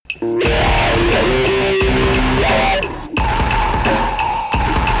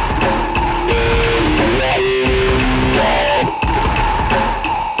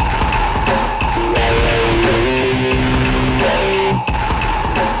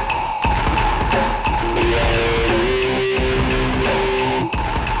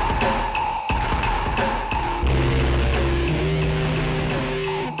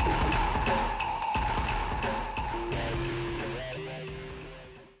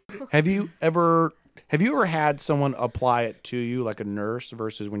Have you ever had someone apply it to you, like a nurse,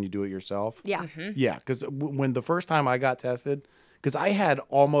 versus when you do it yourself? Yeah. Mm-hmm. Yeah, because when the first time I got tested, because I had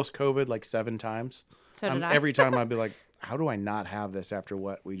almost COVID like 7 times. So did I. Every time I'd be like, how do I not have this after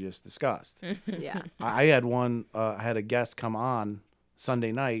what we just discussed? Yeah. I had one, I had a guest come on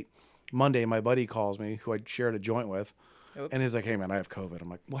Sunday night. Monday, my buddy calls me, who I shared a joint with, and he's like, hey, man, I have COVID. I'm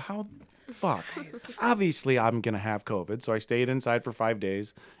like, well, how the fuck? Obviously, I'm going to have COVID. So I stayed inside for 5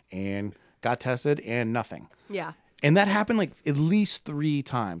 days and got tested and nothing. Yeah. And that happened like at least 3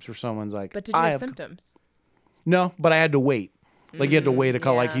 times where someone's like, But did you have symptoms? No, but I had to wait. Like you had to wait a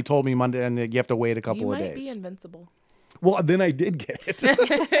couple. Like yeah. he told me Monday, and you have to wait a couple You of might days. be invincible. Well, then I did get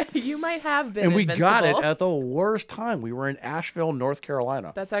it, You might have been and we invincible. got it at the worst time. We were in Asheville, North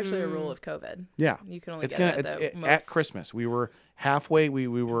Carolina. That's actually a rule of COVID. Yeah, You can only it's get gonna, it it's at the at most. Christmas. We were halfway. We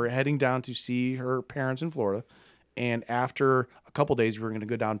were heading down to see her parents in Florida, and after a couple days, we were going to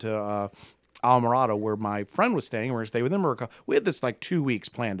go down to Alamorado, where my friend was staying. We were going to stay with him. We had this like 2 weeks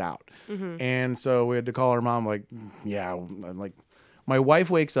planned out, and so we had to call her mom. Like, yeah, like my wife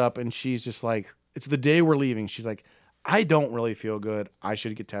wakes up and she's just like, it's the day we're leaving. She's like, I don't really feel good. I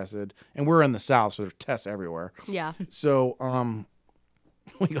should get tested, and we're in the South, so there's tests everywhere. Yeah. So,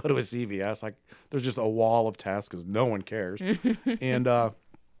 we go to a CVS, like there's just a wall of tests because no one cares. And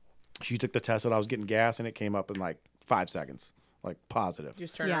she took the test that I was getting gas, and it came up in like 5 seconds, like positive.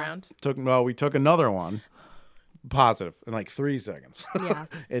 Just turn Yeah. around. We took another one, positive, in like 3 seconds. Yeah.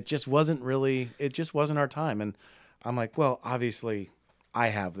 It just wasn't our time. And I'm like, well, obviously I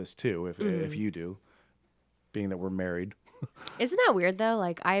have this too, if you do, being that we're married. Isn't that weird though?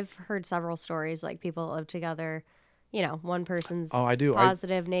 Like I've heard several stories like people live together, you know, one person's Oh, I do.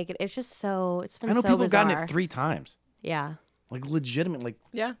 positive, naked. It's just so it's been I know so people have bizarre. gotten it 3 times. Yeah. Like legitimate, like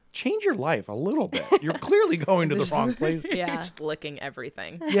Yeah. change your life a little bit. You're clearly going to the wrong place. You're Yeah. just licking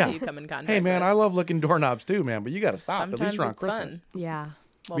everything Yeah. that you come in contact Hey man, with. I love licking doorknobs too, man. But you got to stop. Sometimes At least around it's Christmas. fun. Yeah.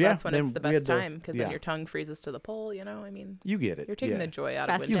 Well, Yeah, that's when then it's the we had best to- time because yeah. then your tongue freezes to the pole, you know? I mean, You get it. you're taking yeah. the joy out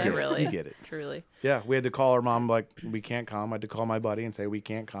Festive. of You winter, get it. really. You get it. Truly. Yeah, we had to call our mom like we can't come. I had to call my buddy and say we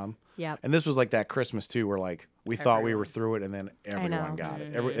can't come. Yep. And this was like that Christmas too, where like we thought we were through it, and then everyone know. got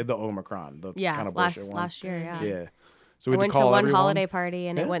it. The Omicron, the Yeah. kind of last bullshit one. last year, yeah. Yeah. So I we had went to to call one everyone. holiday party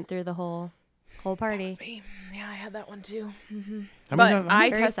and Yeah. it went through the whole party. Me. Yeah, I had that one too. How But many- I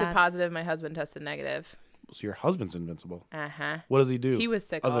Very tested sad. positive. My husband tested negative. So your husband's invincible. Uh-huh. What does he do? He was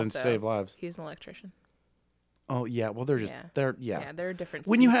sick other also. than save lives. He's an electrician. Oh yeah, well they're just Yeah. yeah. They're different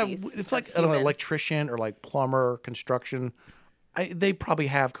When you have, species it's of like an human. electrician or like plumber, construction. They probably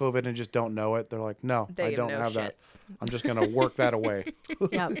have COVID and just don't know it. They're like, no, They I give don't no have that. shits. I'm just gonna work that away.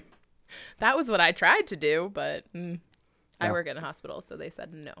 Yep. That was what I tried to do, but Yeah. I work in a hospital, so they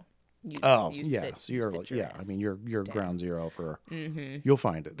said no. You, Oh you yeah, sit- so you you're sit like, your yeah. I ass mean, you're down. ground zero for. You'll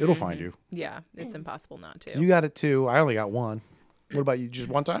find it. It'll find you. Yeah, it's impossible not to. You got it too. I only got one. What about you? Just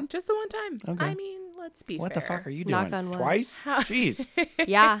one time? Just the one time. Okay. I mean, let's be What fair. the fuck are you Knock doing? on wood. Twice? Jeez.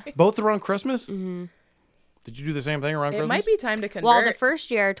 Yeah. Both around Christmas? Mm-hmm. Did you do the same thing around It Christmas? might be time to convert. Well, the first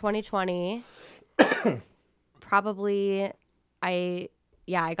year, 2020, probably I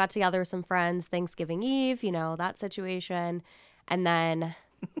got together with some friends Thanksgiving Eve, you know, that situation. And then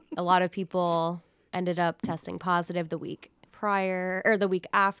a lot of people ended up testing positive the week prior or the week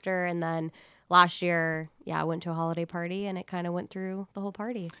after. And then last year, I went to a holiday party and it kind of went through the whole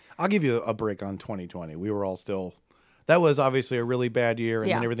party. I'll give you a break on 2020. We were all still. That was obviously a really bad year,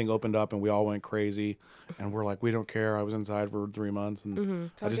 and then Yeah. everything opened up, and we all went crazy. And we're like, we don't care. I was inside for 3 months,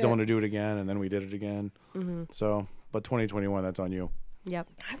 and I just don't want to do it again. And then we did it again. So, but 2021, that's on you. Yep.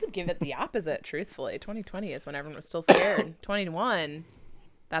 I would give it the opposite, truthfully. 2020 is when everyone was still scared. 21,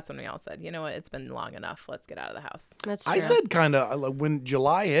 that's when we all said, you know what, it's been long enough. Let's get out of the house. That's true. I said kind of when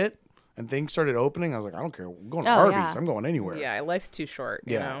July hit and things started opening, I was like, I don't care. I'm going to Oh, Arby's. yeah. I'm going anywhere. Yeah, life's too short,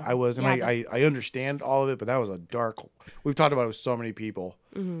 you know? I was, and Yeah. I understand all of it, but that was a dark. We've talked about it with so many people,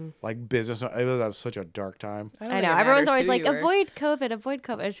 like business. That was such a dark time. don't I think know. it Everyone's matters always who like, you were. avoid COVID, avoid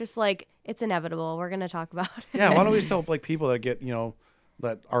COVID. It's just like, it's inevitable. We're going to talk about it. Yeah, why don't we just tell like people that get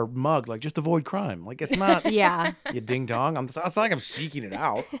that are mugged, like just avoid crime. Like it's not Yeah. you ding dong. It's not like I'm seeking it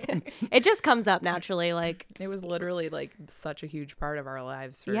out. It just comes up naturally. Like, It was literally like such a huge part of our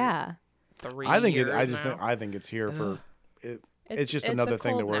lives for yeah. 3 I think years it. now. I think it's here for. It's just it's another a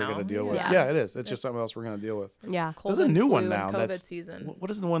thing that cold we're now. going to deal with. Yeah. Yeah, it is. It's just It's- something else we're going to deal with. Yeah. Cold There's a and new one flu now. and COVID That's season. What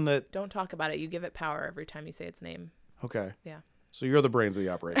is the one that? Don't talk about it. You give it power every time you say its name. Okay. Yeah. So you're the brains of the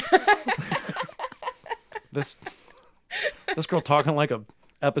operation. this girl talking like a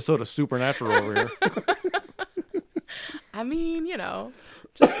episode of Supernatural over here. I mean, you know,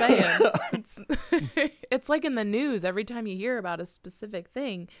 Just saying. It's like in the news. Every time you hear about a specific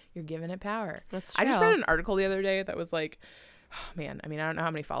thing, you're giving it power. That's I just true. read an article the other day that was like, oh, man, I mean, I don't know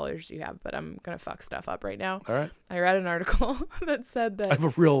how many followers you have, but I'm going to fuck stuff up right now. All right. I read an article that said I that. have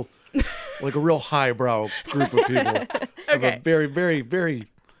a real, like a real highbrow group of people. I have a Okay. very, very, very,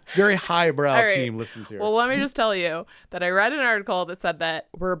 very highbrow All right. team listens here. Well, let me just tell you that I read an article that said that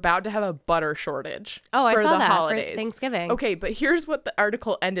we're about to have a butter shortage Oh, I for saw the that holidays. for Thanksgiving. Okay, but here's what the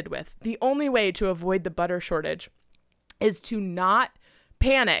article ended with. The only way to avoid the butter shortage is to not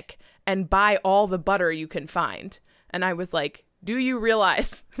panic and buy all the butter you can find. And I was like, do you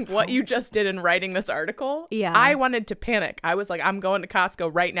realize what you just did in writing this article? Yeah. I wanted to panic. I was like, I'm going to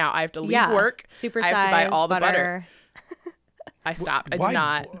Costco right now. I have to leave Yeah. work. Super I have to buy size all the butter. butter. I stopped. I Why- did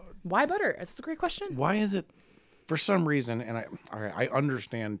not. Why butter? That's a great question. Why is it, for some reason, and I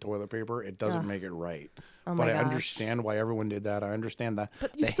understand toilet paper, it doesn't Ugh. make it right. Oh but my I gosh. understand why everyone did that. I understand that.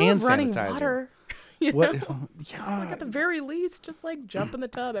 But you the still hand have running sanitizer. water. You What? know? Yeah. Like at the very least, just like jump in the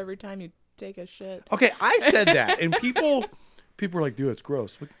tub every time you take a shit. Okay, I said that, and people were like, "Dude, it's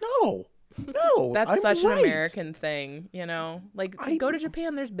gross." Like, no, That's I'm such right. an American thing, you know? Like, I- go to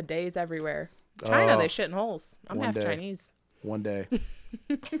Japan, there's bidets everywhere. China, Oh. they shit in holes. I'm One half day. Chinese. One day,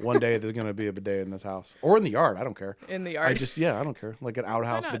 there's gonna be a bidet in this house or in the yard. I don't care. In the I yard. just I don't care. Like an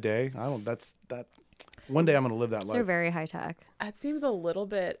outhouse not? bidet. I don't. That's that. One day I'm gonna live that They're life. very high tech. It seems a little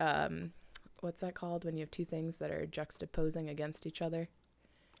bit, what's that called when you have two things that are juxtaposing against each other?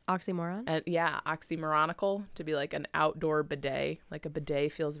 Oxymoron. And yeah, oxymoronical to be like an outdoor bidet. Like a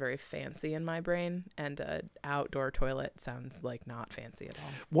bidet feels very fancy in my brain, and an outdoor toilet sounds like not fancy at all.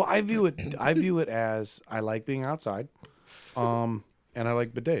 Well, I view it as I like being outside, and I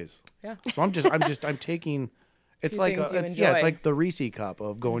like bidets. Yeah. So I'm taking. It's Two like things you it's enjoy. like the Reese cup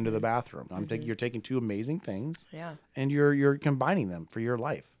of going to the bathroom. You're taking two amazing things Yeah. and you're combining them for your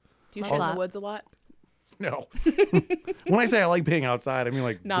life. Do you Love shit in the that. woods a lot? No. When I say I like being outside, I mean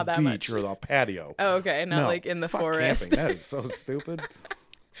like Not the that beach much. or the patio. Oh, okay. Not No, like in the fuck forest. Camping. That is so stupid.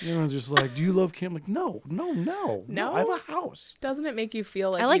 You know, just like, do you love camping? Like, no. No? I have a house. Doesn't it make you feel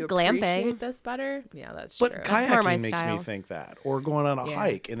like I like you glamping. appreciate this better? Yeah, that's But true. That's more my kayaking makes style. me think that, or going on a Yeah.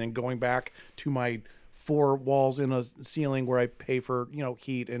 hike and then going back to my four walls in a ceiling where I pay for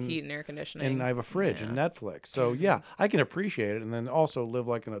heat and Heat and air conditioning. and I have a fridge and Netflix. So yeah, I can appreciate it and then also live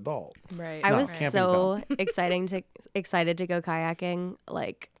like an adult. Right. I No, was camping's so excited to go kayaking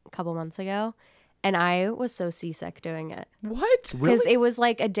like a couple months ago, and I was so seasick doing it What? because it was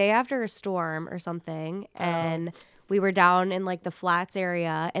like a day after a storm or something, and we were down in like the flats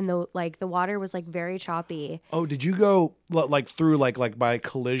area, and the water was like very choppy. Oh, did you go like through like by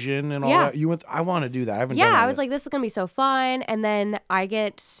collision and all Yeah. that? You went. I want to do that. I haven't. done Yeah, that I was yet. like, this is gonna be so fun, and then I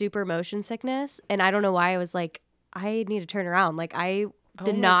get super motion sickness, and I don't know why. I was like, I need to turn around. Like I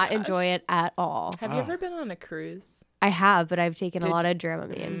did my not enjoy gosh. it at all. Have you ever been on a cruise? I have, but I've taken a Did- lot of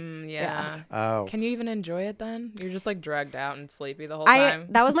Dramamine. Yeah. Oh, Can you even enjoy it then? You're just like drugged out and sleepy the whole I time.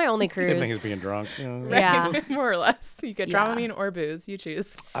 that was my only same thing as cruise. being drunk. Right? Yeah. More or less. You get Yeah. Dramamine or booze. You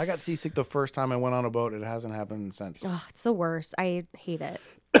choose. I got seasick the first time I went on a boat. It hasn't happened since. Ugh, it's the worst. I hate it.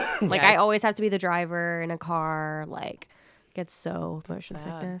 Like Yeah. I always have to be the driver in a car. Like, get so motion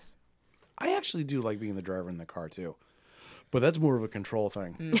sad. sickness. I actually do like being the driver in the car too, but that's more of a control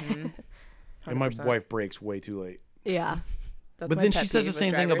thing. Mm-hmm. And my 100%. wife brakes way too late. Yeah. That's But my then pet she says the peeve with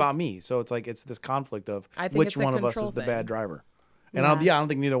same thing drivers. about me. So it's like it's this conflict of I think which it's a one of us control is the thing. bad driver. And Yeah. I don't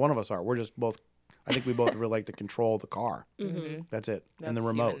think neither one of us are. We're just both. I think we both really like to control the car. Mhm. That's it. That's and the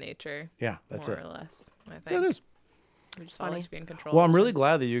human remote. nature. Yeah, that's more it. or less. I think. Yeah, it is. We just all Funny. like to be in control. Well, of I'm each really other.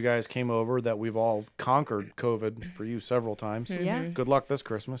 glad that you guys came over. That we've all conquered COVID for you several times. Yeah. Good luck this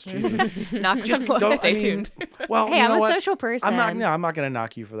Christmas. Jesus. Knock just Don't- Stay I mean, tuned. Well, Hey, you I'm know a what? social person. I'm not going to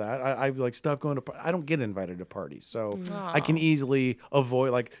knock you for that. I like stop going to. I don't get invited to parties, so I can easily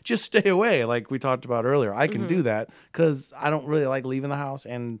avoid just stay away. Like we talked about earlier, I can do that because I don't really like leaving the house,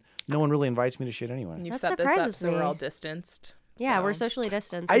 and no one really invites me to shit anyway. And you've That set this up surprises so we're all me. distanced. Yeah, we're so- socially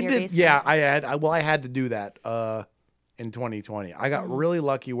distanced. I in your did. basement. Yeah, I had. I had to do that in 2020. I got really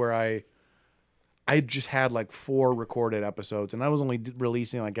lucky where I just had like 4 recorded episodes, and I was only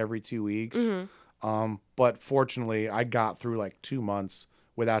releasing like every 2 weeks. But fortunately, I got through like 2 months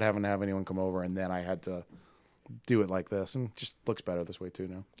without having to have anyone come over, and then I had to do it like this, and it just looks better this way too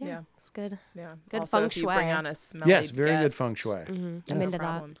now. Yeah. It's good. Yeah. Good also, feng if you bring shui. on a smelly Yes, very good guest, feng shui. I'm no into that.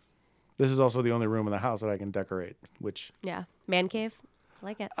 problems. This is also the only room in the house that I can decorate, which Yeah. Man cave. I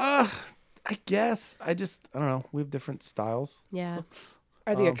like it. I guess I don't know. We have different styles. Yeah.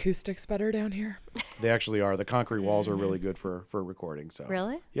 Are the acoustics better down here? They actually are. The concrete walls are really good for recording. So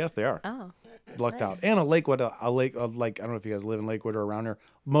Really? yes, they are. Oh. Lucked out. And a Lakewood, like I don't know if you guys live in Lakewood or around here.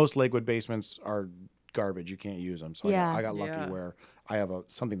 Most Lakewood basements are garbage. You can't use them. So Yeah. I got lucky Yeah. where I have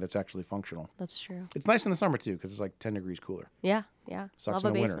something that's actually functional. That's true. It's nice in the summer too because it's like 10 degrees cooler. Yeah. Yeah. Sucks Love in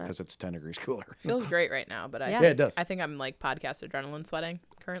a the winter basement. because it's 10 degrees cooler. Feels great right now, but Yeah. Yeah, it does. I think I'm like podcast adrenaline sweating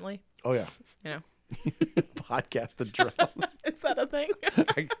currently. Oh yeah. You know, Podcast adrenaline. is that a thing?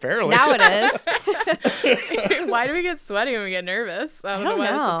 Apparently. Now it is. Why do we get sweaty when we get nervous? I don't know don't why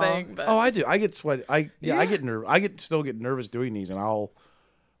that's know. a thing. But Oh, I do. I get sweaty. I get nervous. Still get nervous doing these, and I'll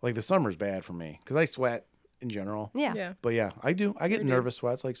like the summer's bad for me because I sweat in general. Yeah. yeah. But yeah, I do. I get nervous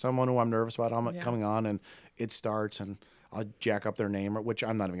sweats. Like someone who I'm nervous about, I'm Yeah. coming on and it starts and I'll jack up their name, which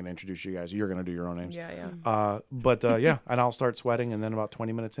I'm not even going to introduce you guys. You're going to do your own names. Yeah, yeah. But yeah, and I'll start sweating, and then about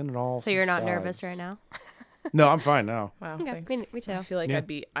 20 minutes in, it all. So you're not subsides. nervous right now? No, I'm fine now. Wow, Okay, thanks. me too. I feel like Yeah.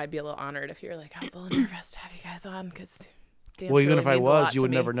 I'd be a little honored if you were like, I was a little nervous to have you guys on because. Well, even if I was, you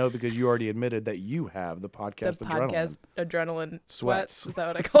would never know because you already admitted that you have the The podcast podcast adrenaline Sweats. sweats. Is that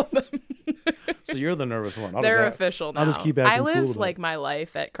what I call them? So you're the nervous one. They're official now. I'll just keep I acting live cool about like it. my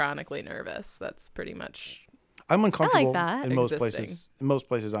life at chronically nervous. That's pretty much I'm uncomfortable that. in most Existing. places. In most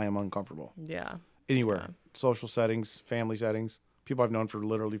places, I am uncomfortable. yeah. Anywhere, social settings, family settings, people I've known for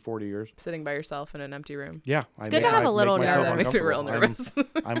literally 40 years. Sitting by yourself in an empty room Yeah, It's good to have a little myself nerve. That makes me real uncomfortable.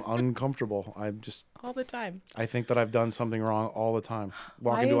 nervous I'm uncomfortable. all the time. I think that I've done something wrong all the time.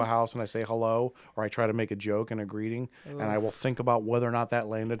 Walk Why into a is- house and I say hello, or I try to make a joke and a greeting, and I will think about whether or not that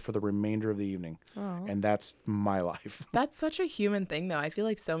landed for the remainder of the evening. And that's my life. That's such a human thing, though. I feel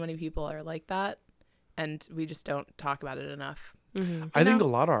like so many people are like that, and we just don't talk about it enough. I think a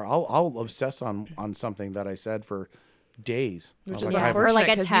lot are. I'll obsess on something that I said for days. Which I'm is like, unfortunate. Or like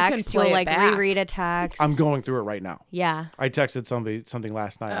a 'cause you can text, play you'll it like back. reread a text. I'm going through it right now. Yeah. I texted something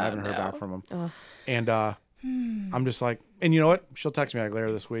last night. I haven't heard back from him. And I'm just like, and you know what? She'll text me like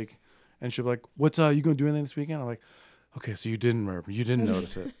later this week, and she'll be like, "What's you gonna do anything this weekend?" I'm like, "Okay, so you didn't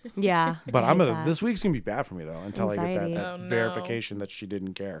notice it." Yeah. But I I'm hate gonna. that. This week's gonna be bad for me though until I get Anxiety. that Oh, no. verification that she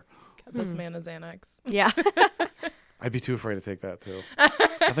didn't care. Get this man a Xanax. Yeah. I'd be too afraid to take that too.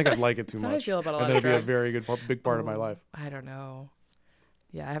 I think I'd like it too That's how I much. feel about a and lot then of it'd be a drugs. very big part of my Oh, life. I don't know.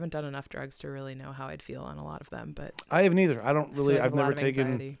 Yeah, I haven't done enough drugs to really know how I'd feel on a lot of them, but I haven't either. I don't really. I I've have a lot never of taken.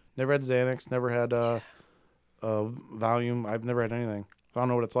 anxiety. Never had Xanax. Never had Valium. I've never had anything. I don't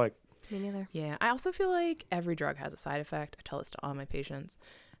know what it's like. Me neither. yeah, I also feel like every drug has a side effect. I tell this to all my patients,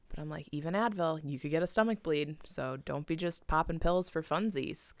 but I'm like, even Advil, you could get a stomach bleed, so don't be just popping pills for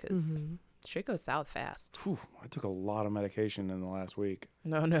funsies, because shit goes south fast. Whew, I took a lot of medication in the last week,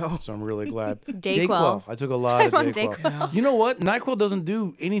 No. so I'm really glad. Dayquil. I took a lot of I'm on Dayquil. You know what? NyQuil doesn't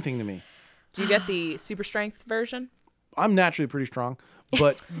do anything to me. Do you get the super strength version? I'm naturally pretty strong,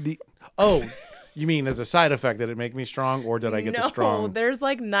 but you mean as a side effect did it make me strong, or did I get the No, strong? there's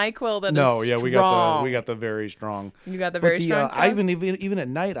like NyQuil that No, is yeah, strong. we got the very strong. You got the But very strong I stuff? even at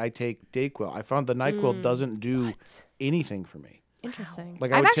night I take Dayquil. I found the NyQuil doesn't do anything for me. Interesting.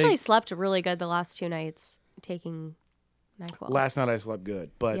 Like, I I've would actually take- slept really good the last 2 nights taking NyQuil. Last night I slept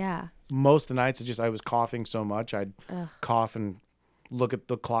good, but Yeah. most of the nights I was coughing so much I'd cough and look at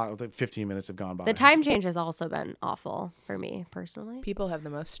the clock. Like 15 minutes have gone by. The time change has also been awful for me personally. People have the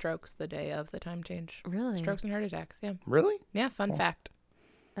most strokes the day of the time change. Really? Strokes and heart attacks, yeah. Really? Yeah, fun fact.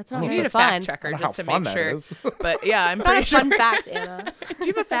 That's I not don't We very need a fun. fact checker I don't know just to how fun make that sure. is. But yeah, I'm It's not pretty a sure. fun fact, Anna. Do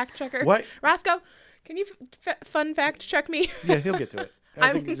you have a fact checker? What? Roscoe, can you fun fact check me? Yeah, he'll get to it.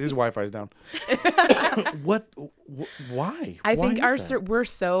 I think his Wi-Fi's down. Why? I Why think is that? we're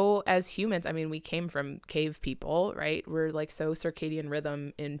so, as humans, I mean, we came from cave people, right? We're like so circadian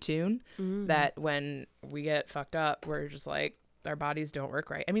rhythm in tune that when we get fucked up, we're just like, our bodies don't work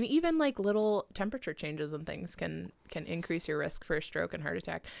right. I mean, even like little temperature changes and things can increase your risk for a stroke and heart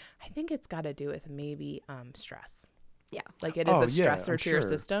attack. I think it's got to do with maybe stress. Yeah. Like it is Oh, a yeah, stressor I'm to your sure.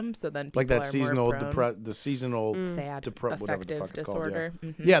 system, so then people Like that are seasonal more prone. the seasonal Sad whatever the affective fuck it's disorder.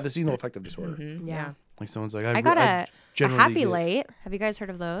 called. Mhm. Yeah, the seasonal affective disorder. Mhm. Yeah. Yeah. Like someone's like, I got a generally happy get- late. Have you guys heard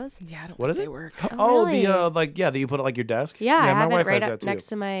of those? Yeah, I don't What think is they it? work. Oh, really? the like that you put it like your desk. Yeah, I my have it wife right has up that too. next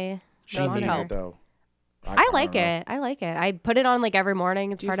to my She Does it needs help? it though. I like don't know. it. I like it. I put it on like every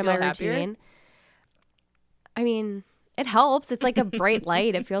morning. It's Do you part of my feel happier? routine. I mean, it helps. It's like a bright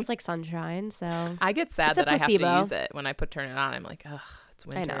light. It feels like sunshine. So I get sad It's a that I have placebo. to use it when I turn it on. I'm like, ugh, it's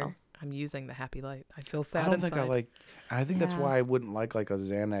winter. know. I'm using the happy light. I feel sad I don't think I inside. like. I think that's Yeah. why I wouldn't like a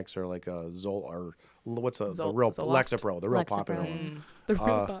Xanax or like a Zol or what's the Zol- real Zoloft? Lexapro, the real Lexapro. popular one. The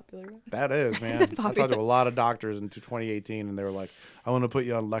real popular one. That is, man. I talked to a lot of doctors in 2018, and they were like, "I want to put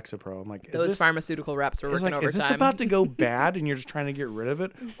you on Lexapro." I'm like, is Those this, pharmaceutical reps were it's working like, is overtime. this about to go bad, and you're just trying to get rid of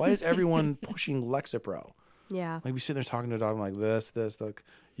it? Why is everyone pushing Lexapro? Yeah. Like we sit there talking to a doctor, I'm like this, like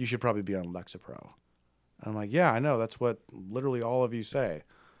you should probably be on Lexapro. And I'm like, yeah, I know. That's what literally all of you say.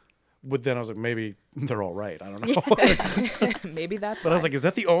 But then I was like, maybe they're all right. I don't know. Maybe that's But I was why. like, is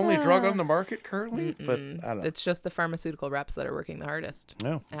that the only drug on the market currently? But I don't know. It's just the pharmaceutical reps that are working the hardest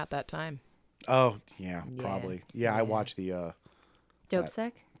No. at that time. Oh, yeah, probably. Yeah, I Yeah. watched the Dope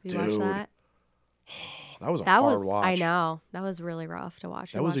Sick. Did you watch Dude. that? that was a That hard was. watch. I know. That was really rough to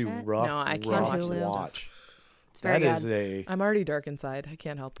watch. That You was a watch it? rough, No, I can't rough watch this watch. It's very That is good. a I'm already dark inside. I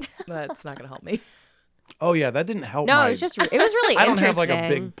can't help. That's not going to help me. Oh yeah, that didn't help No, my it was really I don't interesting. have like a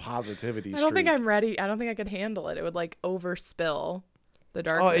big positivity I don't think streak. I'm ready. I don't think I could handle it. It would like overspill the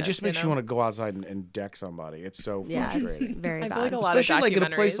darkness. Oh, it just makes you know? want to go outside and deck somebody. It's so Yeah, frustrating. it's very I bad. feel like a lot of Especially like in a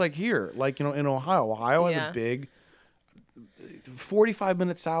place documentaries. like here, like in Ohio. Ohio has Yeah. a big 45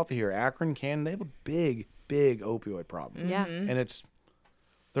 minutes south of here, Akron, Canton. They have a big opioid problem. Yeah. Mm-hmm. And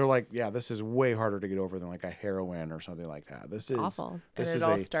they're like, yeah, this is way harder to get over than like a heroin or something like that. This is awful. This And it is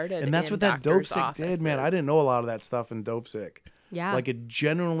all started and that's in what that Dope doctors' Sick did, man. I offices. didn't know a lot of that stuff in Dope Sick. Yeah. Like it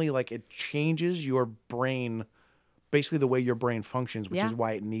genuinely, like it changes your brain, basically the way your brain functions, which Yeah. is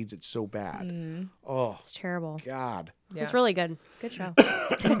why it needs it so bad. Mm-hmm. Oh It's terrible. God. Yeah. It's really good. Good show.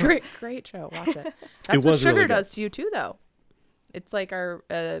 great show. Watch it. That's what was sugar really good. does to you too, though. It's like our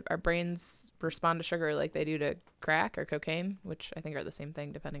brains respond to sugar like they do to crack or cocaine, which I think are the same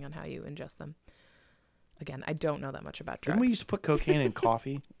thing depending on how you ingest them. Again, I don't know that much about drugs. Didn't we used to put cocaine in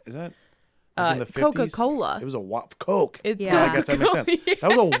coffee? Is that like in the 50s? Coca-Cola. It was Coke. It's Yeah. I guess that makes sense. Coca-Cola.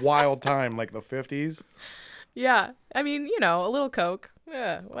 That was a wild time, like the 50s. Yeah. I mean, a little Coke.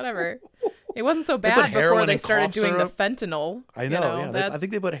 Yeah, whatever. It wasn't so put bad before heroin they in started cough doing syrup. the fentanyl. I know. Yeah, I that's-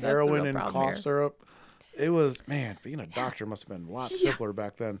 think they put that's the heroin real in problem cough here. syrup. It was, man, being a doctor must have been a lot simpler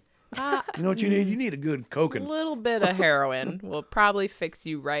back then. Ah, You know what you need? You need a good a coking. little bit of heroin will probably fix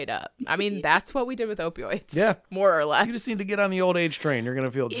you right up. I mean, that's what we did with opioids. Yeah. More or less. You just need to get on the old age train. You're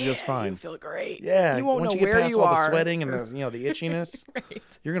gonna feel just fine. You feel great. Yeah, You won't once know you get where past you all are. the sweating and the itchiness, Right.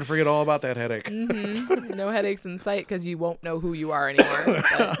 you're gonna forget all about that headache. No headaches in sight because you won't know who you are anymore.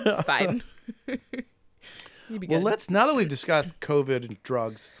 But it's fine. You be Well, good. now that we've discussed COVID and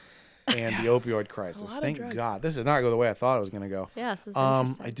drugs and the opioid crisis, lot of thank drugs. God this did not go the way I thought it was gonna go. Yes, it's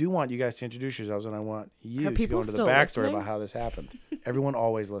interesting. I do want you guys to introduce yourselves, and I want you Are to people go into the still backstory listening? about how this happened. Everyone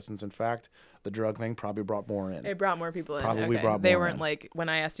always listens. In fact, the drug thing probably brought more in. It brought more people in. Probably okay. brought They more weren't in. like when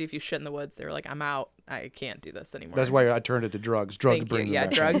I asked you if you shit in the woods. They were like, "I'm out. I can't do this anymore." That's why I turned it to drugs. Drugs Thank you. brings them Yeah,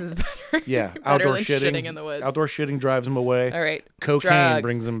 back in. drugs is better. Yeah, better outdoor than shitting, shitting in the woods. Outdoor shitting drives them away. All right. Cocaine Drugs.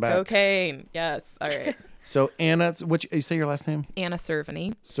 brings them back. Cocaine. Yes. All right. So Anna, you say your last name? Anna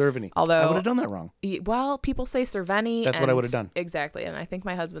Cerveny. Cerveny. I Although- would have done that wrong. Well, people say Cerveny. That's what I and- would've done. Exactly. And I think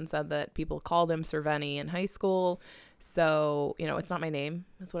my husband said that people called him Cerveny in high school. So, it's not my name.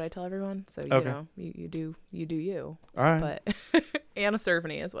 That's what I tell everyone. So, Okay. you do you. All right. But Anna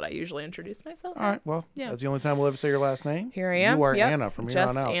Cerveny is what I usually introduce myself All right. as. Well, Yeah. that's the only time we'll ever say your last name. Here I am. You are Yep. Anna from here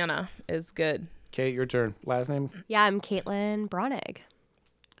Just on out. Anna is good. Kate, your turn. Last name. yeah, I'm Caitlin Bronig.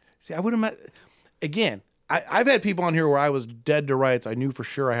 See, I would have met. Again, I've had people on here where I was dead to rights. I knew for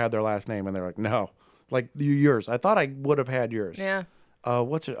sure I had their last name, and they're like, no, like yours. I thought I would have had yours. Yeah.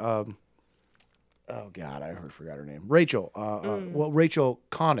 What's it? Oh God, I forgot her name. Rachel. Well, Rachel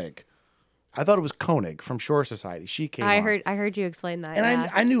Koenig. I thought it was Koenig from Shore Society. She came. I on. heard you explain that. And yeah.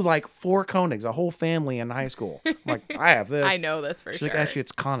 I knew like 4 Koenigs, a whole family in high school. I'm like, I have this. I know this for She's sure. like, actually,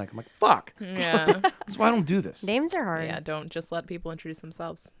 it's Koenig. I'm like, fuck. Yeah. That's why I don't do this. Names are hard. Yeah. Don't just let people introduce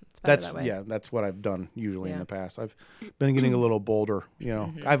themselves. It's better That's that way. yeah. That's what I've done usually in Yeah. the past. I've been getting a little bolder.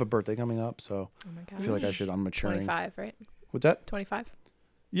 I have a birthday coming up, so Oh my God. I feel like I should. I'm maturing. 25, right? What's that? 25?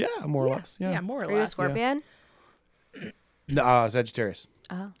 Yeah, more or less. Yeah. Yeah, more or Are you a less. Scorpion? No, Sagittarius.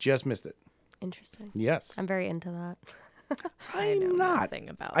 Oh, Just missed it. interesting. Yes. I'm very into that. I know I'm not. nothing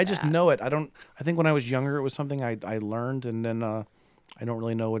about I just that. know it. I think when I was younger, it was something I learned, and then I don't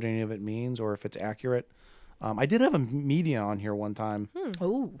really know what any of it means or if it's accurate. I did have a media on here one time,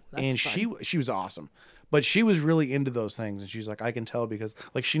 Oh, that's and fun. she was awesome, but she was really into those things, and she's like, I can tell because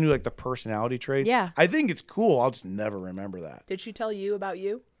like she knew like the personality traits. Yeah. I think it's cool. I'll just never remember that. Did she tell you about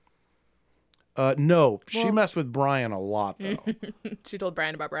you? No, she messed with Brian a lot though. She told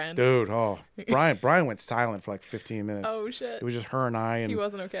Brian about Brian. Dude, Brian went silent for like 15 minutes. Oh, shit. It was just her and I, and He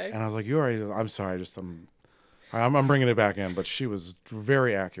wasn't okay. And I was like, "You're right." I'm sorry, I'm bringing it back in, but she was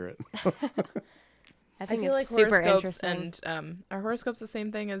very accurate. I I think feel like it's super horoscopes interesting. and are horoscopes the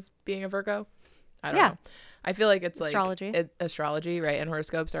same thing as being a Virgo? I don't Yeah. know. I feel like it's like Astrology. astrology, right? And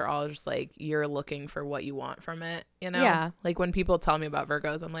horoscopes are all just like you're looking for what you want from it, you know? Yeah. Like when people tell me about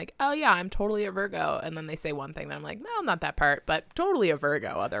Virgos, I'm like, oh yeah, I'm totally a Virgo, and then they say one thing, then I'm like, no, not that part, but totally a Virgo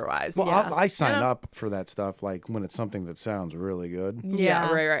otherwise. Well, Yeah. I sign Yeah. up for that stuff like when it's something that sounds really good.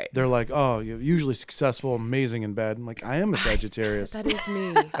 Yeah, Yeah. right. They're like, oh, you're usually successful, amazing in bed. I'm like, I am a Sagittarius. That is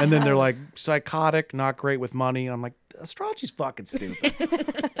me. And then they're like, psychotic, not great with money. I'm like, astrology's fucking stupid.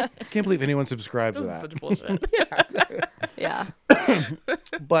 I can't believe anyone subscribes to This is that. such bullshit. Yeah.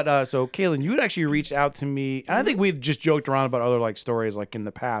 But so, Kaylin, you had actually reached out to me, and I think we had just joked around about other like stories like in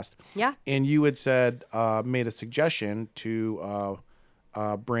the past. Yeah. And you had said, made a suggestion to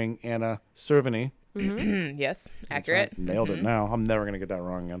bring Anna Cervini. Yes, accurate. Nailed it now. I'm never going to get that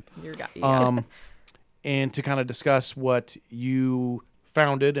wrong again. You got yeah. And to kind of discuss what you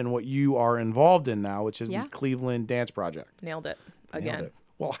founded and what you are involved in now, which is Yeah. the Cleveland Dance Project. Nailed it Nailed again. it.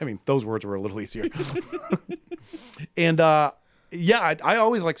 Well, I mean, those words were a little easier. And yeah, I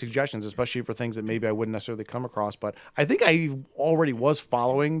always like suggestions, especially for things that maybe I wouldn't necessarily come across. But I think I already was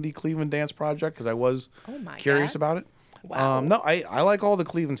following the Cleveland Dance Project because I was Oh my curious God. about it. Wow. No, I like all the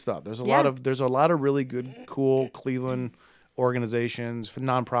Cleveland stuff. There's a Yeah. lot of really good, cool Cleveland organizations,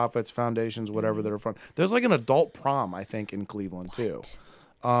 nonprofits, foundations, whatever that are fun. There's like an adult prom, I think, in Cleveland too.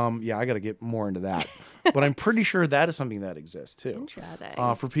 Yeah, I got to get more into that, but I'm pretty sure that is something that exists too.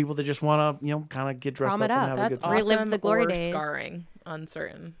 Interesting. For people that just want to, kind of get dressed Prom up it and up. have That's a good time. awesome. Relive the glory or days. scarring.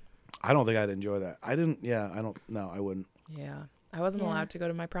 Uncertain. I don't think I'd enjoy that. I didn't. Yeah, I don't. No, I wouldn't. Yeah. I wasn't Yeah. allowed to go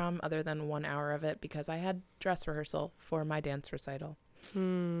to my prom other than 1 hour of it because I had dress rehearsal for my dance recital.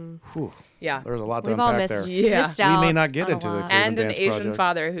 Whew, Yeah. there's a lot to We've all unpack missed, there. Yeah. missed out. We may not get on a into the lot. Cleveland And an Dance Asian Project.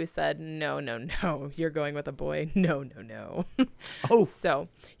 father who said, no, you're going with a boy. No. Oh, So,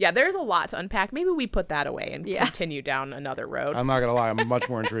 yeah, there's a lot to unpack. Maybe we put that away and Yeah. continue down another road. I'm not gonna lie. I'm much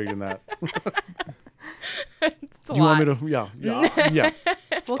more intrigued in that. It's a Do you lot. want me to? Yeah.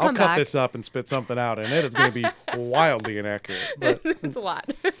 We'll I'll come cut back. this up and spit something out, and it's going to be wildly inaccurate. But, It's a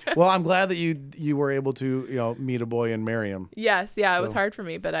lot. well, I'm glad that you were able to meet a boy and marry him. Yes, yeah, it was So- hard for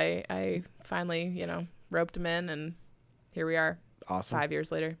me, but I finally, roped him in, and here we are, Awesome. 5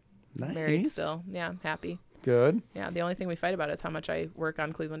 years later, Nice. married still. Yeah, happy. Good. Yeah, the only thing we fight about is how much I work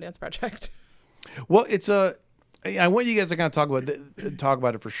on Cleveland Dance Project. Well, it's I want you guys to kind of talk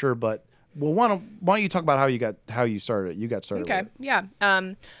about it for sure, but why don't you talk about how you started it? You got started. Okay. With it.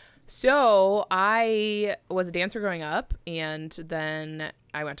 Yeah. So I was a dancer growing up, and then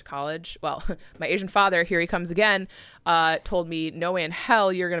I went to college. Well, my Asian father, here he comes again, told me, no way in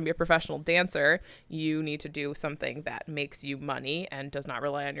hell you're going to be a professional dancer. You need to do something that makes you money and does not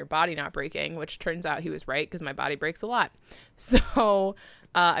rely on your body not breaking, which turns out he was right because my body breaks a lot. So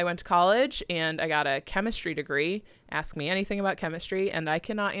I went to college and I got a chemistry degree. Ask me anything about chemistry, and I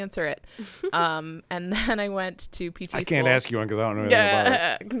cannot answer it. And then I went to PT I school. can't ask you one because I don't know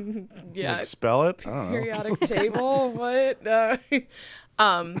anything about it. Yeah. Like, spell it. I don't know. Periodic table. What?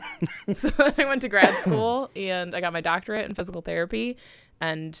 So I went to grad school and I got my doctorate in physical therapy.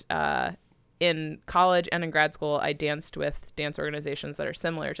 And in college and in grad school, I danced with dance organizations that are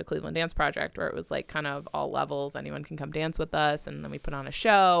similar to Cleveland Dance Project, where it was like kind of all levels. Anyone can come dance with us, and then we put on a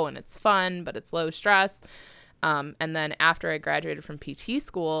show, and it's fun, but it's low stress. And then after I graduated from PT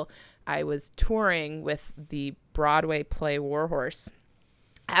school, I was touring with the Broadway play Warhorse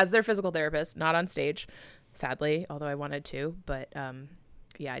as their physical therapist, not on stage, sadly, although I wanted to. But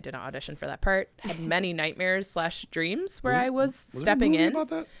yeah, I did an audition for that part. Had many nightmares / dreams where I was Was there a stepping movie in. about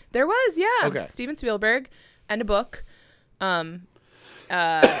that? There was, yeah. Okay. Steven Spielberg and a book.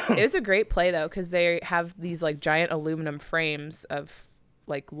 It was a great play though, because they have these like giant aluminum frames of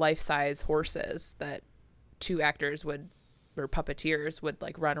like life-size horses that two actors or puppeteers would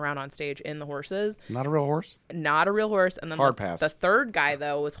like run around on stage in the horses. Not a real horse. Not a real horse. And then Hard pass. the third guy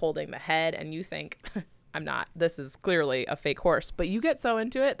though was holding the head, and you think, I'm not. This is clearly a fake horse. But you get so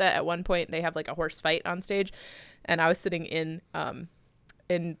into it that at one point they have like a horse fight on stage, and I was sitting in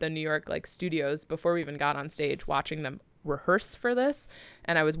the New York like studios before we even got on stage watching them rehearse for this,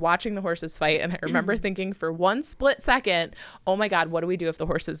 and I was watching the horses fight, and I remember thinking for one split second, oh my god, what do we do if the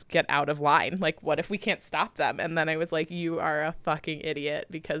horses get out of line? Like, what if we can't stop them? And then I was like, you are a fucking idiot,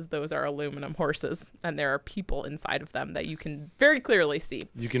 because those are aluminum horses and there are people inside of them that you can very clearly see.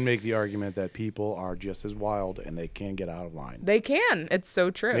 You can make the argument that people are just as wild and they can get out of line. They can. It's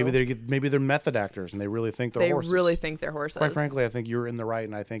so true. Maybe they're method actors and they really think they're they horses. really think they're horses. Quite frankly, I think you're in the right,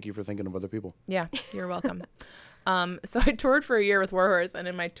 and I thank you for thinking of other people. Yeah, you're welcome. So I toured for a year with Warhorse, and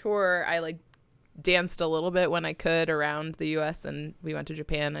in my tour, I like danced a little bit when I could around the US, and we went to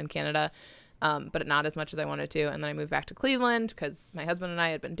Japan and Canada. But not as much as I wanted to. And then I moved back to Cleveland because my husband and I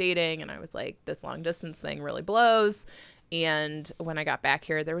had been dating, and I was like, this long distance thing really blows. And when I got back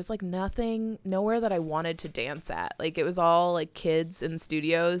here, there was like nowhere that I wanted to dance at. Like it was all like kids in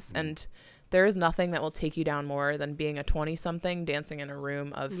studios, and there is nothing that will take you down more than being a 20-something dancing in a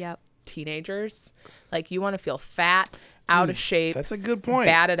room of teenagers. Like you want to feel fat, out of shape. That's a good point.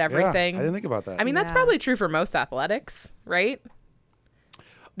 Bad at everything. Yeah, I didn't think about that. I mean, that's probably true for most athletics, right?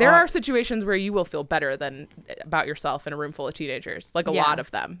 There are situations where you will feel better than about yourself in a room full of teenagers, like a lot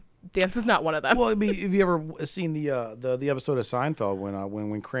of them. Dance is not one of them. Well, I mean, have you ever seen the episode of Seinfeld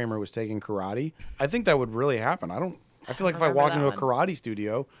when Kramer was taking karate? I think that would really happen. I feel like if I walked into a karate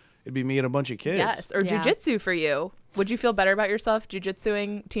studio, it'd be me and a bunch of kids. Yes, or jujitsu for you. Would you feel better about yourself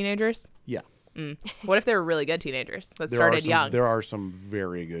jujitsuing teenagers? Yeah. What if they were really good teenagers that started young? There are some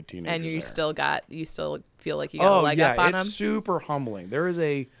very good teenagers. And you still feel like you got a leg up on them? It's super humbling. There is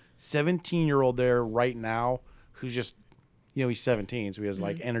a 17-year-old there right now who's just, he's 17, so he has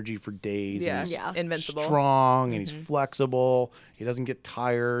like energy for days. Yeah, and he's invincible. Strong, and he's flexible. He doesn't get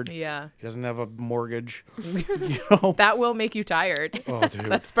tired. Yeah. He doesn't have a mortgage. That will make you tired. Oh, dude.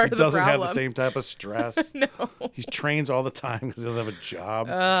 That's part of the problem. He doesn't have the same type of stress. No. He trains all the time because he doesn't have a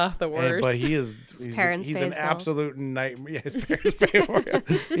job. The worst. But he's an absolute nightmare. Yeah, his parents pay for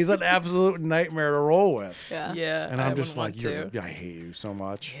him. He's an absolute nightmare to roll with. Yeah. And I'm just like, I hate you so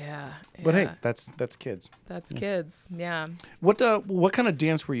much. Yeah. But hey, that's kids. That's kids. Yeah. What kind of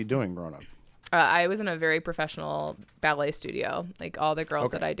dance were you doing growing up? I was in a very professional ballet studio. Like all the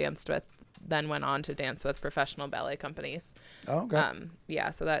girls that I danced with then went on to dance with professional ballet companies. Oh,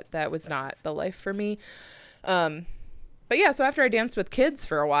 okay. So that was not the life for me. But yeah, so after I danced with kids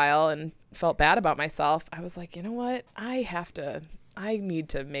for a while and felt bad about myself, I was like, you know what? I need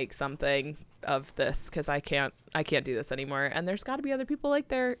to make something of this because I can't do this anymore. And there's got to be other people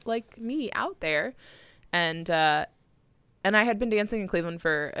like me out there. And I had been dancing in Cleveland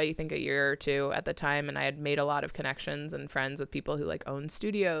for, I think, a year or two at the time, and I had made a lot of connections and friends with people who, like, owned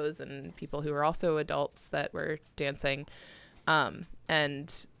studios and people who were also adults that were dancing.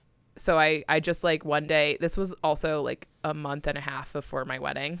 And so I just, like, one day, this was also, like, a month and a half before my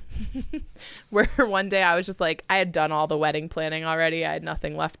wedding, where one day I was just, like, I had done all the wedding planning already. I had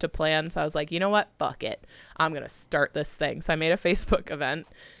nothing left to plan, so I was like, you know what? Fuck it. I'm going to start this thing. So I made a Facebook event.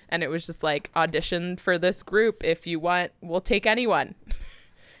 And it was just like, audition for this group. If you want, we'll take anyone.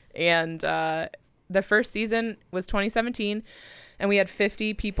 And the first season was 2017. And we had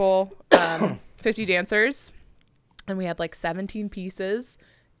 50 people, 50 dancers. And we had like 17 pieces.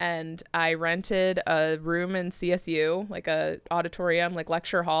 And I rented a room in CSU, like a auditorium, like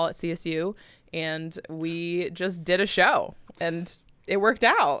lecture hall at CSU. And we just did a show. And it worked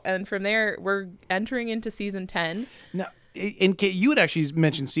out. And from there, we're entering into season 10. No. You had actually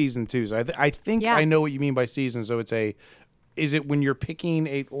mentioned season 2, so I think I know what you mean by season. So is it when you're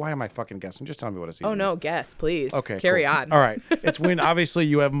picking why am I fucking guessing? Just tell me what a season is. Oh, no, guess, please. Okay, Carry cool. on. All right. It's when obviously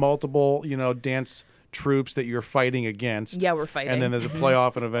you have multiple, dance troops that you're fighting against. Yeah, we're fighting. And then there's a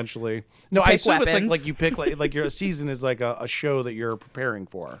playoff and eventually... No, I assume weapons. it's like you pick, like your season is like a show that you're preparing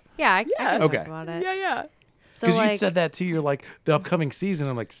for. Yeah, I can Okay. talk about it. Yeah. So Because you said that too. You're like, the upcoming season.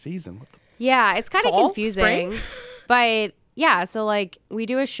 I'm like, season? What the... Yeah, it's kind of Fall? confusing. Spring? But yeah, so like we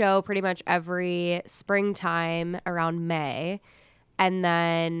do a show pretty much every springtime around May, and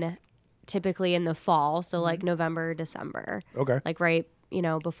then typically in the fall, so like November, December. Okay. Like right,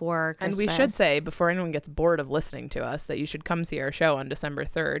 before Christmas. And we should say, before anyone gets bored of listening to us, that you should come see our show on December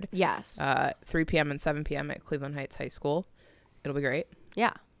 3rd. Yes. 3 p.m. and 7 p.m. at Cleveland Heights High School. It'll be great.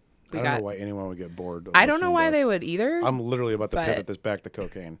 Yeah. I don't know why anyone would get bored. I don't know why they would either. I'm literally about to pivot this back to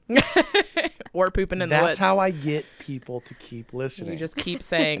cocaine. Or pooping in the woods. That's how I get people to keep listening. You just keep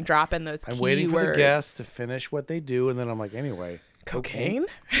saying, dropping those I'm key waiting for words. the guests to finish what they do, and then I'm like, anyway, Cocaine?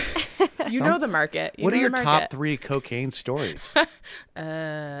 You know the market. What are your top 3 cocaine stories? Mine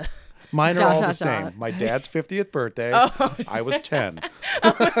are Dot, all the dot, same. dot. My dad's 50th birthday. I was 10.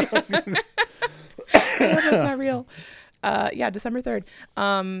 That's not real. Yeah, December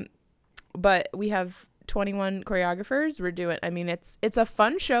 3rd. But we have 21 choreographers. We're doing, it's a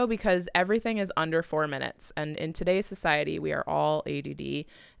fun show because everything is under 4 minutes. And in today's society, we are all ADD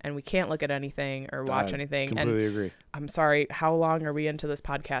and we can't look at anything or watch anything. Completely agree. I'm sorry, how long are we into this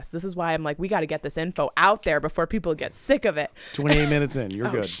podcast? This is why I'm like, we got to get this info out there before people get sick of it. 28 minutes in, you're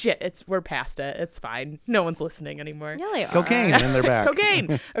Oh good. shit, we're past it. It's fine. No one's listening anymore. Yeah, they are. Cocaine, and they're back.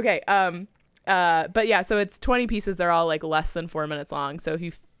 Cocaine. Okay. But yeah, so it's 20 pieces. They're all like less than 4 minutes long. So if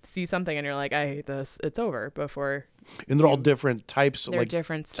you see something and you're like, I hate this, it's over before. And they're all different types. They're like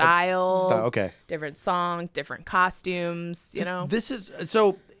different styles, okay. different songs, different costumes, you know? This is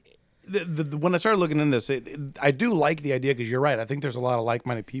so. When I started looking into this, I do like the idea because you're right. I think there's a lot of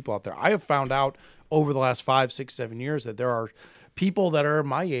like-minded people out there. I have found out over the last 5, 6, 7 years that there are people that are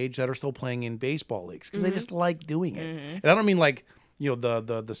my age that are still playing in baseball leagues because they just like doing it. And I don't mean like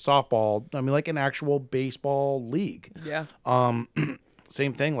the softball. I mean like an actual baseball league. Yeah.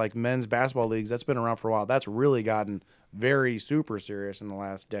 Same thing like men's basketball leagues. That's been around for a while. That's really gotten very super serious in the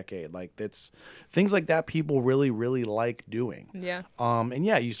last decade. Like it's things like that people really, really like doing. Yeah. And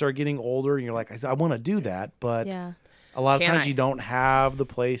yeah, you start getting older and you're like, I want to do that, but Yeah. a lot of Can times I? you don't have the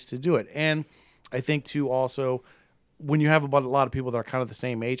place to do it. And I think too, also when you have a lot of people that are kind of the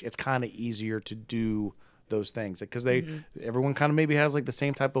same age, it's kind of easier to do those things because everyone kind of maybe has like the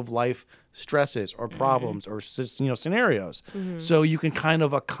same type of life stresses or problems or scenarios. So you can kind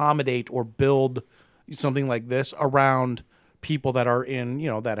of accommodate or build something like this around people that are in,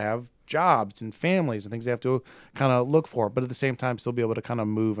 that have jobs and families and things they have to kind of look for, but at the same time still be able to kind of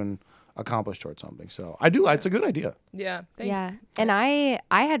move and accomplish towards something. So it's a good idea. Yeah. Thanks. Yeah. And I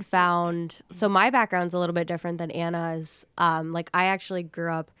had found, so my background's a little bit different than Anna's. Like I actually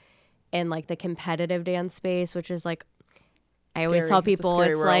grew up in like the competitive dance space, which is like, I always Scary. tell It's a people scary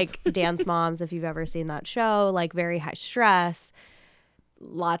it's world. like Dance Moms, if you've ever seen that show, like very high stress,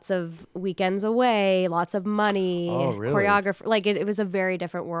 lots of weekends away, lots of money, Oh, really? choreographer. Like it was a very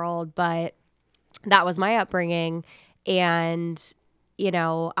different world, but that was my upbringing. And,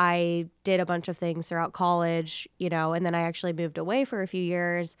 I did a bunch of things throughout college, and then I actually moved away for a few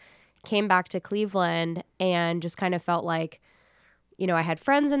years, came back to Cleveland and just kind of felt like, I had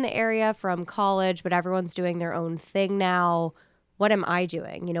friends in the area from college, but everyone's doing their own thing now. What am I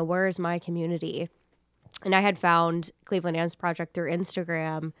doing? Where is my community? And I had found Cleveland Dance Project through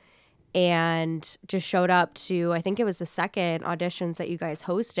Instagram and just showed up to, I think it was the second auditions that you guys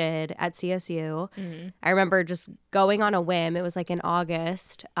hosted at CSU. I remember just going on a whim. It was like in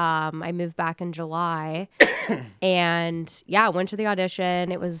August. I moved back in July and went to the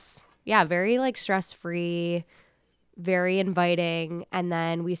audition. It was, very like stress-free, very inviting. And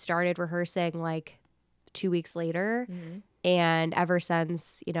then we started rehearsing like 2 weeks later. And ever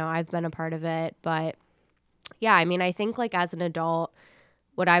since, I've been a part of it. But yeah, I mean, I think like as an adult,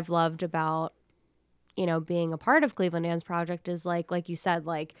 what I've loved about, being a part of Cleveland Dance Project is like you said,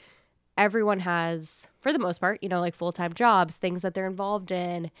 like everyone has, for the most part, like full-time jobs, things that they're involved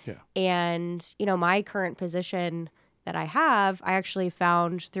in. Yeah. And, my current position that I have, I actually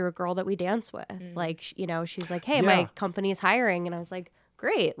found through a girl that we dance with. Like, she's like, hey, my company's hiring. And I was like,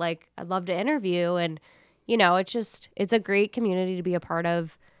 great. Like, I'd love to interview. And, it's a great community to be a part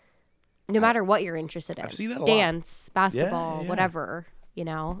of no matter what you're interested in. I've seen that a lot. Dance, basketball, Yeah. whatever.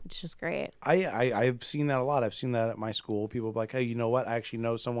 It's just great. I've seen that a lot. I've seen that at my school. People be like, hey, you know what? I actually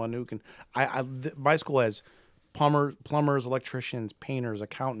know someone who can. My school has plumbers, electricians, painters,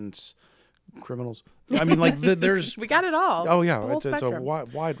 accountants, criminals. I mean, like there's. We got it all. Oh yeah, The whole it's a spectrum.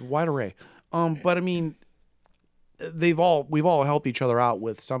 wide array. But I mean, we've all helped each other out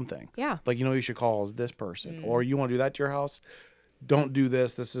with something. Yeah. Like you should call this person, or you want to do that to your house. Don't do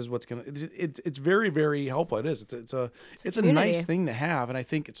this. This is what's gonna. It's very, very helpful. It is. It's a community. nice thing to have, and I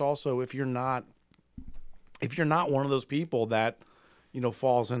think it's also if you're not one of those people that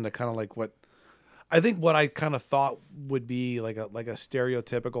falls into kind of like what I kind of thought would be like a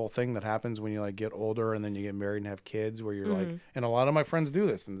stereotypical thing that happens when you like get older and then you get married and have kids, where you're like, and a lot of my friends do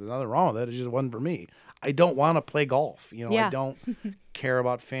this, and there's nothing wrong with it. It just wasn't for me. I don't want to play golf. Yeah. I don't care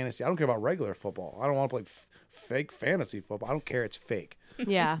about fantasy. I don't care about regular football. I don't want to play fake fantasy football. I don't care. It's fake.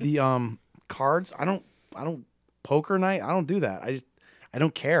 Yeah. The cards. I don't poker night. I don't do that. I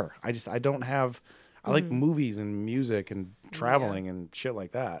don't care. I don't have. I like movies and music and traveling and shit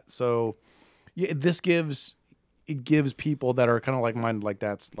like that. So, yeah, it gives people that are kind of like minded like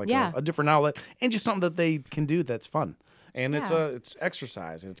that's like a different outlet and just something that they can do that's fun. And it's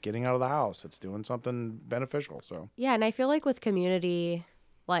exercise and it's getting out of the house. It's doing something beneficial. So Yeah, and I feel like with community,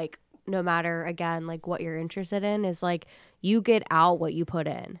 like no matter again like what you're interested in, is like you get out what you put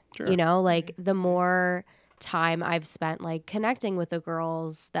in. Sure. Like the more time I've spent like connecting with the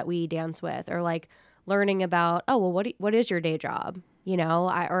girls that we dance with, or like learning about, oh well, what is your day job?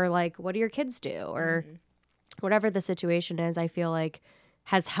 Or like what do your kids do, or whatever the situation is, I feel like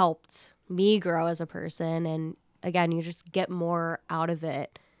has helped me grow as a person. And again, you just get more out of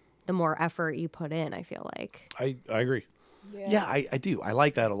it the more effort you put in, I feel like. I agree. Yeah, I do. I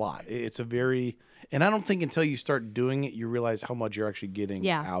like that a lot. It's a very, and I don't think until you start doing it, you realize how much you're actually getting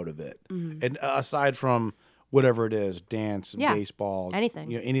out of it. And aside from whatever it is, dance, Yeah. baseball,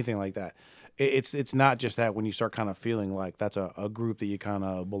 Anything. anything like that. It's not just that when you start kind of feeling like that's a group that you kind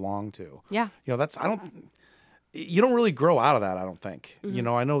of belong to. Yeah. You don't really grow out of that, I don't think. Mm-hmm.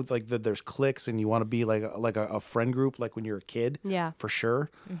 I know like there's cliques and you want to be like a friend group like when you're a kid. Yeah. For sure.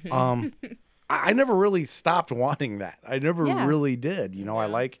 I never really stopped wanting that. I never Yeah. really did. I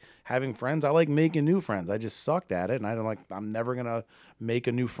like having friends. I like making new friends. I just sucked at it, and I'm never gonna make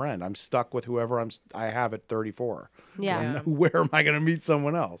a new friend. I'm stuck with whoever I have at 34. Yeah. Where am I gonna meet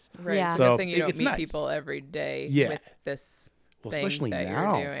someone else? Right. Yeah. It's a So good thing you don't it's meet nice. people every day Yeah. with this Well, thing especially that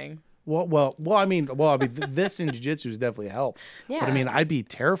now. you're doing. Well. I mean, this in jiu-jitsu has definitely helped. But I Yeah. mean, I'd be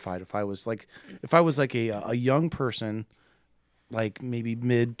terrified if I was like a young person, like maybe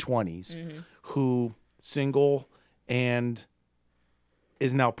mid-20s, who single and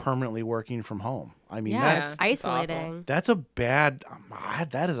is now permanently working from home. I mean, Yeah. that's It's isolating. that's a bad.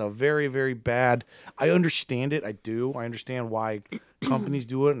 That is a very, very bad. I understand it. I do. I understand why companies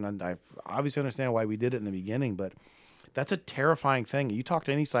do it, and I obviously understand why we did it in the beginning. But that's a terrifying thing. You talk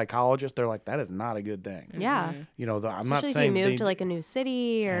to any psychologist, they're like, that is not a good thing. Yeah. I'm not Especially if saying you that move to like a new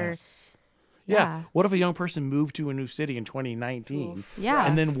city or Yes. Yeah. Yeah. What if a young person moved to a new city in 2019 Yeah.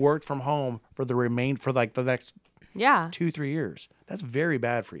 and then worked from home for the next yeah. 2-3 years? That's very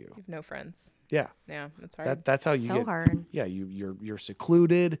bad for you. You have no friends. Yeah. Yeah, that's hard. That's how you So get hard. Yeah, you're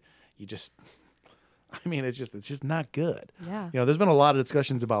secluded. You just I mean, it's just not good. Yeah. There's been a lot of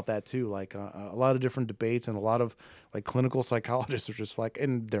discussions about that too, like a lot of different debates, and a lot of like clinical psychologists are just like,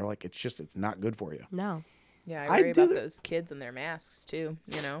 and they're like, it's not good for you. No. Yeah, I I worry do about it- those kids and their masks too.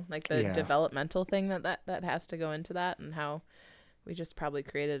 Like the Yeah. developmental thing that has to go into that, and how we just probably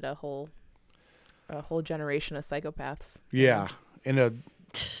created a whole generation of psychopaths. Yeah, in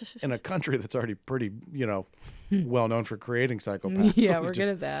a country that's already pretty, well known for creating psychopaths. Yeah, So we we're just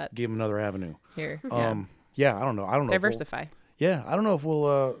good at that. Give them another avenue. Here, Yeah, I don't know. I don't know. diversify. I don't know if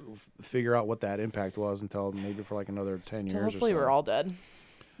we'll figure out what that impact was until maybe for like another 10 years. Hopefully, or so. we're all dead.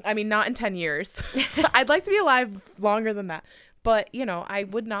 I mean, not in 10 years. I'd like to be alive longer than that, but I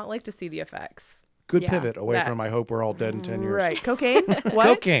would not like to see the effects. Good Yeah. pivot away That- from I hope we're all dead in 10 years. Right, cocaine. What?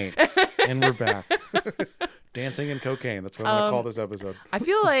 Cocaine, and we're back. Dancing and cocaine. That's what I'm gonna call this episode. I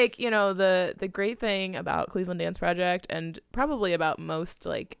feel like the great thing about Cleveland Dance Project, and probably about most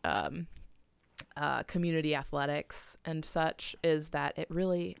like community athletics and such, is that it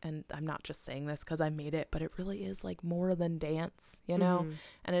really, and I'm not just saying this because I made it, but it really is like more than dance, and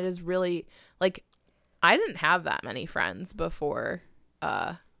it is really like, I didn't have that many friends before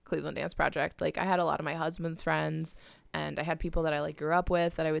Cleveland Dance Project. Like, I had a lot of my husband's friends, and I had people that I like grew up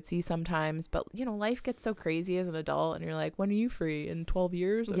with that I would see sometimes, but life gets so crazy as an adult, and you're like, when are you free? In 12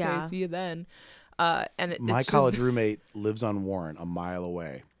 years? Okay, Yeah. see you then. And My it's college just, roommate lives on Warren, a mile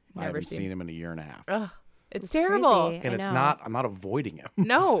away. I Never haven't seen seen him in a year and a half. ugh, it's It's terrible. crazy. And I it's know. not. I'm not avoiding him.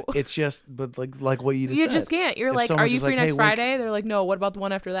 No. It's just, but like what you just You said. just can't. You're If like, are someone's you just free like, next "Hey, when Friday? They're like, no. What about the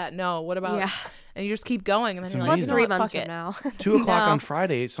one after that? No. What about? Yeah. And you just keep going, and then It's you're amazing. like, you know 3 what? months Fuck from it. now. 2:00 No. on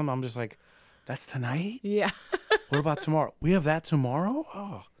Friday. I'm just like, that's tonight. Yeah. What about tomorrow? We have that tomorrow?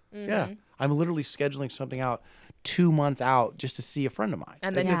 Oh, yeah. Mm-hmm. I'm literally scheduling something out 2 months out just to see a friend of mine.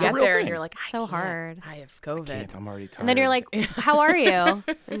 And then It's you a get real there, thing. and you're like, I So can't. hard. I have Can't, COVID. I'm already tired. And then you're like, how are you?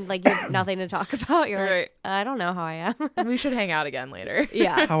 And like, you have nothing to talk about. You're Right. like, I don't know how I am. We should hang out again later.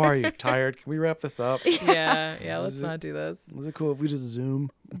 Yeah. how are you? Tired? Can we wrap this up? Yeah. Let's not do this. Is it cool if we just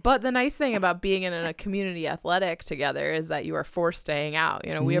Zoom? But the nice thing about being in a community athletic together is that you are forced to hang out.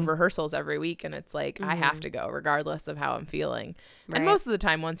 We have rehearsals every week, and it's like, I have to go regardless of how I'm feeling. Right. And most of the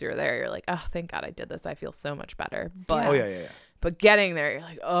time, once you're there, you're like, oh, thank God I did this. I feel so much better. But Oh yeah. but getting there, you're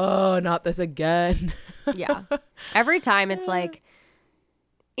like, oh, not this again. Yeah. Every time it's like,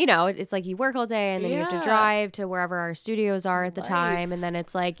 it's like you work all day and then you have to Yeah. drive to wherever our studios are at the time. Life. And then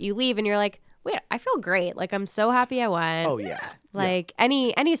it's like you leave and you're like, wait, I feel great. Like, I'm so happy I went. Oh yeah. Like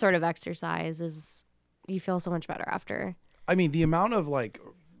any sort of exercise is, you feel so much better after. I mean, the amount of like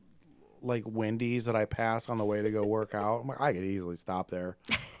Wendy's that I pass on the way to go work out, I'm like, I could easily stop there,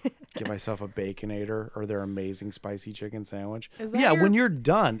 get myself a Baconator or their amazing spicy chicken sandwich. Is that Yeah, your- when you're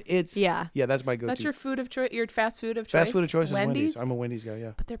done, it's Yeah. that's my go-to. That's your food of choice, your fast food of choice. fast food of choice is Wendy's. I'm a Wendy's guy.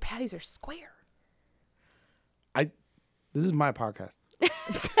 Yeah, But their patties are square. this is my podcast.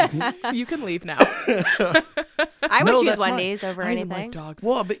 You can leave now. I would No, choose that's fine. Wendy's over I even like anything. dogs.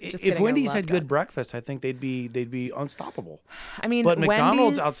 Well, but Just if kidding, I Wendy's love had good dogs. breakfast, I think they'd be unstoppable. I mean, But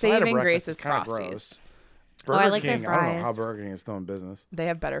McDonald's Wendy's outside of saving breakfast grace is is kind of Frosties. gross. Oh, Burger I like their King, I don't know how fries. Burger King is still in business. They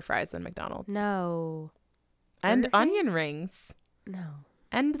have better fries than McDonald's. No. And Burger King? onion rings. No.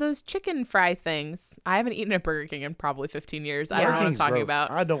 And those chicken fry things. I haven't eaten at Burger King in probably 15 years. I don't know what I'm King's talking gross.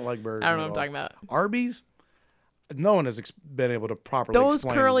 about. I don't like Burger King. I don't know what I'm at talking all. about. Arby's, no one has been able to properly Those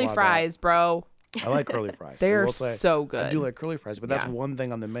explain curly why that. fries, bro. I like curly fries. They I are will say, so I good. do like curly fries, but that's Yeah. one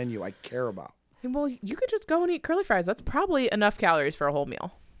thing on the menu I care about. Well, you could just go and eat curly fries. That's probably enough calories for a whole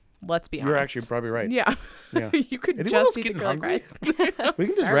meal. Let's be honest. You're actually probably right. Yeah. Yeah. You could Anyone just else eat the getting curly hungry? fries. We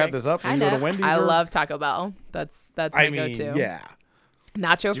can just wrap this up and go to Kinda. Wendy's. I or- love Taco Bell. That's my I mean, go-to. yeah.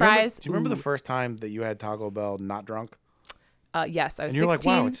 Nacho Do you remember, fries. do you remember the Ooh. first time that you had Taco Bell not drunk? Yes, I was And you're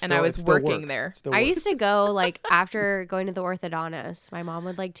 16 like, wow, and I was it still working works. there. It still I works. used to go like after going to the orthodontist. My mom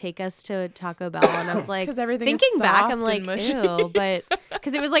would like take us to Taco Bell, and I was like, 'Cause everything is thinking back, soft I'm and like, mushy. ew, but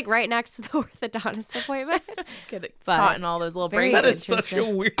because it was like right next to the orthodontist appointment. Get it But caught in all those little very That braces. is such a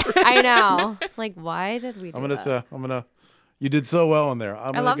interesting. weird. I know. Like, why did we? Do I'm gonna that? say, You did so well in there.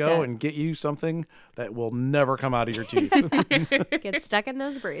 I'm gonna loved go it. and get you something that will never come out of your teeth. Get stuck in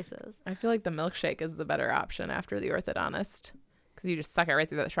those braces. I feel like the milkshake is the better option after the orthodontist because you just suck it right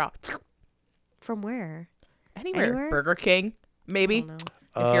through the straw. From where? Anywhere. Anywhere? Burger King, maybe, I don't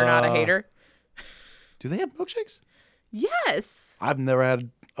know. if you're not a hater. Do they have milkshakes? Yes. I've never had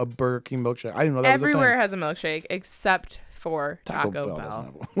a Burger King milkshake. I didn't know that Everywhere was has a milkshake except for a thing. Taco, Bell Bell. doesn't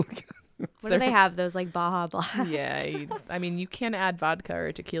have one. What do they have? Those like Baja Blast. Yeah, I mean, you can add vodka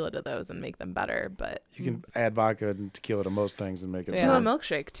or tequila to those and make them better, but You can add vodka and tequila to most things and make it. to a sound-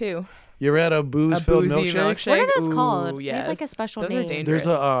 milkshake too. You ever had a booze-filled boozy milkshake? What are those Ooh, called? They Yes. have, like, a special those name. Are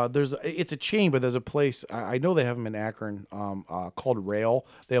dangerous. It's a chain, but there's a place I know they have them in Akron, called Rail.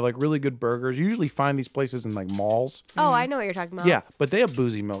 They have like really good burgers. You usually find these places in like malls. Oh, I know what you're talking about. Yeah, but they have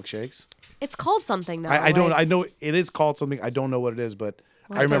boozy milkshakes. It's called something though. I don't. like- I know it is called something. I don't know what it is, but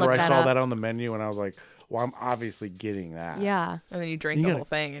We'll I have to remember I look that saw up. that on the menu and I was like, "Well, I'm obviously getting that." Yeah. and then you drink You the gotta- whole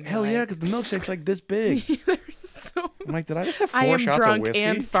thing. And Hell you're yeah, like, because the milkshake's like this big. so I'm like, did I just have I 4 am shots of drunk whiskey?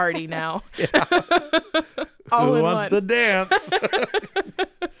 and farty now. All Who in wants one. to dance?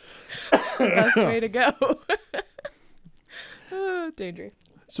 Best way to go. Oh, danger.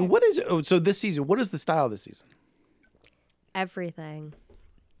 So what is? Oh, so this season, what is the style this season? Everything.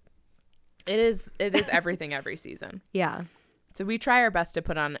 It is everything every season. Yeah. So we try our best to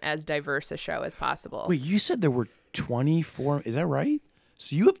put on as diverse a show as possible. Wait, you said there were 24. Is that right?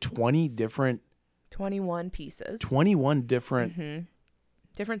 So you have 21 pieces. 21 different. Mm-hmm.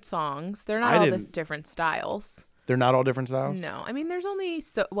 Different songs. They're I not all the didn't- different styles. They're not all different styles. No. I mean, there's only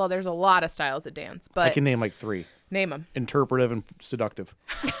there's a lot of styles of dance, I but can name like 3: name them. interpretive and seductive.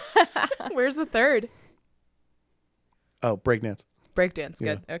 Where's the third? Oh, breakdance, Breakdance.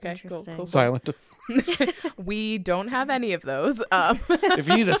 Yeah. Good. Okay. Cool. Interesting. Cool. silent. We don't have any of those. If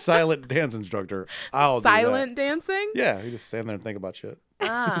you need a silent dance instructor, I'll do Silent dancing? that. Yeah, you just stand there and think about shit.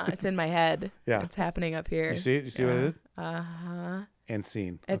 It's in my head. Yeah. It's happening up here. You see it? You see what it is? Uh-huh. And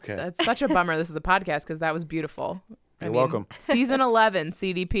scene. It's Okay. such a bummer this is a podcast because that was beautiful. You're welcome. Season 11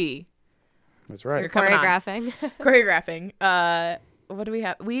 CDP. That's right. You're coming on. Choreographing. Choreographing. What do we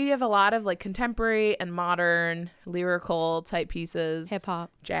have? We have a lot of like contemporary and modern lyrical type pieces. Hip hop.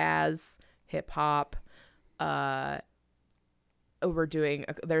 Jazz, hip hop. We're doing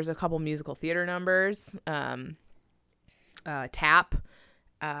there's a couple musical theater numbers. Tap.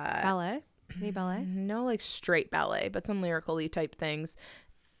 Ballet. Any ballet? No, like straight ballet, but some lyrical-y type things.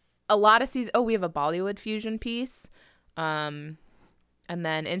 A lot of seasons. Oh, we have a Bollywood fusion piece. And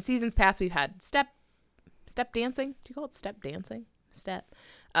then in seasons past, we've had step dancing. Do you call it step dancing? Step.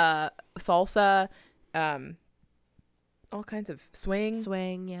 Salsa. All kinds of swing.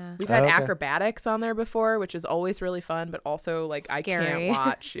 Swing, yeah. We've had Oh, okay. acrobatics on there before, which is always really fun, but also like I Scary. can't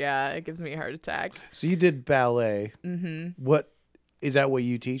watch. Yeah, it gives me a heart attack. So you did ballet. Mm-hmm. What is that? What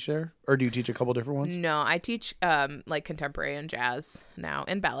you teach there, or do you teach a couple different ones? No, I teach like contemporary and jazz now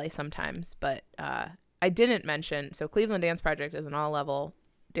and ballet sometimes, but I didn't mention so Cleveland Dance Project is an all-level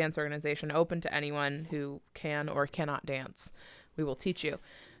dance organization open to anyone who can or cannot dance. We will teach you.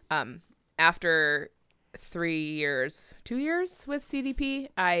 After 2 years with CDP,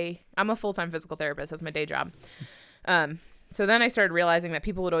 I'm a full-time physical therapist. That's my day job. So then I started realizing that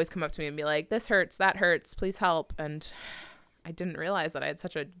people would always come up to me and be like, this hurts, that hurts, please help. And I didn't realize that I had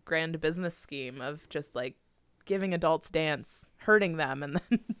such a grand business scheme of just like giving adults dance, hurting them, and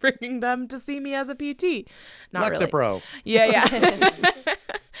then bringing them to see me as a PT. Not really. Lexapro. Yeah.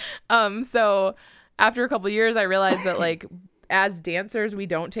 So after a couple of years, I realized that like as dancers, we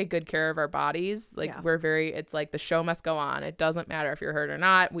don't take good care of our bodies. Like Yeah. it's like the show must go on. It doesn't matter if you're hurt or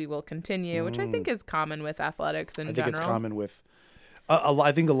not. We will continue, which I think is common with athletics in I think general. it's common with.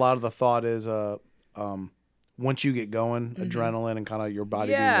 I think a lot of the thought is, once you get going, adrenaline and kind of your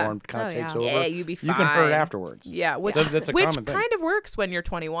body Yeah. being warmed kind of Oh, takes yeah. over. Yeah, you be You can hurt fine. afterwards. Yeah, which That's a which common thing. kind of works when you're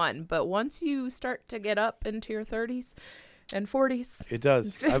 21, but once you start to get up into your 30s, and 40s. It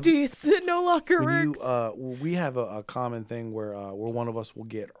does. 50s. It no longer When works. we have a common thing where one of us will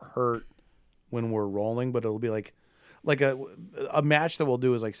get hurt when we're rolling, but it'll be like a match that we'll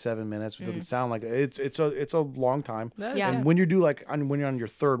do is like 7 minutes. It doesn't sound like it's a long time. That is- Yeah. And when you do when you're on your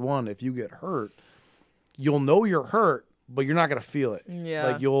third one, if you get hurt, you'll know you're hurt, but you're not gonna feel it. Yeah.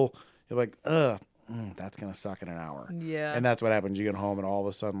 Like you're like, that's gonna suck in an hour. Yeah. And that's what happens. You get home and all of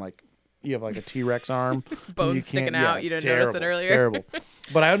a sudden, like, you have like a T-Rex arm, Bones you sticking can't- out. You it's didn't notice it terrible. It's earlier. terrible.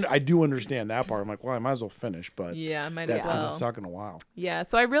 But I do understand that part. I'm like, well, I might as well finish, but Yeah, might that's as gonna well. suck in a while. Yeah,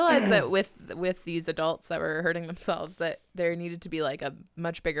 so I realized that with these adults that were hurting themselves, that there needed to be like a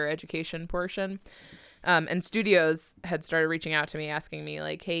much bigger education portion. And studios had started reaching out to me, asking me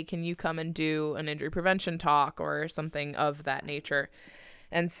like, "Hey, can you come and do an injury prevention talk or something of that nature?"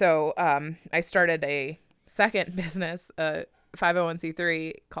 And so I started a second business, a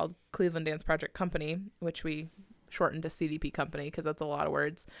 501c3 called Cleveland Dance Project Company, which we shortened to CDP Company because that's a lot of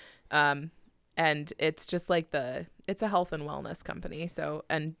words. And it's just like it's a health and wellness company, so,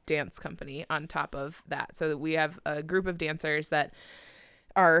 and dance company on top of that. So that we have a group of dancers that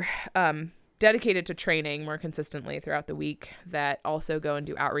are dedicated to training more consistently throughout the week, that also go and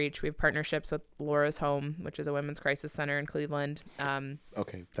do outreach. We have partnerships with Laura's Home, which is a women's crisis center in Cleveland.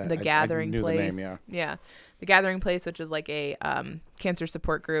 Okay, The Gathering knew Place. the name, Yeah. The Gathering Place, which is like a cancer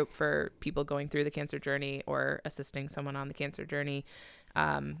support group for people going through the cancer journey or assisting someone on the cancer journey.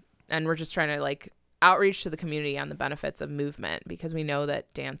 And we're just trying to like outreach to the community on the benefits of movement, because we know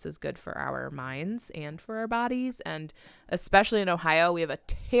that dance is good for our minds and for our bodies. And especially in Ohio, we have a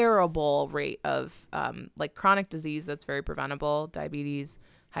terrible rate of like chronic disease that's very preventable, diabetes,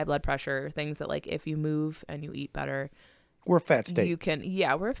 high blood pressure, things that like if you move and you eat better, We're a fat state. you can.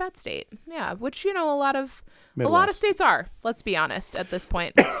 Yeah, we're a fat state. Yeah, which a lot of Midwest. states are. Let's be honest. At this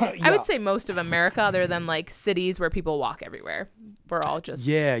point, I would say most of America, other than like cities where people walk everywhere, we're all just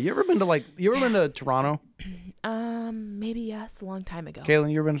Yeah, you ever been to Toronto? maybe yes, a long time ago.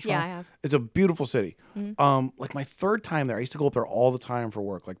 Kaylin, you ever been to Yeah, Toronto? I have. It's a beautiful city. Like my third time there, I used to go up there all the time for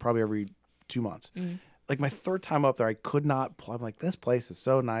work, like probably every 2 months. Like my third time up there, I could not. I'm like, this place is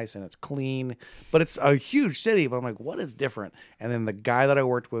so nice and it's clean, but it's a huge city. But I'm like, what is different? And then the guy that I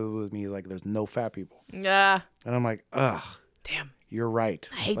worked with me, he's like, there's no fat people, Yeah. and I'm like, ugh, Damn. you're right.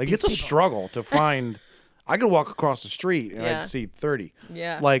 I hate Like these it's a people. struggle to find. I could walk across the street and Yeah. I'd see 30.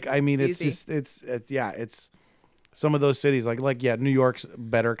 Yeah. Like, I mean, It's it's easy. just it's some of those cities like New York's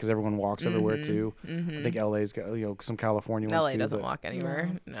better because everyone walks everywhere too. I think LA's got some California ones LA too, doesn't but- walk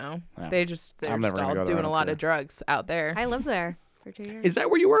anywhere. No. Yeah. They're I'm just never gonna all go there, I doing a don't lot care. of drugs out there. I lived there for 2 years. Is that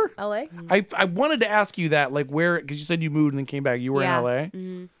where you were? LA? I wanted to ask you that, like where, because you said you moved and then came back. You were Yeah. in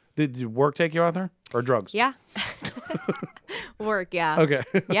LA. Did work take you out there or drugs? Yeah. Work, yeah. Okay.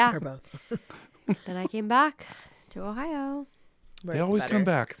 Yeah. both. Then I came back to Ohio. They always come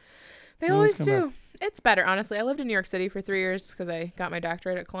back. They They always always do. come It's better, honestly. I lived in New York City for 3 years because I got my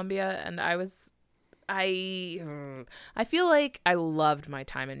doctorate at Columbia, and I feel like I loved my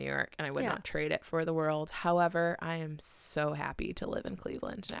time in New York, and I would Yeah. not trade it for the world. However, I am so happy to live in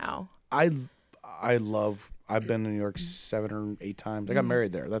Cleveland now. I've been to New York 7 or 8 times. I got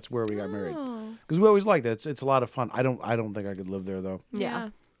married there. That's where we got married. Oh. Because we always liked it. It's a lot of fun. I don't think I could live there though. Yeah.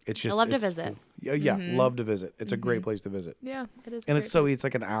 It's just love to it's- visit. Yeah, love to visit. It's a great place to visit. Yeah, it is. And a it's great so place. it's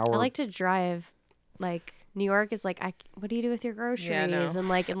like an hour. I like to drive. Like, New York is like, what do you do with your groceries? Yeah, no. And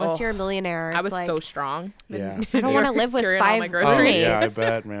like, unless Oh, you're a millionaire, it's I was like, so strong. in Yeah. New I don't want to York, live with carrying all my 5 Oh, groceries. roommates. yeah, I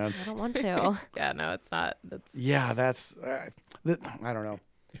bet, man. I don't want to. Yeah, no, it's not. It's Yeah, that's I don't know.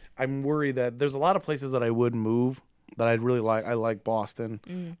 I'm worried that there's a lot of places that I would move that I'd really like. I like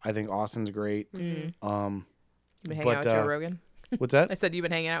Boston. I think Austin's great. You've been hanging But, out with Joe Rogan. What's I that? said you've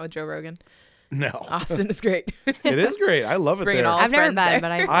been hanging out with Joe Rogan. No, Austin is great. it is great. I love it Bringing there. all- I've never friends been, there.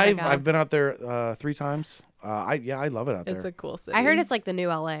 but I I've been out there 3 times. I love it out there. It's a cool city. I heard it's like the new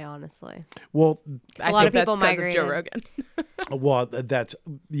LA, honestly. Well, A lot of people that's 'cause of Joe migrated. Rogan. that's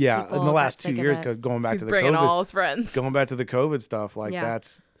yeah. People in the got last 2 sick of years, it. 'cause going back He's to the bringing COVID, all his friends. going back to the COVID stuff, like Yeah.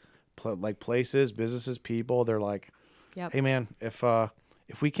 that's like places, businesses, people. They're like, Yep. hey man, if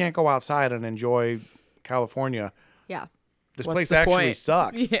we can't go outside and enjoy California, Yeah. this What's place the actually point?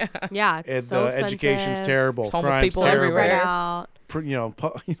 sucks. Yeah. Yeah. It's so expensive. Education's terrible. There's homeless Crime's people terrible. everywhere. Spread out.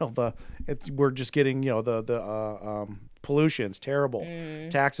 We're just getting the pollution's terrible.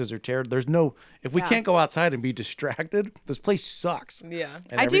 Taxes are terrible. There's no if we Yeah. can't go outside and be distracted, this place sucks. Yeah.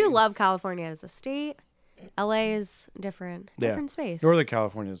 And I do every- love California as a state. LA is different. Yeah. Different space. Northern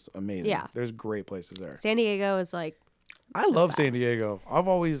California is amazing. Yeah. There's great places there. San Diego is like, I love San best. Diego. I've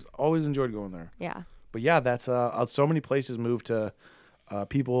always enjoyed going there. yeah. But yeah, that's so many places moved to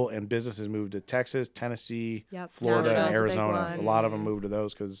people and businesses moved to Texas, Tennessee, Yep. Florida, Nashville's and a big Arizona. A one. lot of them moved to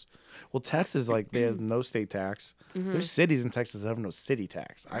those because, well, Texas, like, they have no state tax. There's cities in Texas that have no city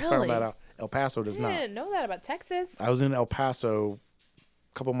tax. I found Really? that out. El Paso does I not. didn't know that about Texas. I was in El Paso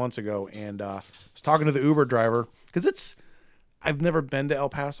a couple months ago and was talking to the Uber driver because I've never been to El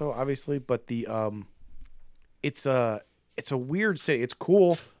Paso, obviously, but it's a weird city. It's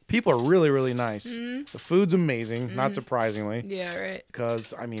cool. People are really, really nice. The food's amazing, not surprisingly, Yeah, right.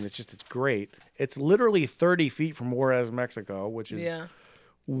 because I mean, it's great. It's literally 30 feet from Juarez, Mexico, which is Yeah.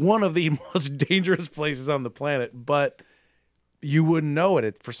 one of the most dangerous places on the planet, but you wouldn't know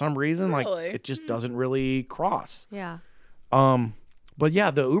it. For some reason, like Really? it just doesn't really cross. Yeah. But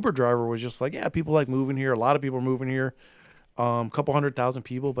yeah, the Uber driver was just like, yeah, people like moving here. A lot of people are moving here. Couple 100,000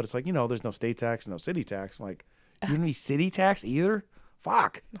 people, but it's like, there's no state tax, no city tax. I'm like, you don't need city tax either?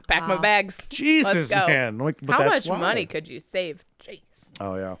 Fuck. Pack my bags. Jesus, Let's go. man. Like, but How that's much why. money could you save? Jeez.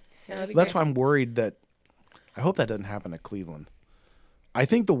 Oh, yeah. That'd be So that's great. why I'm worried that I hope that doesn't happen at Cleveland. I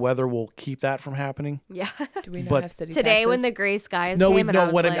think the weather will keep that from happening. Yeah. Do we not but have city Today, when taxes? the gray skies No, came, we and know I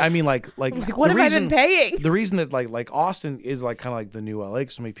was what like, I mean. Like what the have I reason, been paying? The reason that like Austin is like kind of like the new LA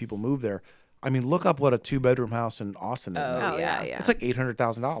because so many people move there. I mean, look up what a 2-bedroom house in Austin is now. Oh, yeah. yeah. It's like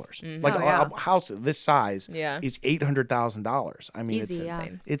 $800,000. Like Oh, yeah. a house this size Yeah. is $800,000. I mean, Easy, it's yeah.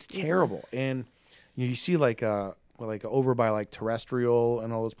 insane. it's terrible. And you see like over by like Terrestrial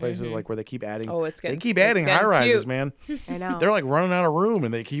and all those places like where they keep adding. Oh, it's they getting- keep it's adding getting high rises, cute. man. I know. They're like running out of room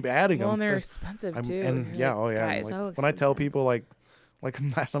and they keep adding Well, them. and they're But expensive I'm- too. And You're yeah, like, oh yeah. guys. Like, So when I tell expensive. people like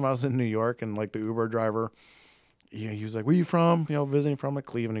last time I was in New York and like the Uber driver, he was like, "Where you from?" Visiting from like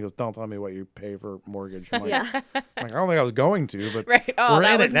Cleveland. He goes, "Don't tell me what you pay for mortgage." I'm like, I'm like, I don't think I was going to, but Right. Oh, we're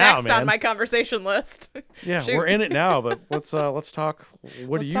that in was it now, next man. on my conversation list. Yeah, Shoot. we're in it now. But let's talk. What do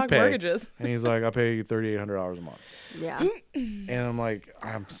Let's you talk pay? mortgages. And he's like, "I pay $3,800 a month." Yeah. And I'm like,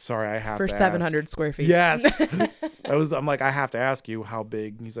 "I'm sorry, I have For to 700 ask." square feet. Yes. I'm like, I have to ask you how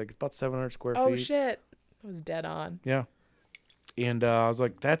big. And he's like, about 700 square Oh, feet. shit. I was dead on. Yeah. And I was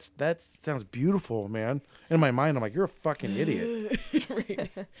like, that sounds beautiful, man. And in my mind, I'm like, you're a fucking idiot.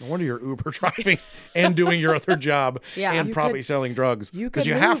 No wonder you're Uber driving and doing your other job Yeah. and You probably could- selling drugs You because could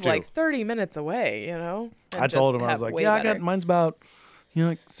you move have to. like 30 minutes away, and I told just him, I was have like, way yeah, I better. got mine's about,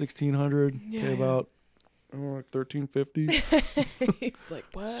 like 1,600, Yeah, pay yeah. about like 1,350. He's like,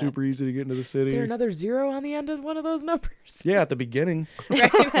 what? Super easy to get into the Is there city. another zero on the end of one of those numbers? Yeah, at the beginning.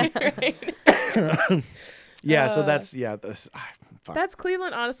 Right. Yeah, so that's fuck. That's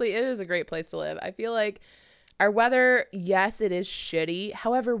Cleveland. Honestly, it is a great place to live. I feel like our weather, yes, it is shitty.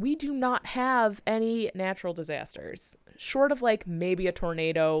 However, we do not have any natural disasters. Short of like maybe a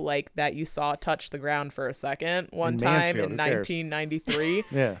tornado like that you saw touch the ground for a second one In time Mansfield, in who cares? 1993.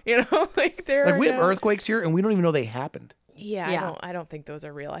 Yeah. Like there Like are we have no- earthquakes here and we don't even know they happened. Yeah, Yeah. I don't think those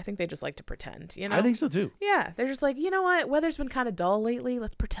are real. I think they just like to pretend, I think so too. Yeah, they're just like, you know what? Weather's been kind of dull lately.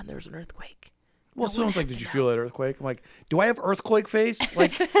 Let's pretend there's an earthquake. Well, No one someone's like, has "Did to you know." feel that earthquake?" I'm like, "Do I have earthquake face?"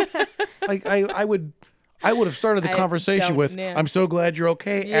 Like, I would have started the I conversation don't- with, yeah. "I'm so glad you're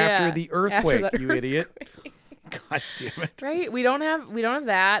okay Yeah, after the earthquake, after the you idiot." God damn it! Right? We don't have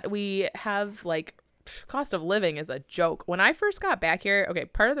that. We have like cost of living is a joke. When I first got back here, okay,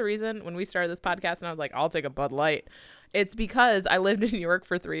 part of the reason when we started this podcast and I was like, I'll take a Bud Light, it's because I lived in New York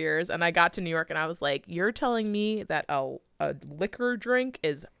for 3 years and I got to New York and I was like, you're telling me that a liquor drink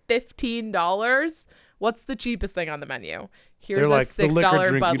is $15? What's the cheapest thing on the menu? Here's They're a like the liquor $6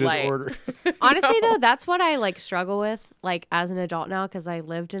 drink Bud you just Light. ordered. Honestly, though, that's what I like struggle with, like as an adult now, because I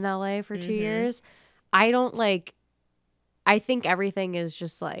lived in LA for 2 years. I don't like. I think everything is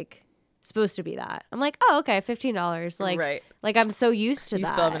just like supposed to be that. I'm like, oh, okay, $15. Like, Right. like I'm so used to You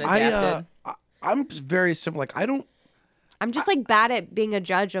that. still haven't adapted. I'm very simple. Like, I don't. I'm just like bad at being a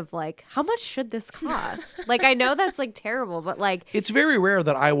judge of like how much should this cost. Like I know that's like terrible, but like It's very rare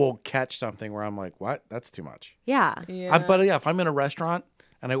that I will catch something where I'm like, "What? That's too much." yeah, Yeah. But yeah, if I'm in a restaurant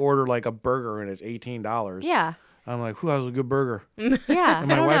and I order like a burger and it's $18, yeah, I'm like, "Who has a good burger?" yeah. And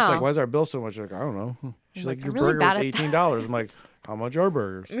my I don't wife's know. like, "Why is our bill so much?" Like, I don't know. She's like, like, "Your I'm really burger was bad at $18." I'm like, "How much are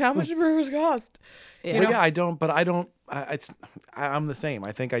burgers?" How much do burgers cost? Yeah. But yeah, I don't. But I don't. I'm the same.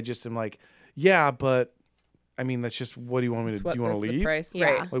 I think I just am like, yeah, but I mean, that's just. What do you want me to? What Do you want to was the leave? price? Yeah.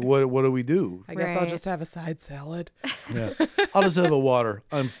 Right. Like, what do we do? I guess I'll Right. just have a side salad Yeah, I'll just have a water.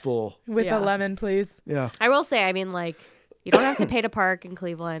 I'm full. with Yeah. a lemon, please. Yeah, I will say, I mean, like you don't have to pay to park in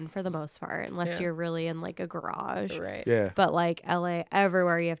Cleveland for the most part, unless Yeah. you're really in like a garage. Right. yeah. But like LA,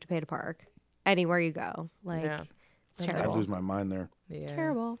 everywhere you have to pay to park, anywhere you go. Like Yeah. it's I'd I'd terrible. lose my mind there. Yeah.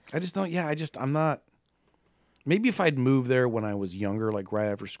 Terrible. I just don't. Yeah, I'm not. maybe if I'd moved there when I was younger, like right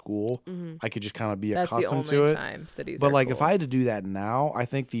after school, I could just kind of be That's the accustomed to only it. time cities But are like cool. if I had to do that now, I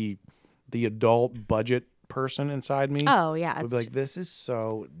think the adult budget person inside me Oh yeah, would it's be like, this is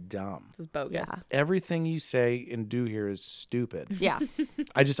so dumb. This is bogus. Yeah. Everything you say and do here is stupid. yeah,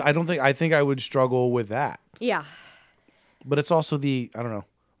 I think I would struggle with that. yeah. But it's also I don't know,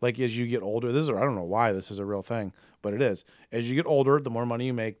 like as you get older, I don't know why this is a real thing, but it is. As you get older, the more money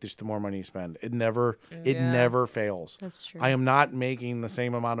you make, just the more money you spend. It never fails. That's true. I am not making the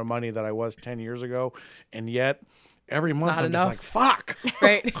same amount of money that I was 10 years ago, and yet every month not I'm just enough. like, fuck.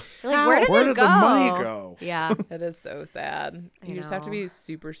 Right. Like, where Where did did it the go? money go? Yeah. That is so sad. You just have to know. be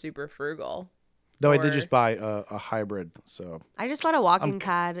super, super frugal. Though I did Or- just buy a hybrid, so. I just bought a walking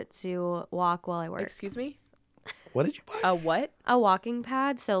pad to walk while I work. Excuse me? What did you buy? A what? A walking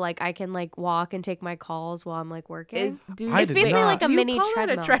pad, so like I can like walk and take my calls while I'm like working. Do I It's did basically not. like a do you mini call it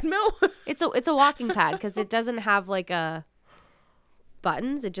treadmill. a treadmill? It's a walking pad because it doesn't have like a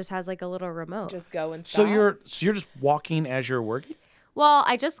buttons. It just has like a little remote. Just go and So stop. you're just walking as you're working? Well,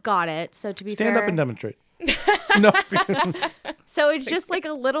 I just got it, so to be Stand fair, up and demonstrate. No. so it's just like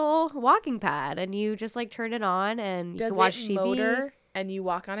a little walking pad, and you just like turn it on and you Does can watch it TV. motor and you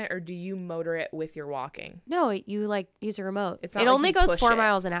walk on it, or do you motor it with your walking? No, you like use a remote. It's not It like only you goes push 4 it.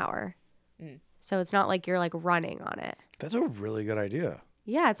 miles an hour, so it's not like you're like running on it. That's a really good idea.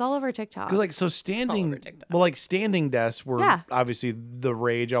 Yeah, it's all over TikTok. Because like so standing, over TikTok. well, like standing desks were Yeah. obviously the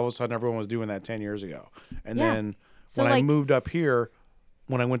rage. All of a sudden, everyone was doing that 10 years ago, and Yeah. then So, when I like- moved up here,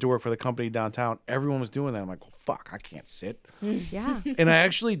 when I went to work for the company downtown, everyone was doing that. I'm like, well, fuck, I can't sit. yeah, And I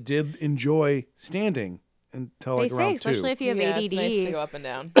actually did enjoy standing until they like say around especially 2. if you have yeah, ADD, it's nice to go up and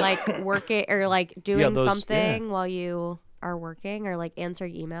down. like work it or like doing those- something while you are working or like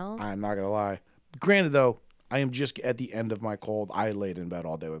answering emails. I'm not gonna lie. Granted, though, I am just at the end of my cold. I laid in bed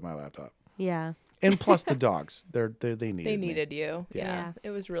all day with my laptop, Yeah, and plus the dogs. They needed They me. needed you. Yeah. Yeah. It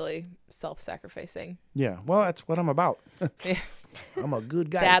was really self-sacrificing. Yeah, well, that's what I'm about. Yeah. I'm a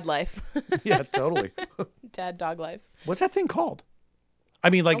good guy. Dad life. Yeah, totally. Dad dog life. What's that thing called? I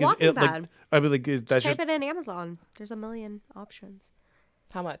mean, like, A walking is it like? pad. I mean, like, is that's type just it in Amazon. There's a million options.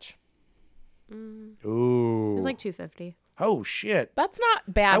 How much? ooh. It's like $250. Oh shit! That's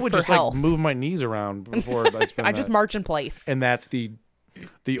not bad I would for just health. like move my knees around before I spend I just that. march in place. And that's the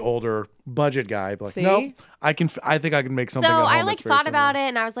older budget guy. Like, See? nope. I think I can make something. So at home I like that's very thought about similar. it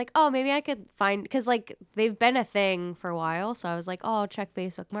and I was like, oh, maybe I could find, because like they've been a thing for a while. So I was like, oh, I'll check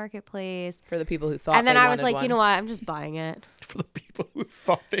Facebook Marketplace. For the people who thought And then they I was wanted like, one. you know what? I'm just buying it. For the people who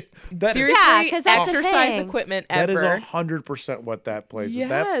thought they that is Seriously, Yeah, 'cause that's the exercise thing. equipment that is ever. 100% what that place is. Yes.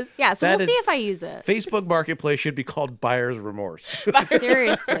 That Yeah, so That we'll is- see if I use it. Facebook Marketplace should be called Buyer's Remorse,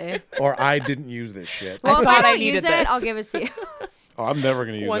 Seriously. or I didn't use this shit. Well, if thought I I don't needed use this. it, I'll give it to you. Oh, I'm never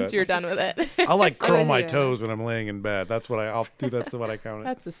gonna use Once that. you're done with it. I'll like curl was my you. toes when I'm laying in bed. That's what I'll do. That's what I count it.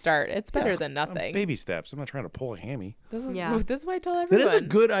 That's a start. It's better than nothing. Baby steps. I'm not trying to pull a hammy. This is Yeah. this is what I tell That everyone. is a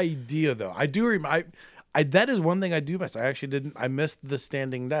good idea, though. I do remember. I that is one thing I do miss. I actually didn't. I missed the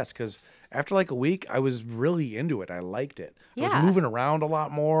standing desk because after like a week, I was really into it. I liked it. I was Yeah. moving around a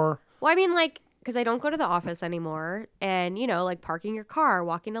lot more. Well, I mean, like, because I don't go to the office anymore. And, you know, like parking your car,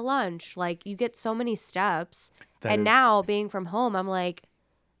 walking to lunch, like you get so many steps. That And is- now being from home, I'm like,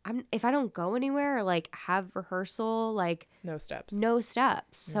 if I don't go anywhere or like have rehearsal, like No steps. no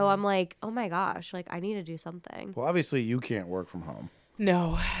steps. So I'm like, oh my gosh, like I need to do something. Well, obviously, you can't work from home.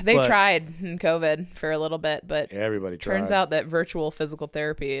 No. They But- tried in COVID for a little bit, but Everybody tried. turns out that virtual physical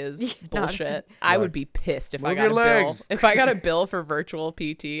therapy is Not- bullshit. I would be pissed if I Move got your a bill. legs. If I got a bill for virtual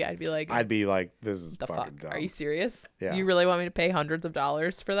PT, I'd be like, I'd be like, this is the fucking fuck? dumb. Are you serious? Yeah. You really want me to pay hundreds of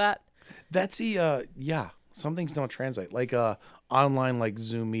dollars for that? That's the yeah. Some things don't translate. Like online like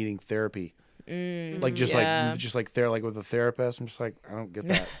Zoom meeting therapy. Like just yeah. like like with a therapist. I'm just like, I don't get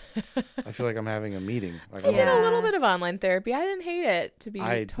that. I feel like I'm having a meeting. Like, I did a Yeah. little bit of online therapy. I didn't hate it, to be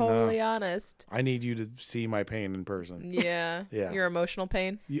I- totally no. honest. I need you to see my pain in person. Yeah. Yeah. Your emotional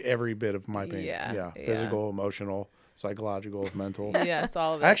pain. Every bit of my pain. Yeah, Yeah. yeah. Physical, emotional, psychological, mental. Yes,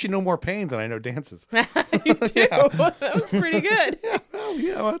 all of it. I actually know more pains than I know dances. you do. That was pretty good. Oh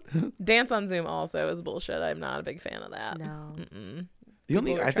yeah. What? Dance on Zoom also is bullshit. I'm not a big fan of that. No. The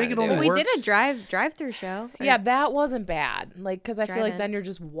only People are I think it trying to only do We works. did a drive-through show. Or- Yeah, that wasn't bad. Like, because I feel like Drive-in. then you're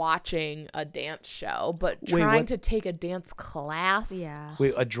just watching a dance show, but Wait, trying what? to take a dance class. Yeah.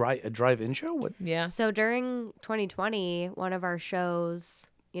 Wait, a drive-in show? What? Yeah. So during 2020, one of our shows,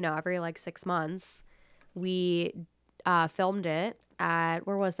 you know, every like 6 months, we filmed it at,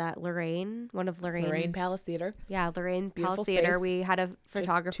 where was that? Lorraine, one of Lorraine Palace Theater. Yeah, Lorraine Beautiful Palace Theater. space. We had a too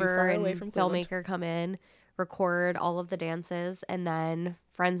photographer far away and from Cleveland. filmmaker come in, record all of the dances, and then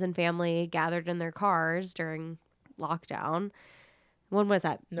friends and family gathered in their cars during lockdown. When was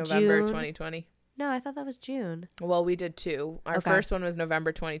that? November June? 2020. No, I thought that was June. Well, we did two. Our Okay. first one was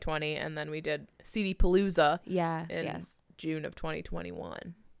November 2020, and then we did CD Palooza Yes, in yes. June of 2021.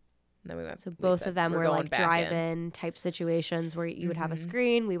 And then we went. So we both said, of them "We're were going like back in." drive-in type situations where you would have a Mhm.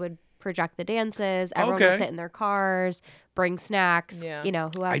 screen, we would project the dances, everyone Okay. would sit in their cars, bring snacks, Yeah. you know,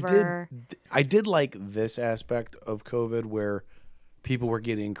 whoever. I did like this aspect of COVID where people were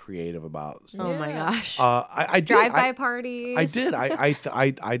getting creative about stuff. Oh my Yeah. gosh. I did. Drive-by parties. I did.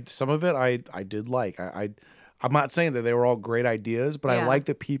 I some of it I did like. I'm not saying that they were all great ideas, but I Yeah. like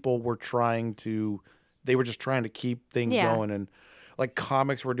that people were trying to. They were just trying to keep things Yeah. going, and like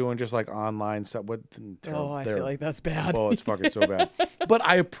comics were doing just like online stuff. Oh, I feel like that's bad. Oh, it's fucking so bad. But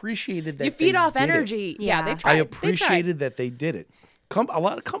I appreciated that You feed they off did it. energy. Yeah. They I tried. appreciated that they did it. A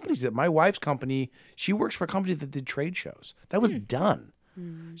lot of companies that my wife's company, she works for a company that did trade shows. That was done.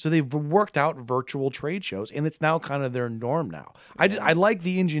 So they've worked out virtual trade shows, and it's now kind of their norm now. I like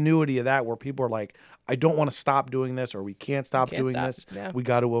the ingenuity of that, where people are like, I don't want to stop doing this, or we can't stop can't doing stop. this. Yeah. We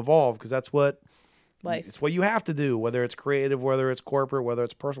got to evolve, because that's what Life. it's what you have to do, whether it's creative, whether it's corporate, whether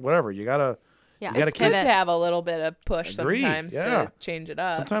it's personal, whatever. You gotta. Yeah, You gotta it's keep- Good pivot. to have a little bit of push Agreed, sometimes yeah. to change it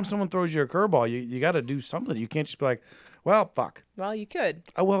up. Sometimes someone throws you a curveball. You got to do something. You can't just be like, well, fuck. Well, you could.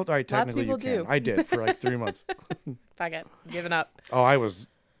 Oh well, all right. Lots of Technically, you people can. do. I did for like 3 months. Fuck it. Giving up. Oh, I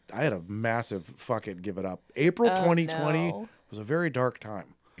had a massive fuck it, give it up. April Oh, 2020 no. was a very dark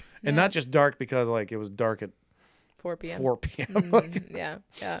time. And not just dark because like it was dark at 4 p.m. 4 p.m. Mhm. Yeah.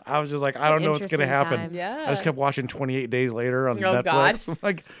 Yeah. I was just like, I don't know what's going to interesting happen. time. Yeah. I just kept watching 28 Days Later on Oh, Netflix. God. I'm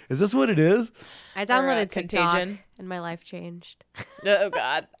like, is this what it is? I downloaded TikTok Contagion. and my life changed. Oh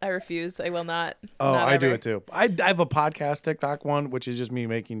God. I refuse. I will not. Oh, Not I do ever. it too. I have a podcast TikTok one, which is just me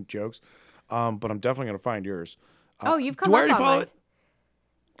making jokes. But I'm definitely going to find yours. Oh, you've come Do I up already on follow mine. it?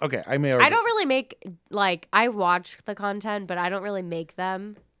 Okay, I may already. I don't really make, like, I watch the content, but I don't really make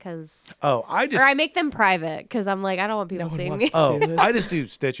them because, Oh, I just. or I make them private because I'm like, I don't want people one seeing wants me. to Oh, see this. I just do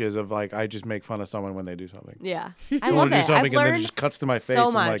stitches of like I just make fun of someone when they do something. Yeah. I Someone love will do it. I've something and then it learned just cuts to my face. so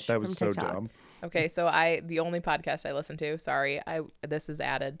I'm like, much that was from so TikTok. dumb. Okay, so the only podcast I listen to, sorry, this is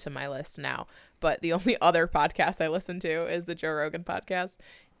added to my list now, but the only other podcast I listen to is the Joe Rogan podcast,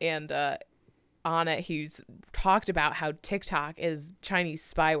 and on it he's talked about how TikTok is Chinese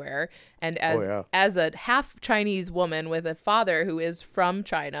spyware, and as a half Chinese woman with a father who is from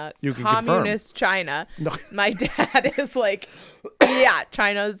China, You can confirm. communist China, No. my dad is like, yeah,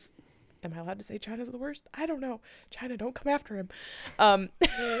 China's. Am I allowed to say China's the worst? I don't know. China, don't come after him.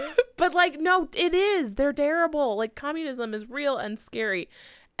 But like, no, it is. They're terrible. Like, communism is real and scary.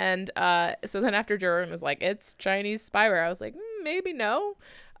 And so then after Joe Rogan was like, it's Chinese spyware, I was like, maybe no.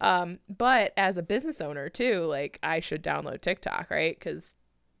 But as a business owner too, like, I should download TikTok, right? Because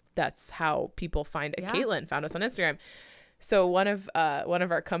that's how people find it. Yeah. Caitlin found us on Instagram. So one of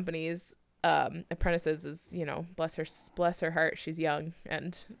our company's apprentices is, you know, bless her heart, she's young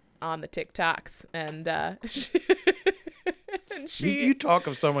and on the TikToks, and and You talk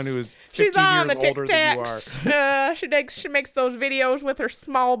of someone who is 15 she's on years the older than you are. TikToks. She makes those videos with her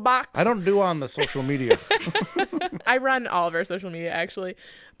small box. I don't do on the social media. I run all of our social media actually,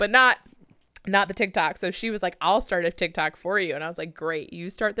 but not the TikTok. So she was like, I'll start a TikTok for you. And I was like, great, you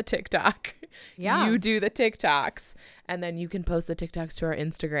start the TikTok. Yeah. You do the TikToks. And then you can post the TikToks to our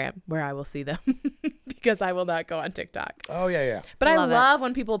Instagram where I will see them because I will not go on TikTok. Oh, yeah. But I Love it. love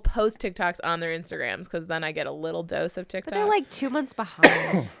when people post TikToks on their Instagrams because then I get a little dose of TikTok. But they're like 2 months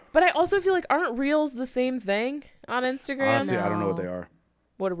behind. But I also feel like, aren't Reels the same thing on Instagram? Honestly, I don't know what No. they are.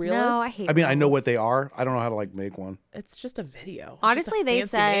 What a Reel no, is? I hate I mean, I know Reels. what they are. I don't know how to like make one. It's just a video. It's Honestly, just a they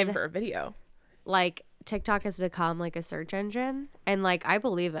fancy name said- for a video. Like, TikTok has become like a search engine. And like, I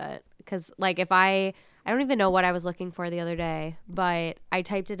believe it. Because like, if I don't even know what I was looking for the other day, but I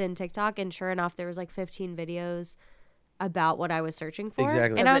typed it in TikTok and sure enough, there was like 15 videos about what I was searching for.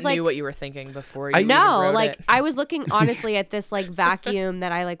 Exactly. And I was like, knew what you were thinking before you I- even no, wrote like it. I was looking honestly at this like vacuum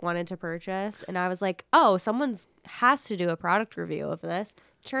that I like wanted to purchase. And I was like, oh, someone's has to do a product review of this.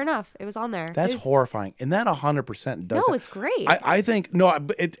 Sure enough, it was on there. That's horrifying. And that 100% does No, it. it's great. I think, no,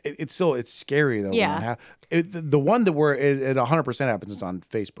 but it's still, it's scary though. when Yeah. it the one that where it 100% happens is on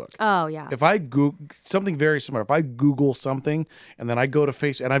Facebook. Oh, yeah. If I Google something very similar, if I Google something and then I go to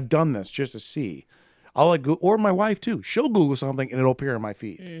Facebook, and I've done this just to see, I'll like go, or my wife too, she'll Google something and it'll appear in my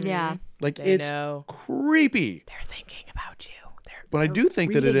feed. Yeah. Like They it's know. creepy. They're thinking about you. But I do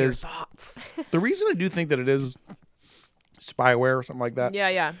think that it reading your is thoughts. the reason I do think that it is spyware or something like that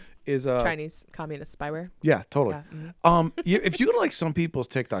Yeah. is Chinese communist spyware. Yeah, totally. Yeah. Mhm. If you go to like some people's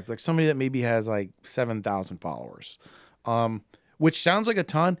TikToks, like somebody that maybe has like 7,000 followers, which sounds like a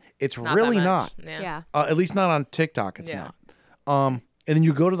ton, it's Not really that not. much. Yeah. Yeah. At least not on TikTok. It's Yeah. not. And then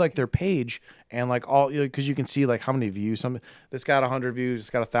you go to like their page and like all because you can see like how many views. Some this got 100 views, it's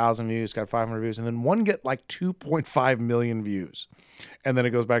got 1,000 views, it's got 500 views, and then one get like 2.5 million views, and then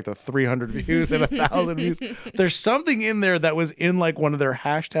it goes back to 300 views and 1,000 views. There's something in there that was in like one of their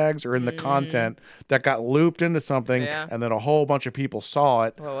hashtags or in the content that got looped into something, Yeah. and then a whole bunch of people saw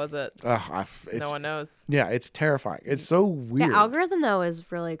it. What was it? It's, No one knows. Yeah, it's terrifying. It's so weird. The algorithm though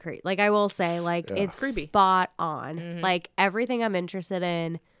is really crazy. Like I will say, like it's creepy. spot on. Like everything I'm interested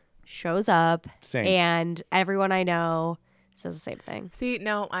in shows up, Same. and everyone I know says the same thing. See,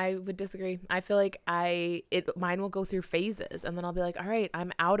 no, I would disagree. I feel like mine will go through phases, and then I'll be like, all right,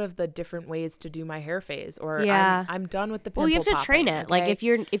 I'm out of the different ways to do my hair phase, or Yeah. I'm done with the pimple Well, you have to train popping, it. Like okay?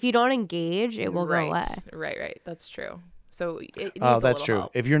 if you don't engage, it will right, go away. Right. That's true. So it needs Oh, a that's little true.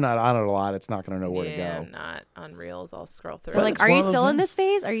 help. If you're not on it a lot, it's not going to know where Yeah, to go. not on Reels. I'll scroll through. But Like, it's are one you of those still in things. this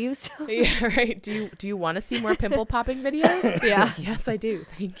phase? Are you still? Yeah, right. Do you want to see more pimple popping videos? Yeah. Yes, I do.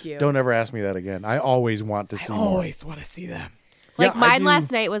 Thank you. Don't ever ask me that again. I always want to see more. want to see them. Like Yeah, I mine do-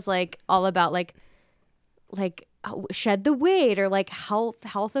 last night was like all about like shed the weight or like health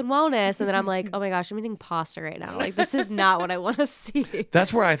and wellness, and then I'm like, oh my gosh, I'm eating pasta right now. Like this is not what I want to see.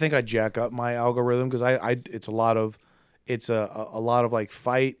 That's where I think I jack up my algorithm because it's a lot of like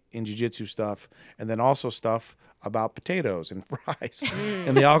fight and jiu-jitsu stuff, and then also stuff about potatoes and fries.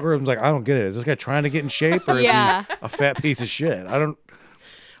 And the algorithm's like, I don't get it. Is this guy trying to get in shape or is Yeah. he a fat piece of shit? I don't.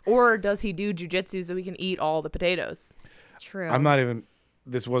 Or does he do jujitsu so we can eat all the potatoes? True. I'm not even.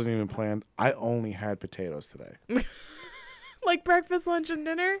 This wasn't even planned. I only had potatoes today. Like breakfast, lunch, and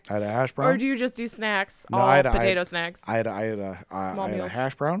dinner? I had a hash brown. Or do you just do snacks? No, all I had potato snacks I had a Small I had a meals.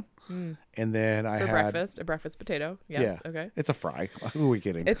 hash brown, and then I for had breakfast? A breakfast potato? Yes. Yeah. Okay. It's a fry. Who are we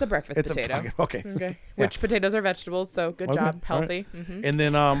kidding? It's a breakfast It's potato. a fucking, okay. Okay. Which potatoes are vegetables, so good Okay, job. all right. Healthy. Mm-hmm. And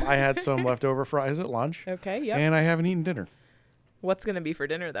then I had some leftover fries at lunch, Okay. Yep. and I haven't eaten dinner. What's going to be for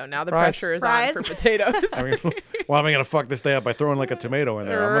dinner, though? Now the Fries. pressure is Fries. on for potatoes. I mean, well, am I gonna fuck this day up by throwing like a tomato in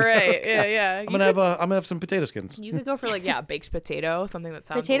there? Right. Yeah. I'm gonna have some potato skins. You could go for like a baked potato, something that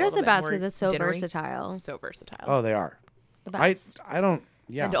sounds Potatoes a are little bit best more because it's so dinnery. versatile. So versatile. Oh, they are. The I best. I don't.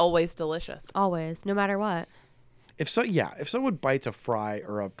 Yeah. And always delicious. Always, no matter what. If someone bites a fry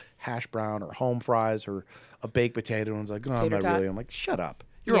or a hash brown or home fries or a baked potato and is like, oh, I'm Tater not tot. really. I'm like, shut up.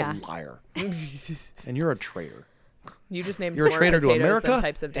 You're Yeah. a liar, and you're a traitor. You just named You're a more traitor to potatoes America than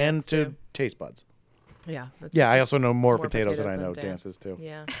types of and dance to too. taste buds. Yeah. That's Yeah, I also know more more potatoes than I than know dance. dances too.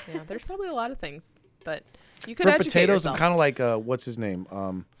 Yeah. There's probably a lot of things, but you could For educate potatoes, I'm yourself. kind of like what's his name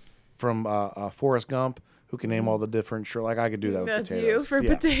from Forrest Gump, who can name all the different. Like I could do that with That's potatoes. you for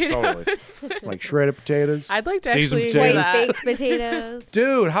Yeah, potatoes. Totally. Like shredded potatoes. I'd like to seasoned actually do potatoes. that. Baked potatoes.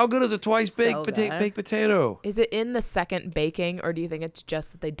 Dude, how good is a twice baked So good. baked potato? Is it in the second baking, or do you think it's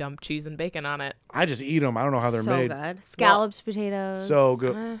just that they dump cheese and bacon on it? I just eat them. I don't know how they're So made. good. Scallops potatoes. So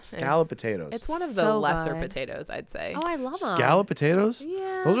good. Scallop potatoes. It's one of the So lesser good. potatoes, I'd say. Oh, I love them. Scallop potatoes.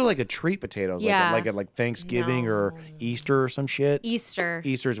 Yeah. Those are like a treat potatoes. Yeah. Like at Thanksgiving or Easter or some shit. Easter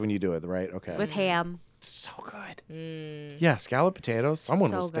Easter's when you do it, right? Okay. with ham. So good. Yeah, scallop potatoes. Someone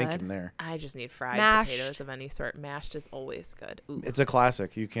So was good. thinking there. I just need fried Mashed. potatoes of any sort. Mashed is always good. Ooh. It's a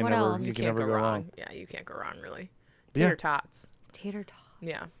classic. You can What never else? you You can can't never go wrong. Yeah, you can't go wrong, really. Yeah. Tater tots. Tater tots.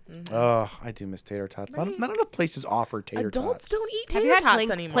 Yeah. Mhm. Oh, I do miss tater tots. Not enough places offer tater Adults tots. don't eat Have tater you had tots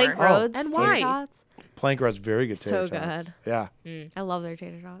Plank, anymore. Plank Roads? And tater why? tots? Plank Road's very good tater So tots. good. Yeah. I love their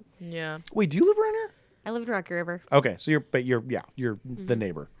tater tots. Yeah. Wait, do you live around here? I live in Rocky River. Okay, so you're the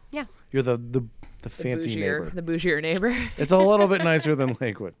neighbor. Yeah. You're the fancy neighbor. The bougier neighbor. It's a little bit nicer than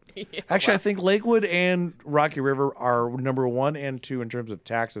Lakewood. Actually, I think Lakewood and Rocky River are number 1 and 2 in terms of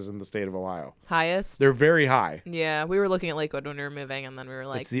taxes in the state of Ohio. Highest. They're very high. Yeah, we were looking at Lakewood when we were moving, and then we were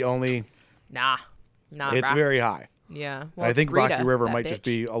like, It's the only. nah, not It's Rock- very high. Yeah. Well, I it's think Rita, Rocky River that might just bitch.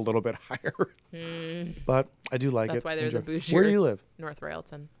 be a little bit higher. But I do like it. That's why they're the Enjoy. bougier. Where do you live? North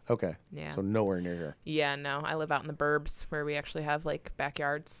Railton. Okay. Yeah. So nowhere near here. Yeah, no, I live out in the burbs where we actually have like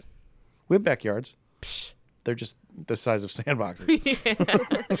backyards. We have backyards. They're just the size of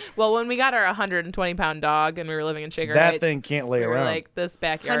sandboxes. Well, when we got our 120-pound dog and we were living in Shaker That Heights, thing can't lay we were around. like, this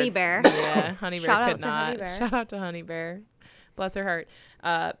backyard. Honey Bear. Yeah, Honey Bear Shout out could to not. Honey Bear. Shout out to Honey Bear. Bless her heart.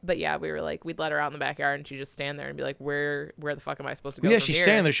 But yeah, we were like, we'd let her out in the backyard and she'd just stand there and be like, where the fuck am I supposed to go? Yeah, from she's here?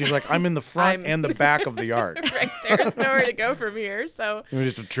 standing there. She's like, I'm in the front and the back of the yard. Right, there's nowhere to go from here. So You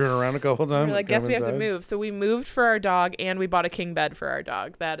just turn around a couple times. we're like, come guess we have to inside. move. So we moved for our dog and we bought a king bed for our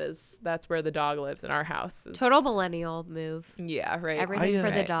dog. That's where the dog lives in our house. Total millennial move. Yeah, right. Everything for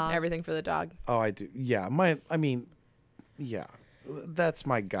the Right, dog. Everything for the dog. Oh, I do. Yeah, yeah, that's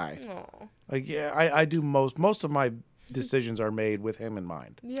my guy. Oh. Like, yeah, I do most of my decisions are made with him in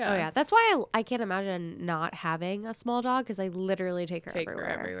mind. Yeah. Oh yeah, that's why I can't imagine not having a small dog because I literally take her Take everywhere.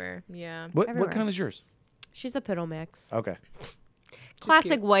 her everywhere. Yeah. What Everywhere. kind is yours? She's a poodle mix. Okay.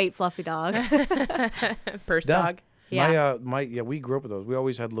 Classic cute. white fluffy dog. Purse Yeah. dog. Yeah. We grew up with those. We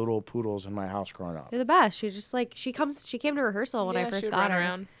always had little poodles in my house growing up. They're the best. She just like she came to rehearsal when Yeah, I she first would got run her.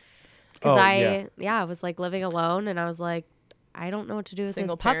 around. Because Oh, I was like living alone and I was like, I don't know what to do with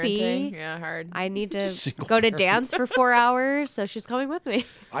Single this puppy. parenting. Yeah, hard. I need to Single go to parenting. dance for 4 hours, so she's coming with me.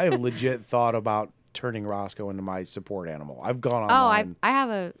 I have legit thought about turning Roscoe into my support animal. I've gone Oh, online. I have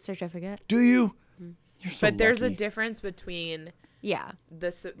a certificate. Do you? You're so But there's a lucky. difference between Yeah.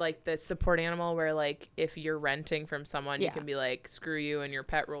 the support animal where like if you're renting from someone, Yeah. you can be like, screw you and your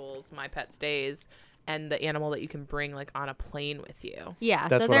pet rules, my pet stays, and the animal that you can bring like on a plane with you. Yeah.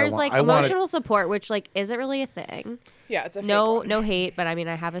 That's so what I there's want. like I wanna- emotional support, which like isn't really a thing. Yeah, it's a No hate, but I mean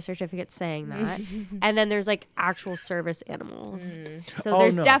I have a certificate saying that. And then there's like actual service animals. So Oh,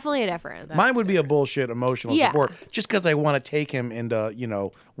 there's no. definitely a difference. Mine would be a bullshit emotional Yeah. support just because I want to take him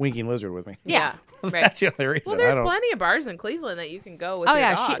into, Winking Lizard with me. Yeah. Right. That's the only reason. Well, I there's don't, plenty of bars in Cleveland that you can go with Oh your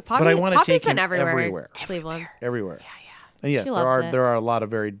yeah, dog. Poppy, But I wanna Poppy's take been him everywhere. everywhere. Cleveland. everywhere. And yes, She there loves are it. there are a lot of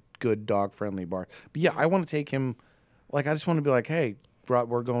very good dog friendly bars. But yeah, I want to take him. Like I just want to be like, hey,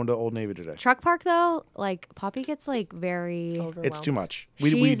 we're going to Old Navy today. Truck park though, like Poppy gets like very It's too much.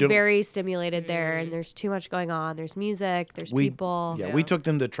 she's don't- very stimulated there and there's too much going on. There's music, there's people. Yeah, Yeah. we took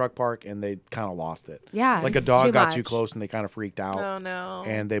them to Truck Park and they kind of lost it. Yeah, like a it's dog too got too much. close and they kind of freaked out. Oh no.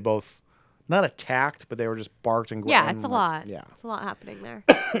 And they both not attacked, but they were just barked and Yeah, growled. it's a lot. Yeah, It's a lot happening there.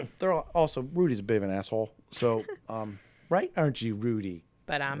 they're also Rudy's a bit of an asshole. So, right? Aren't you, Rudy?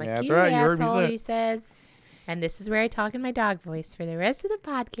 But I'm a That's cute right, you heard me asshole, say it. he says. And this is where I talk in my dog voice for the rest of the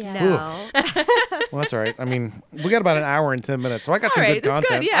podcast. No. Well, that's all right. I mean, we got about an hour and 10 minutes, so I got some All good right, that's good.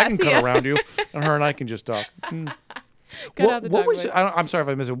 content. Yeah, I can see cut ya. around you, and her and I can just talk. Cut What, out the what dog was? voice. I'm sorry if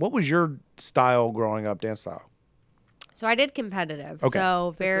I missed it. What was your style growing up, dance style? So I did competitive. Okay.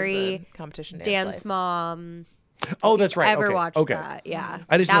 So This was very the competition dance life. mom. Oh, that's right. Ever okay. watched okay. that? Yeah.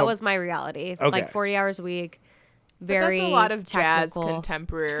 I just that know- was my reality. Okay. Like 40 hours a week. But Very that's a lot of jazz, technical.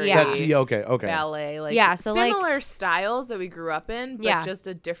 contemporary, Yeah. That's okay. ballet, like Yeah, so, like- similar styles that we grew up in, but Yeah. just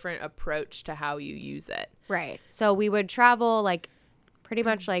a different approach to how you use it. Right. So we would travel like pretty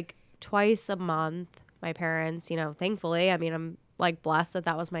much like twice a month. My parents, thankfully, I mean, I'm like blessed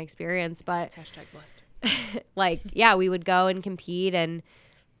that was my experience, but Hashtag blessed. like, yeah, we would go and compete. And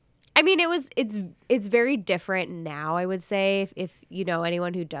I mean, it's very different now, I would say, if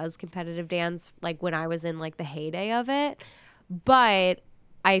anyone who does competitive dance, like when I was in like the heyday of it. But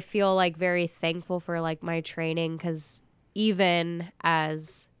I feel like very thankful for like my training, because even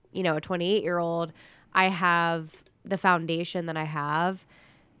as a 28-year-old, I have the foundation that I have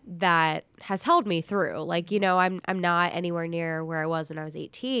that has held me through. Like, I'm not anywhere near where I was when I was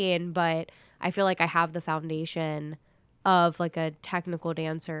 18, but I feel like I have the foundation of like a technical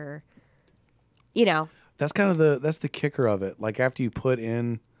dancer, That's kind of that's the kicker of it. Like after you put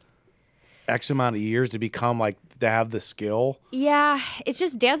in X amount of years to become like to have the skill. Yeah, it's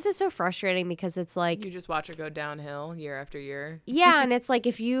just dance is so frustrating because it's like, You just watch it go downhill year after year. yeah, and it's like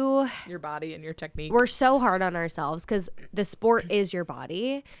if you Your body and your technique. we're so hard on ourselves because the sport is your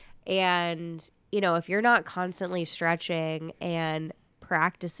body. And, if you're not constantly stretching and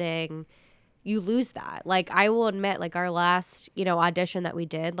practicing, you lose that. Like, I will admit, like, our last, audition that we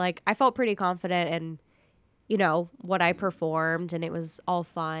did, like, I felt pretty confident in, what I performed, and it was all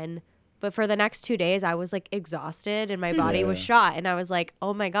fun. But for the next 2 days, I was, like, exhausted, and my body was shot. And I was like,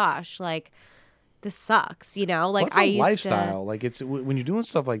 oh, my gosh, like, this sucks, Like, What's I a used lifestyle? Like it's when you're doing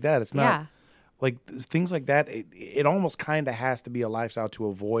stuff like that, it's not. Yeah. Like things like that, it almost kind of has to be a lifestyle to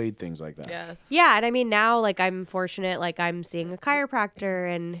avoid things like that. Yes. Yeah, and I mean now, like, I'm fortunate, like, I'm seeing a chiropractor,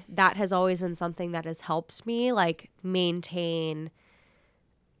 and that has always been something that has helped me, like, maintain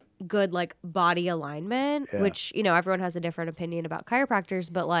good, like, body alignment, Yeah. which, everyone has a different opinion about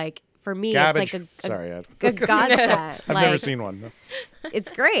chiropractors, but, like, for me, Garbage. it's, like, Sorry, Ed. a godsend. I've like, never seen one. No.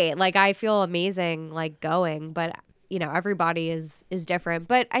 it's great. Like, I feel amazing, like, going, but everybody is different.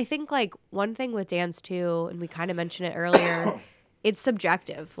 But I think, like, one thing with dance too, and we kind of mentioned it earlier, it's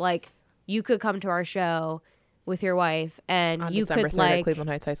subjective. Like, you could come to our show with your wife and On you December could 3rd at like, Cleveland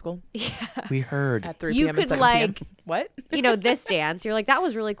Heights High School We heard. at 3 You p.m. could, and 7 like- p.m. What? you know, this dance, you're like, that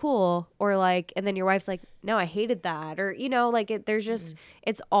was really cool. Or like, and then your wife's like, no, I hated that. Or, you know, like there's just,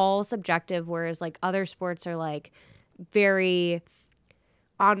 it's all subjective. Whereas like other sports are like very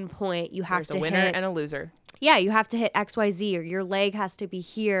on point. You have There's to a winner hit, and a loser. yeah, you have to hit XYZ or your leg has to be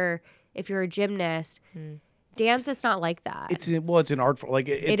here if you're a gymnast. Dance, it's not like that. It's an art form. Like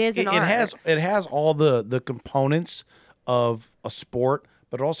it's, is an it has art. it has all the components of a sport,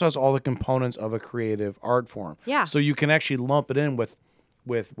 but it also has all the components of a creative art form. Yeah. So you can actually lump it in with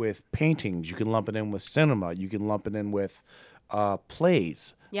paintings. You can lump it in with cinema. You can lump it in with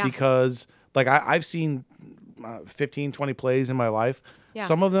plays. Yeah. Because like I've seen 15, 20 plays in my life. Yeah.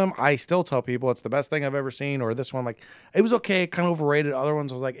 Some of them I still tell people it's the best thing I've ever seen, or this one like it was okay, kind of overrated. Other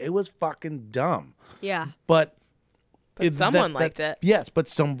ones I was like it was fucking dumb. yeah. But someone liked it. Yes, but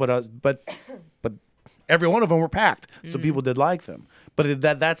but every one of them were packed, so Mm. people did like them. But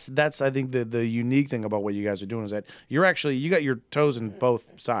that's I think the unique thing about what you guys are doing is that you got your toes in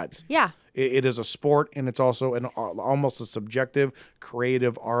both sides. Yeah. It is a sport, and it's also almost a subjective,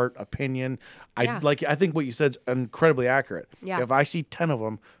 creative art opinion. Yeah. I think what you said is incredibly accurate. Yeah. If I see 10 of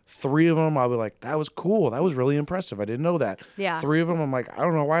them, 3 of them I'll be like, that was cool. That was really impressive. I didn't know that. Yeah. 3 of them I'm like, I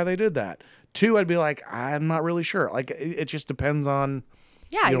don't know why they did that. 2 I'd be like, I'm not really sure. Like it just depends on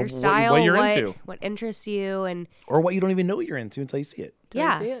Yeah. you know, Your style, what you're into, what interests you. And or what you don't even know you're into until you see it. Till you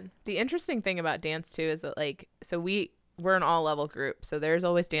yeah. see it. The interesting thing about dance too is that like so we're an all level group. So there's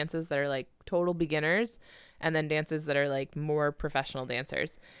always dances that are like total beginners and then dances that are like more professional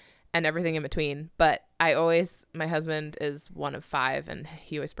dancers and everything in between. But my husband is one of 5 and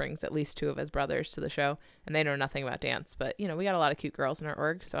he always brings at least 2 of his brothers to the show and they know nothing about dance. But you know, we got a lot of cute girls in our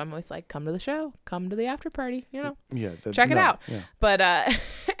org. So I'm always like, come to the show, come to the after party, you know, Yeah. check it out. Yeah. But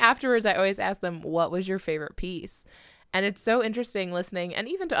afterwards, I always ask them, what was your favorite piece? And it's so interesting listening, and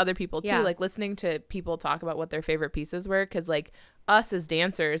even to other people too, Yeah. like listening to people talk about what their favorite pieces were. Because like us as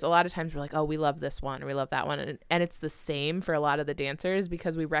dancers, a lot of times we're like, oh, we love this one or we love that one. And it's the same for a lot of the dancers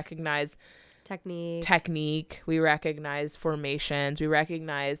because we recognize technique, we recognize formations, we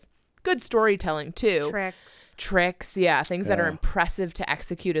recognize good storytelling too. Tricks, yeah, things that are Yeah. impressive to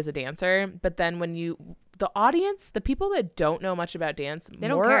execute as a dancer. But then when the audience, the people that don't know much about dance, They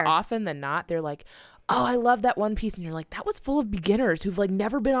don't more care. often than not, they're like, oh, I love that one piece. And you're like, that was full of beginners who've like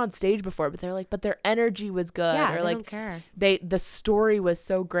never been on stage before. But they're like, but their energy was good. Yeah. Or They like don't care. the story was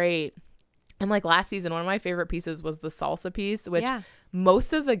so great. And like last season, one of my favorite pieces was the salsa piece, which Yeah.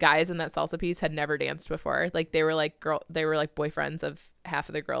 most of the guys in that salsa piece had never danced before. Like they were like boyfriends of half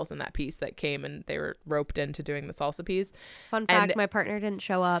of the girls in that piece that came and they were roped into doing the salsa piece. Fun And- fact, my partner didn't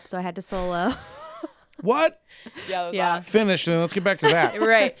show up, so I had to solo. What? Yeah, that was Yeah. Finish, and let's get back to that.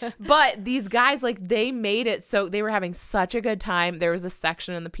 Right. But these guys, like, they made it so they were having such a good time. There was a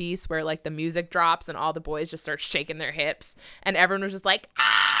section in the piece where like the music drops and all the boys just start shaking their hips and everyone was just like,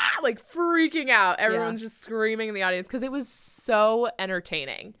 ah, like freaking out. Everyone's just screaming in the audience because it was so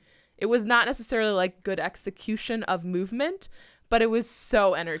entertaining. It was not necessarily like good execution of movement, but it was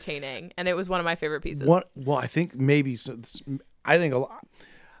so entertaining. And it was one of my favorite pieces. What? Well, I think maybe. I think a lot.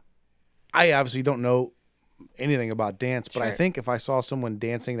 I obviously don't know anything about dance, but I Sure. think if I saw someone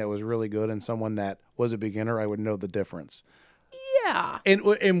dancing that was really good and someone that was a beginner, I would know the difference. Yeah.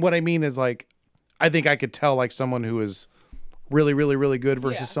 And what I mean is like, I think I could tell like someone who is really, really, really good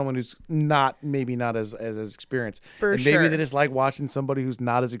versus Yeah. someone who's maybe not as experienced. For and maybe sure. they just like watching somebody who's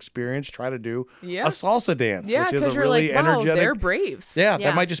not as experienced try to do Yeah. a salsa dance, Yeah, which is because a you're really like, wow, energetic. they're brave. Yeah, Yeah.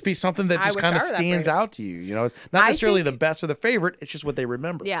 that might just be something that I just wish kind I of were that stands brave. out to you. You know, not I necessarily the think- best or the favorite. It's just what they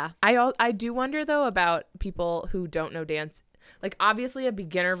remember. Yeah. I do wonder though about people who don't know dance. Like obviously a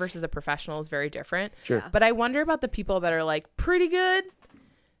beginner versus a professional is very different. Sure. Yeah. But I wonder about the people that are like pretty good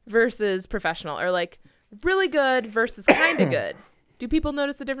versus professional or like really good versus kind of good. Do people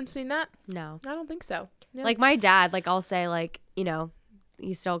notice the difference between that? No. I don't think so. Yeah. Like my dad, like I'll say, like, you know,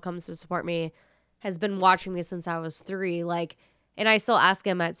 he still comes to support me, has been watching me since I was 3. Like, and I still ask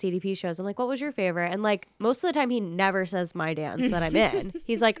him at CDP shows, I'm like, what was your favorite? And like most of the time he never says my dance that I'm in.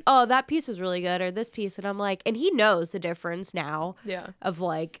 He's like, oh, that piece was really good, or this piece. And I'm like, and he knows the difference now Yeah. of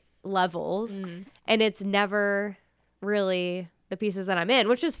like levels. And it's never really the pieces that I'm in,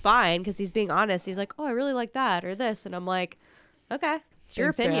 which is fine because he's being honest. He's like, oh, I really like that or this. And I'm like, okay, it's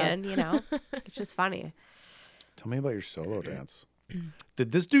your Thanks, Dad. opinion, you know? It's just funny. Tell me about your solo dance.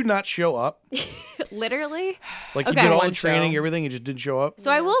 Did this dude not show up? Literally. Like Okay. he did all the One training, show. everything, he just didn't show up? So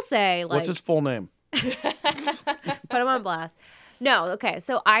I will say, like, What's his full name? put him on blast. No, okay.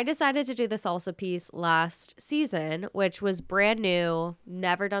 So I decided to do the salsa piece last season, which was brand new,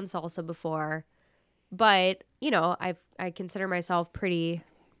 never done salsa before. But, you know, I consider myself pretty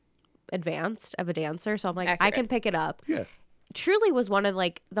advanced of a dancer. So I'm like, I Accurate. can pick it up. Yeah. Truly was one of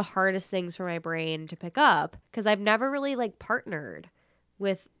like the hardest things for my brain to pick up because I've never really like partnered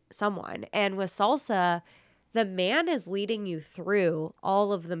with someone. And with salsa, the man is leading you through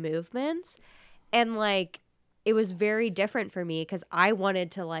all of the movements. And like, it was very different for me because I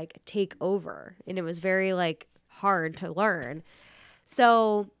wanted to like take over and it was very like hard to learn.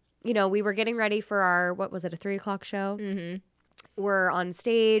 So, you know, we were getting ready for our, what was it, a 3:00 show? Mm-hmm. We're on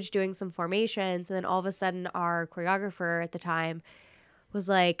stage doing some formations. And then all of a sudden our choreographer at the time was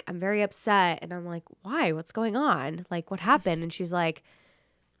like, I'm very upset. And I'm like, why? What's going on? Like, what happened? And she's like,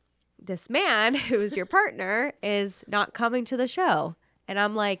 this man who's your partner is not coming to the show. And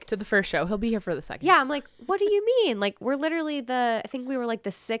I'm like, To the first show. He'll be here for the second. yeah, I'm like, what do you mean? Like, we're literally I think we were like the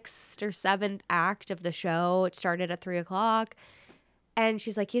 6th or 7th act of the show. It started at 3:00. And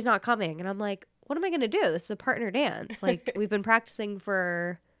she's like, he's not coming. And I'm like, what am I going to do? This is a partner dance. Like, we've been practicing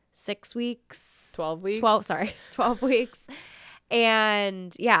for 6 weeks. 12 weeks? 12 weeks.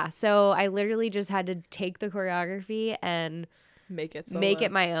 And yeah, so I literally just had to take the choreography and Make it make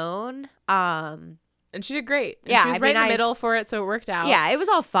it my own. And she did great. And Yeah, she was I right mean, in the middle for it, so it worked out. Yeah, it was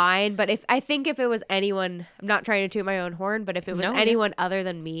all fine. But if it was anyone, I'm not trying to toot my own horn, but if it was No, yeah. anyone other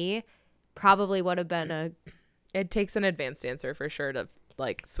than me, probably would have been a It takes an advanced dancer for sure to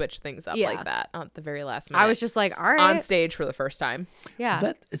like switch things up Yeah. like that at the very last minute. I was just like, all right. on stage for the first time. Yeah.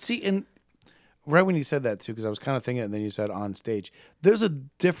 That see, and right when you said that too, because I was kind of thinking, and then you said on stage. There's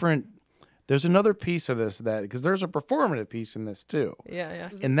another piece of this that because there's a performative piece in this too, Yeah.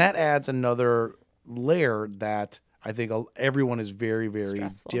 and that adds another layer that I think everyone is very, very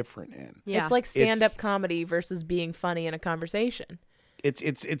Stressful. different in. Yeah. It's like stand-up It's- comedy versus being funny in a conversation.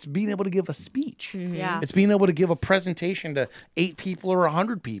 It's being able to give a speech. Yeah. It's being able to give a presentation to 8 people or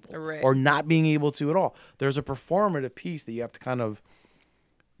 100 people, Right. or not being able to at all. There's a performative piece that you have to kind of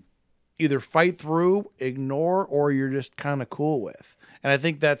either fight through, ignore, or you're just kind of cool with. And I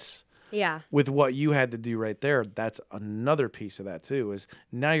think that's Yeah. with what you had to do right there. That's another piece of that too. Is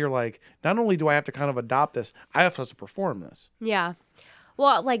now you're like, not only do I have to kind of adopt this, I have to perform this. Yeah.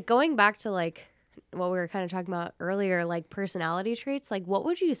 Well, like going back to like what we were kind of talking about earlier, like personality traits, like what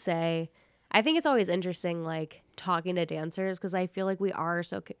would you say? I think it's always interesting, like talking to dancers because I feel like we are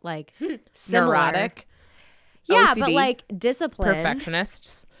so like similar. Neurotic, Yeah, OCD, but like discipline.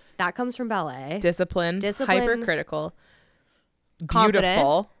 perfectionists, That comes from ballet. discipline, hypercritical, Confident.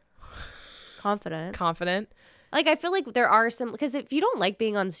 beautiful, Confident. confident. Like I feel like there are some because if you don't like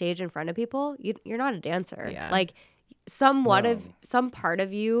being on stage in front of people, you're not a dancer. Yeah. Like some part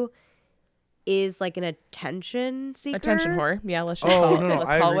of you is like an attention seeker. Attention whore. Yeah, let's just Oh, call, no, no, let's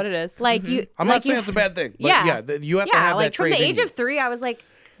I call it agree. what it is. Like you. I'm like not saying you, it's a bad thing, but Yeah. you have to yeah, have like that from trait the in age you. of 3, I was like,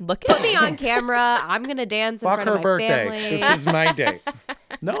 Look put at me on camera. I'm gonna dance in Fuck front her of my birthday. family. This is my day.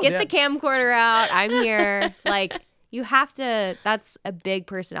 No, Get the camcorder out. I'm here. Like you have to. That's a big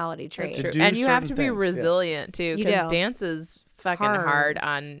personality trait. That's true. do And you have certain to be things, yeah. resilient too, You because do. dance is fucking Hard. hard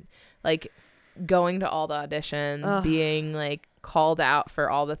on like going to all the auditions, being like called out for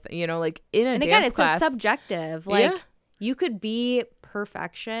all the like in a And dance again, it's class. so subjective. Like Yeah. you could be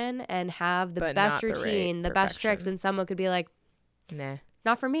perfection and have the But best not the right routine, the best tricks, perfection. and someone could be like, Nah. it's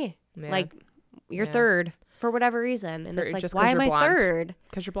not for me. Yeah. Like you're Yeah. third for whatever reason, and For- it's like, just 'cause why am you're I blonde. third?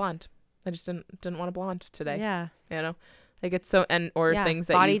 Because you're blonde. I just didn't want a blonde today. Yeah, You know? Like it's so or Yeah. things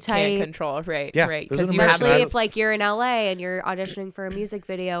that Body you type. can't control. Right. Yeah, Right. there's Because an you have American especially Idol. if like you're in LA and you're auditioning for a music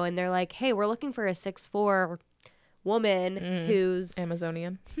video, and they're like, hey, we're looking for a 6'4" woman who's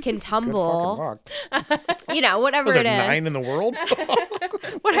Amazonian. can Good tumble, fucking rock. you know, whatever Was it there is, 9 in the world?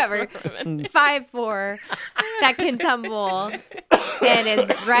 whatever, 5'4" that can tumble and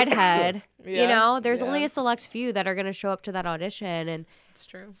is redhead. You Yeah, know, there's only yeah. a select few that are going to show up to that audition, and It's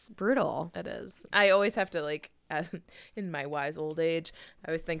true. it's brutal. It is. I always have to like, as in my wise old age, I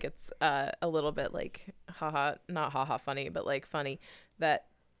always think it's a little bit like not haha funny, but like funny that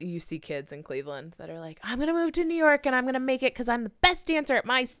you see kids in Cleveland that are like, I'm gonna move to New York and I'm gonna make it because I'm the best dancer at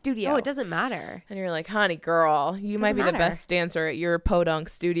my studio. Oh, it doesn't matter. And you're like, honey, girl, you might be Doesn't the matter. best dancer at your podunk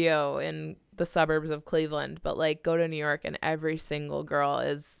studio in the suburbs of Cleveland, but like go to New York and every single girl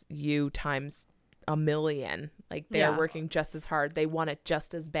is you times a million. Like they're Yeah. working just as hard. They want it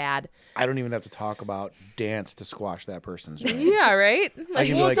just as bad. I don't even have to talk about dance to squash that person's dream. Yeah, right? I Like,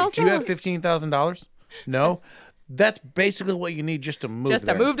 can Well, be it's like, also- do you have $15,000? No. That's basically what you need just to move just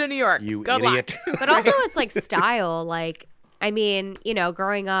to there. move to New York. You Good idiot. luck. But also, it's like style. Like, I mean, you know,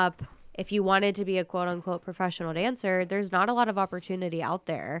 growing up, if you wanted to be a quote unquote professional dancer, there's not a lot of opportunity out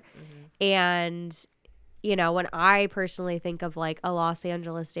there. And, you know, when I personally think of like a Los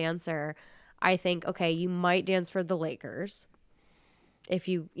Angeles dancer, I think, okay, you might dance for the Lakers. If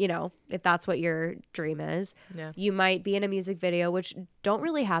if that's what your dream is. Yeah. You might be in a music video, which don't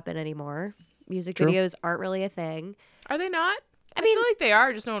really happen anymore. Music True. videos aren't really a thing. Are they not? I mean- feel like they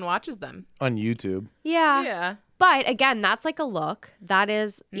are, just no one watches them. On YouTube. Yeah. But again, that's like a look. That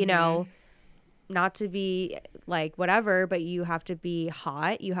is, Mm-hmm. not to be like whatever, but you have to be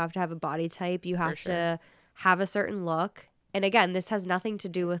hot. You have to have a body type. You have to have a certain look. And again, this has nothing to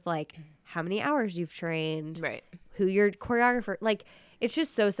do with like how many hours you've trained, Right. who your choreographer, like it's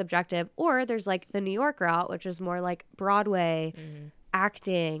just so subjective. Or there's like the New York route, which is more like Broadway,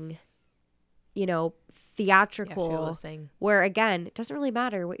 acting, theatrical, fearlessing. where again, it doesn't really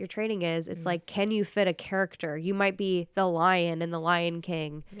matter what your training is. It's like, can you fit a character? You might be the lion in the Lion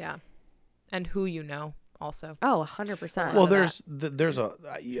King. Yeah. And who you know also. Oh, 100%. Well, of that. there's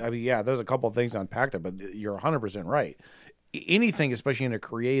there's a couple of things to unpack there, but you're 100% right. Anything, especially in a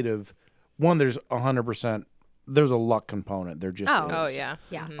creative one, there's 100%. There's a luck component. There just Oh. is. Oh, yeah.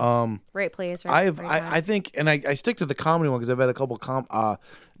 yeah. Right place, right I think, and I stick to the comedy one because I've had a couple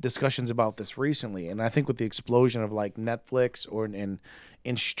discussions about this recently, and I think with the explosion of like Netflix or in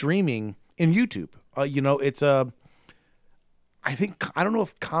streaming in YouTube, it's a. I don't know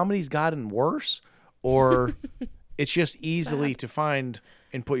if comedy's gotten worse or it's just easily to find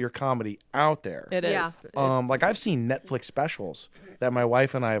and put your comedy out there. It Yeah. is. Like I've seen Netflix specials that my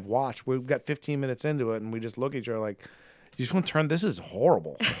wife and I have watched. We've got 15 minutes into it and we just look at each other like, you just want to turn, this is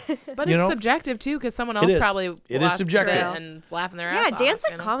horrible. But you it's know? subjective too, because someone It else is. probably It is watched subjective. it and is laughing their yeah, ass dance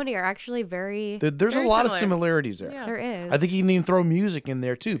off, and comedy are actually very. There's Very a lot of similar. similarities there. Yeah. There is. I think you can even throw music in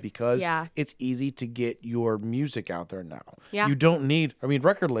there too because Yeah. it's easy to get your music out there now. Yeah. You don't need,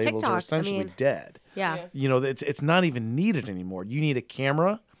 record labels TikTok, are I essentially mean- dead. Yeah. It's not even needed anymore. You need a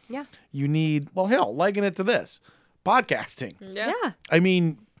camera. Yeah. You need, liken it to this, podcasting. Yeah. Yeah. I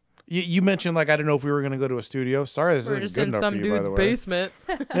mean, you mentioned like I don't know if we were going to go to a studio. Sorry, this We're isn't just good in enough some for you, by dude's the way. basement.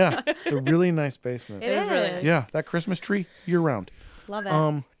 Yeah, it's a really nice basement. It is really nice. Yeah, that Christmas tree year round. Love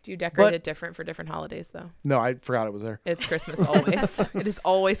it. Do you decorate But- it different for different holidays though? No, I forgot it was there. It's Christmas always. It is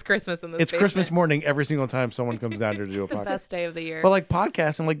always Christmas in this It's basement. Christmas morning every single time someone comes down here to do a podcast. Best day of the year. But like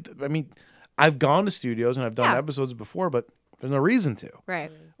podcasting, I've gone to studios and I've done Yeah. episodes before, but there's no reason to.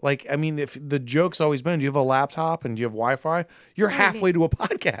 right. Like, if the joke's always been, do you have a laptop and do you have Wi-Fi? You're halfway to a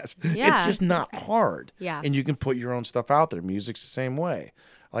podcast. It's Yeah. just not hard. Yeah. And you can put your own stuff out there. Music's the same way.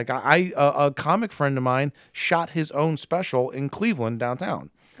 Like a comic friend of mine shot his own special in Cleveland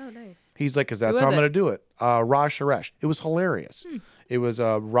downtown. Oh, nice. He's like, because that's Who how is I'm it? going to do it. Raj Suresh. It was hilarious. It was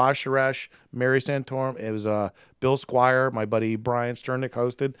Raj Suresh, Mary Santorum. It was Bill Squire, my buddy Brian Sternick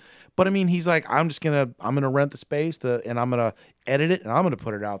hosted. But he's like, I'm gonna rent the space and I'm gonna edit it and I'm gonna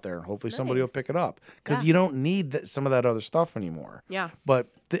put it out there and hopefully somebody will Nice. pick it up because Yeah. you don't need some of that other stuff anymore. Yeah. But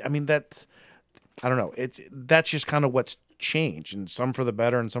that's, I don't know. That's just kind of what's changed, and some for the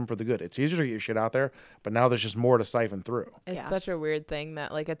better and some for the good. It's easier to get your shit out there, but now there's just more to siphon through. It's Yeah. such a weird thing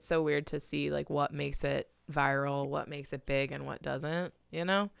that like it's so weird to see like what makes it viral, what makes it big, and what doesn't.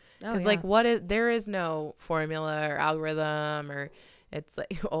 Oh, Because yeah. like there is no formula or algorithm or it's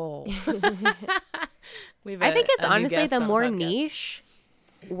like We've I think it's a new honestly guest the on more podcast. niche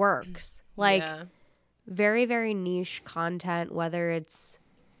works. Like Yeah. very, very niche content, whether it's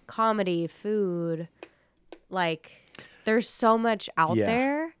comedy, food, like there's so much out Yeah.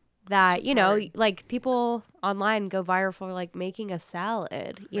 there that, just hard. like people online go viral for like making a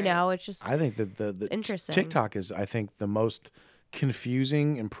salad. You Right. know, it's just I think that the interesting. TikTok is, I think, the most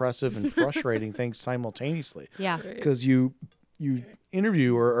confusing, impressive, and frustrating thing simultaneously. yeah. Because you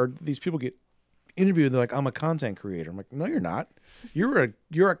interview or these people get interviewed. They're like, I'm a content creator. I'm like, no, you're not. You're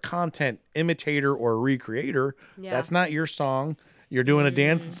a content imitator or recreator. Yeah. That's not your song. You're doing a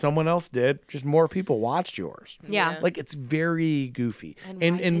dance that someone else did. Just more people watched yours. Yeah. Like it's very goofy. And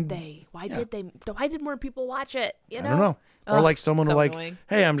why did they? Why did more people watch it? I don't know. Or Ugh, like someone so will like, annoying.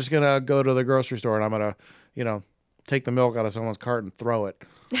 hey, I'm just gonna go to the grocery store and I'm gonna, take the milk out of someone's cart and throw it.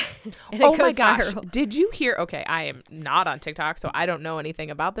 And it Oh my goes gosh. viral. Did you hear? Okay, I am not on TikTok, so I don't know anything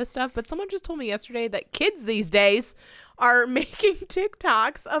about this stuff, but someone just told me yesterday that kids these days are making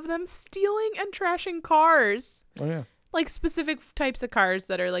TikToks of them stealing and trashing cars. Oh yeah. Like specific types of cars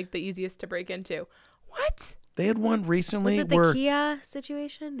that are like the easiest to break into. What? They had one recently Was it the where Kia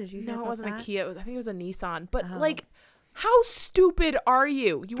situation? Did you hear No, it about wasn't that? a Kia. I think it was a Nissan. But Oh. like, how stupid are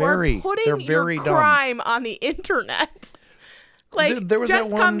you? You Very. are putting They're your very dumb. crime on the internet. Like, There was that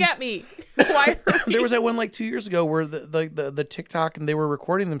just come one- get me. Why? Are there was that one like 2 years ago where the TikTok and they were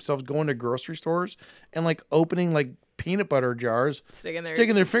recording themselves going to grocery stores and like opening like peanut butter jars, Sticking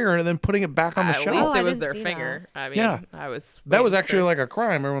their finger in it, and then putting it back on the At shelf. least Oh, I it was didn't their see finger. I mean, Yeah. I was. That was waiting actually for- like a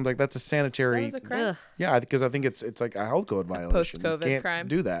crime. Everyone's like, that's a That sanitary. was a crime. Ugh. Yeah, because I think it's like a health code violation. You post-COVID can't crime.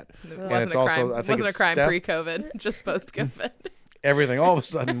 do that. It And wasn't it's a also, crime. I think Wasn't a it's crime Steph- pre-COVID, just post-COVID. Everything. All of a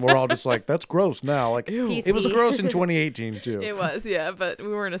sudden, we're all just like, that's gross now. Like, it was PC. gross in 2018 too. It was, yeah, but we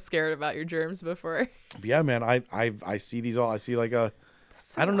weren't as scared about your germs before. But yeah, man. I see these all. I see like a.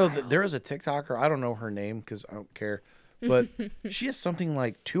 I don't know. There is a TikToker. I don't know her name because I don't care. But she has something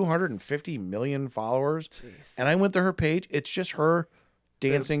like 250 million followers. Jeez. And I went to her page. It's just her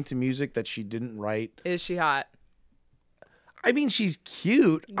dancing Boobs. to music that she didn't write. Is she hot? I mean, she's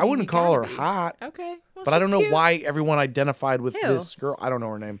cute. I wouldn't You call her gotta be. hot. Okay. Well, But I she's don't know cute. why everyone identified with Who? this girl. I don't know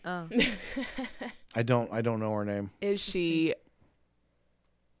her name. Oh. I don't know her name. Is she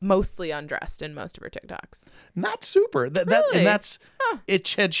mostly undressed in most of her TikToks? Not super. That Really? and that's it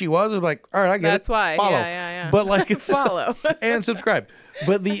said she was. I'm like, all right, I get That's it. why. Follow. Yeah. But like Follow. and subscribe.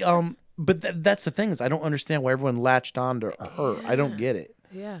 But the that's the thing is I don't understand why everyone latched on to her. I don't get it.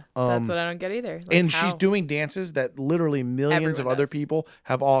 Yeah. That's what I don't get either. Like, And how? she's doing dances that literally millions of Everyone other does. people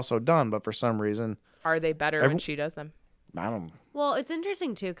have also done, but for some reason, Are they better when she does them? I don't. Well, it's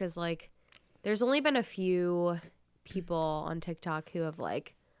interesting too because like there's only been a few people on TikTok who have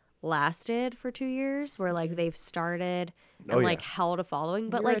like lasted for 2 years where like they've started and Oh, yeah. like held a following.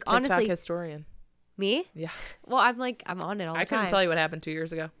 But You're like a TikTok honestly, historian. me? Yeah. Well, I'm on it all the I couldn't time. tell you what happened 2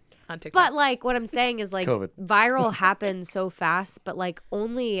 years ago on TikTok. But like what I'm saying is like COVID. viral happens so fast, but like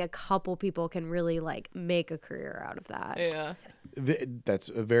only a couple people can really like make a career out of that. yeah. That's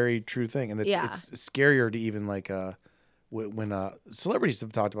a very true thing, and Yeah. it's scarier to even like when celebrities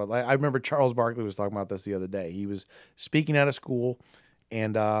have talked about. Like I remember Charles Barkley was talking about this the other day. He was speaking at a school,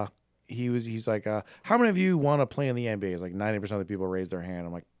 and he's like, how many of you want to play in the NBA? It's like 90% of the people raised their hand.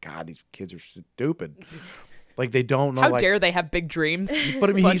 I'm like, God, these kids are stupid. Like they don't know. How like, dare they have big dreams? But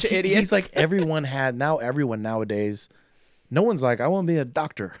I mean, Bunch of he's idiots. like everyone nowadays. No one's like, I want to be a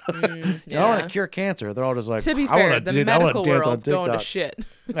doctor. I want yeah. to cure cancer. They're all just like, To be I fair, wanna the I wanna medical dance on world's going to TikTok. shit.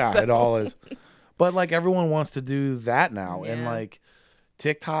 Yeah, it all is. But like everyone wants to do that now, and Yeah. like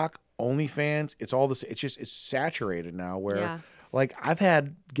TikTok, OnlyFans, it's all this. It's saturated now. Where Yeah. like I've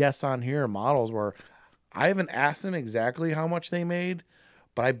had guests on here, models, where I haven't asked them exactly how much they made,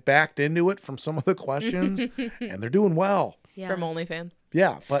 but I backed into it from some of the questions, and they're doing well. Yeah. From OnlyFans.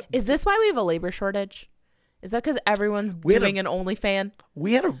 Yeah, but Is this why we have a labor shortage? Is that because everyone's We had a- doing an OnlyFan?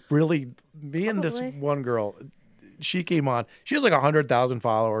 we had a really me and this Probably. one girl. She came on. She has like 100,000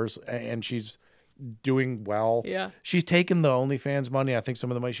 followers, and she's doing well. Yeah. She's taken the OnlyFans money. I think some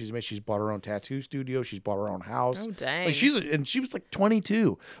of the money she's made. She's bought her own tattoo studio. She's bought her own house. Oh, dang. Like and she was like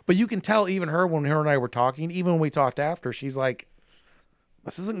 22. But you can tell even her when her and I were talking. Even when we talked after, she's like,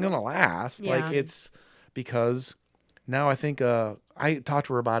 "This isn't gonna last." Yeah. Like it's because now I think I talked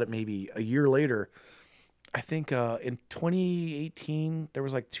to her about it maybe a year later. I think in 2018 there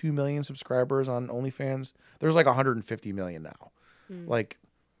was like 2 million subscribers on OnlyFans. There's like 150 million now. Like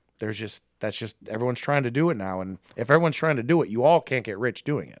that's just everyone's trying to do it now, and if everyone's trying to do it, you all can't get rich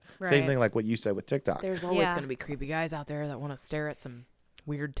doing it. Same Right. thing like what you said with TikTok. There's always Yeah. going to be creepy guys out there that want to stare at some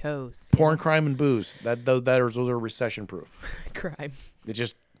weird toes. Porn, crime, and booze. Those are recession proof. Crime. It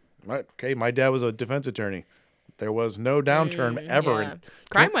just okay. My dad was a defense attorney. There was no downturn ever Yeah. in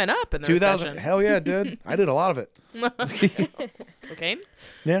Crime went up in the 2000. recession. Hell yeah, it did. I did a lot of it. Cocaine?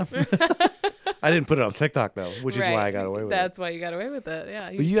 Yeah. I didn't put it on TikTok though, which is why I got away with it. That's why you got away with it. Yeah.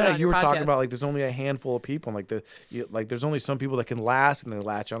 But should put it yeah, on you your were talking podcast. about like there's only a handful of people, and like there's only some people that can last and they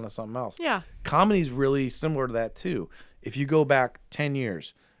latch onto something else. Yeah. Comedy's really similar to that too. If you go back 10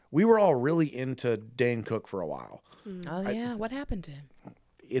 years, we were all really into Dane Cook for a while. Oh, yeah. What happened to him?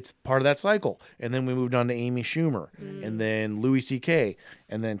 It's part of that cycle, and then we moved on to Amy Schumer, and then Louis C.K.,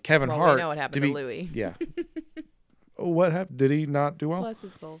 and then Kevin Well, Hart. we know what happened to Louis. Yeah. Oh, what happened? Did he not do well? Bless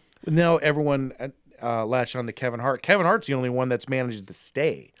his soul. Now everyone latched on to Kevin Hart. Kevin Hart's the only one that's managed to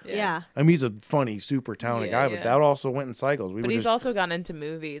stay. Yeah. I mean, he's a funny, super talented Yeah, guy, yeah. but that also went in cycles. We But were he's just, also gone into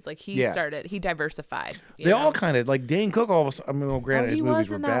movies. Like he Yeah. he diversified. you they know? all kind of like Dane Cook. All of a sudden, I mean, well, granted, Oh, his he movies was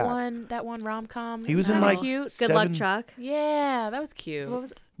were in bad, that one rom com. He was in, like, cute. Good luck, Seven- Chuck. Yeah, that was cute. What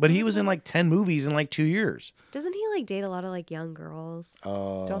was? but he was in like 10 movies in like 2 years. Doesn't he like date a lot of like young girls?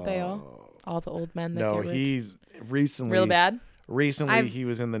 Don't they all? All the old men that No, get rich? he's recently real bad. Recently, I've- he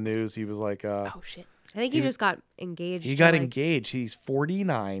was in the news. He was like, Oh shit. I think he just got engaged. he to, got like- engaged. He's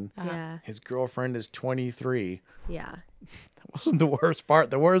 49. Yeah. His girlfriend is 23. Yeah. That wasn't the worst part.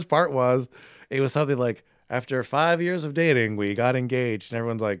 The worst part was it was something like after 5 years of dating, we got engaged, and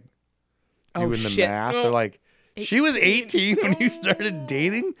everyone's like Oh, doing the shit. math. Oh. They're like, She was 18 when you started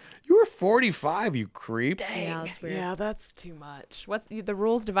dating? You were 45, you creep. Dang. Yeah, that's weird. Yeah, that's too much. What's the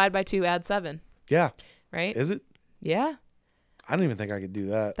rules? Divide by 2, add 7, Yeah. right? Is it? Yeah. I don't even think I could do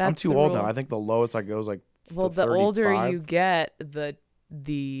that. I'm That's too the old rule. now. I think the lowest I go is like Well, to the older 35. you get,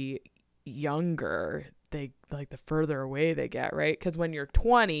 the younger they like, the further away they get, right? Because when you're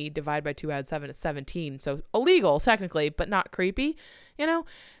 20, divide by 2, add 7 is 17. So illegal technically, but not creepy, you know?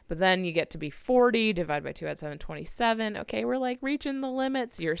 But then you get to be 40, divide by 2, add 7, 27. Okay, we're like reaching the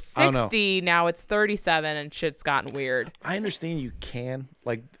limits. You're I don't know. 60, now it's 37, and shit's gotten weird. I understand you can.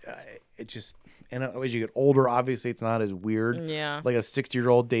 Like, it just, and as you get older, obviously it's not as weird. Yeah. Like a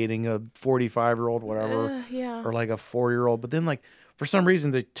 60-year-old dating a 45-year-old, whatever, Yeah. or like a 4-year-old. But then, like, for some reason,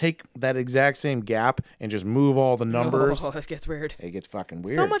 they take that exact same gap and just move all the numbers. Oh, it gets weird. It gets fucking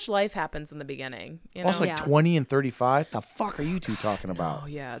weird. So much life happens in the beginning, you know? Also, like Yeah. 20 and 35. The fuck are you two talking about? Oh,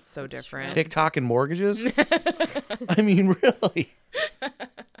 yeah, it's so different. TikTok and mortgages? I mean, really?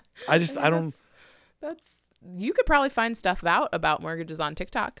 I don't. That's you could probably find stuff out about mortgages on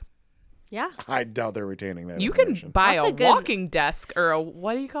TikTok. Yeah. I doubt they're retaining that. You can information. buy That's a a good- walking desk or a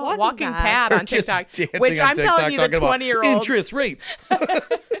what do you call it? Walking Walking pad. pad on Just TikTok, dancing which on I'm telling you, TikTok the talking about 20-year-olds interest rates.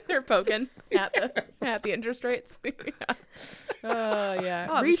 they're poking at the interest rates. Oh yeah,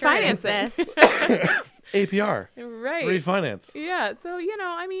 Oh, I'm sure it refinancing, exists. APR. right? Refinance. Yeah, so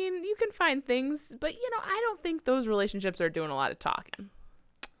I mean, you can find things, but I don't think those relationships are doing a lot of talking.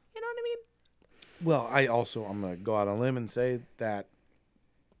 You know what I mean? Well, I'm going to go out on a limb and say that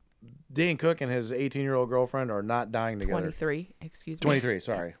Dane Cook and his 18-year-old girlfriend are not dying together. 23, excuse me. 23,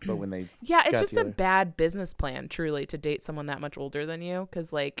 sorry. But when they Yeah, it's got just a together. bad business plan, truly, to date someone that much older than you,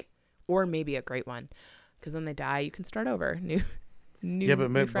 or maybe a great one, because then they die, you can start over, new Yeah,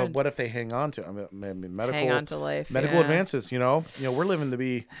 but friend. what if they hang on to? I mean, medical Hang on to life. medical yeah. advances. We're living to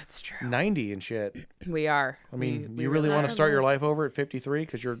be That's true. 90 and shit. We are. I mean, we you really want to are. start your life over at 53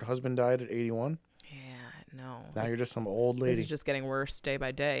 because your husband died at 81? Yeah, no. Now you're just some old This lady. is just getting worse day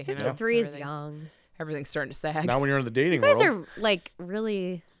by day. You know? 53 is Everything's- young. Everything's starting to sag. Now when you're in the dating You guys world, are like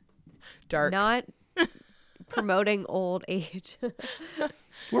really Dark. not promoting old age.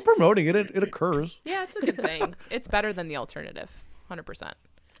 we're promoting it. It occurs. Yeah, it's a good thing. It's better than the alternative. 100%.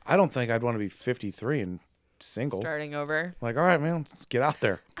 I don't think I'd want to be 53 and single. Starting over. Like, all right, man, let's get out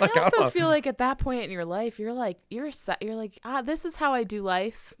there. I Like, also don't- feel like at that point in your life, you're like, this is how I do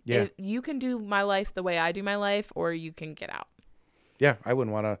life. Yeah. You can do my life the way I do my life, or you can get out. yeah, I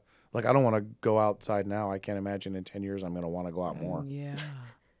wouldn't want to. Like, I don't want to go outside now. I can't imagine in 10 years I'm going to want to go out more. Yeah.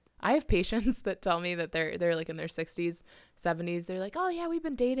 I have patients that tell me that they're like in their 60s, 70s. They're like, oh yeah, we've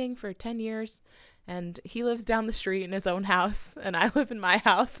been dating for 10 years, and he lives down the street in his own house, and I live in my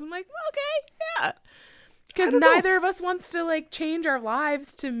house. I'm like, okay, yeah, because neither of us wants to like change our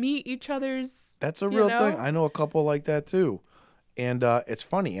lives to meet each other's. That's a You real know? thing. I know a couple like that too, and it's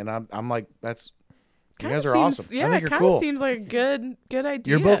funny. And I'm like, you guys are awesome. Yeah, I think it you're kind of cool. seems like a good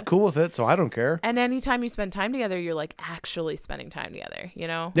idea. You're both cool with it, so I don't care. And anytime you spend time together, you're like actually spending time together.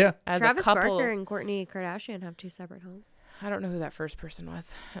 Yeah, As Travis a couple. Barker and Kourtney Kardashian have 2 separate homes. I don't know who that first person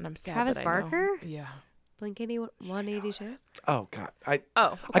was, and I'm sad. Travis that I know. Barker? Yeah. Blink-182. Oh God, I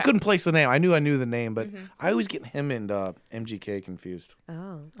Oh, I couldn't place the name. I knew the name, but Mm-hmm. I always get him and MGK confused.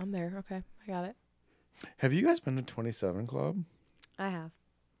 Oh, I'm there. Okay, I got it. Have you guys been to 27 Club? I have.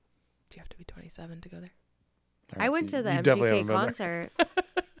 Do you have to be 27 to go there? All I right, went so to the you definitely MGK haven't been there.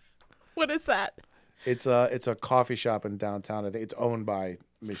 concert. What is that? It's a coffee shop in downtown. I think it's owned by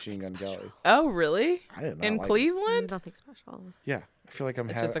Machine Gun Kelly. Oh, really? I didn't know. In like it. Cleveland? There's nothing special. Yeah, I feel like I'm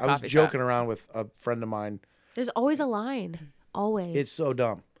It's having. just a I was coffee joking shop. around with a friend of mine. There's always a line. Always. It's so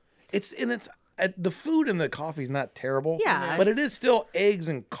dumb. It's the food and the coffee's not terrible. Yeah, but it it's- is still eggs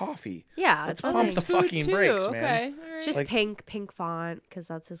and coffee. yeah, Let's it's pump nothing. the fucking brakes, man. Okay. All right. It's just like- pink font because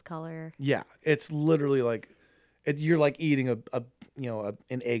that's his color. Yeah, it's literally like you're like eating an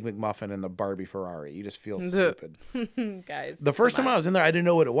egg McMuffin in the Barbie Ferrari. You just feel stupid. Guys. The first come time on. I was in there, I didn't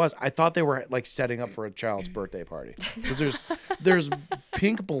know what it was. I thought they were like setting up for a child's birthday party because there's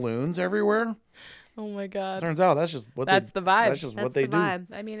pink balloons everywhere. Oh my god. Turns out that's just what That's they, the vibe. That's just That's what they the do. vibe.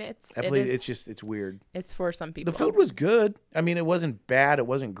 I mean, it's Definitely, it's weird. it's for some people. The food was good. I mean, it wasn't bad. It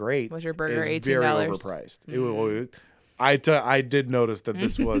wasn't great. Was your burger It was $18? very overpriced. I did notice that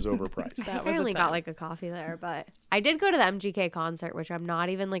this was overpriced. That I was a only got time. like a coffee there, but I did go to the MGK concert, which I'm not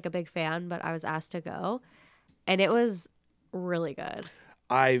even like a big fan, but I was asked to go, and it was really good.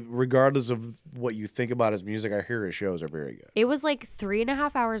 Regardless of what you think about his music, I hear his shows are very good. It was like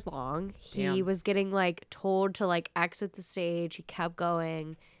 3.5 hours long. He Damn. was getting like told to like exit the stage. He kept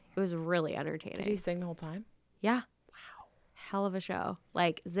going. It was really entertaining. Did he sing the whole time? Yeah. hell of a show.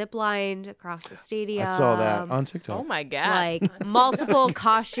 Like zip lined across the stadium. I saw that on TikTok. Oh my god. Like multiple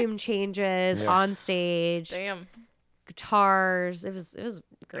costume changes on stage, Damn. guitars. It was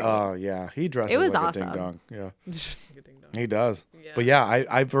great. Oh yeah, he dresses It was like awesome. a ding dong. Yeah, Just like a ding dong. he does. Yeah. But yeah,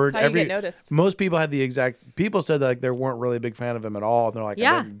 I've heard That's how you get noticed. most people had the exact. People said that like they weren't really a big fan of him at all. And they're like,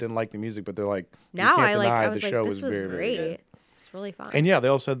 Yeah. I didn't like the music, but they're like, you Now can't I like. deny I the was like, show this was very, very great. good. It's really fun. And yeah, they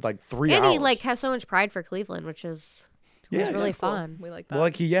all said like 3 And hours. he like has so much pride for Cleveland, which is Yeah, really That's cool. fun. We like that. well,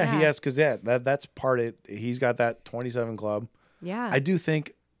 like he Yeah. has because that's part of it. He's got that 27 club. Yeah. I do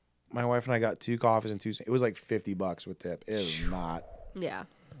think my wife and I got 2 coffees and 2. It was like $50 with tip. It was not. yeah.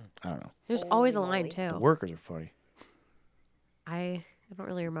 I don't know. There's always a line moly. The too. workers are funny. I don't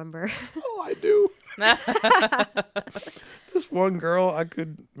really remember. Oh, I do. This one girl,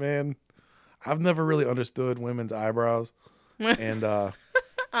 I've never really understood women's eyebrows, and On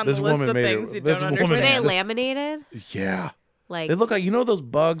this the list woman of made it- things you this don't woman Were made they it. understand. laminated? yeah, Like they look like those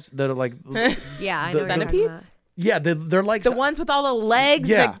bugs that are like, yeah, I the- know what you're talking about. Centipedes? yeah, they're like The ones with all the legs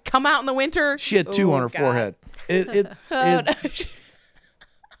Yeah. that come out in the winter? she had 2 Oh, on her God. forehead.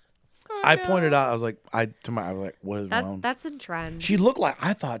 I pointed out, I was like, I was like, what is wrong? That's a trend. She looked like,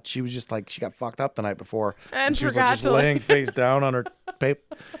 I thought she was just like, she got fucked up the night before. And she was like forgot just to, laying face down on her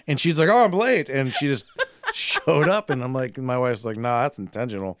paper. And she's like, oh, I'm late. And she just showed up. And I'm like, my wife's like, nah, that's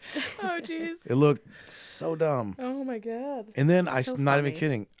intentional. Oh, jeez. It looked so dumb. Oh, my God. And then So not even funny.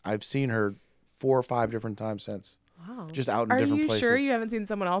 kidding. I've seen her 4 or 5 different times since. Wow. Just out in Are different you places. sure you haven't seen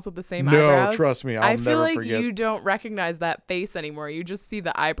someone else with the same No, eyebrows? trust me, I'll I feel never like forget. you don't recognize that face anymore. You just see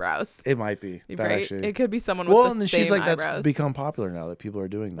the eyebrows. It might be. That Right? actually. It could be someone with Well, the and then same she's like, eyebrows. that's become popular now that people are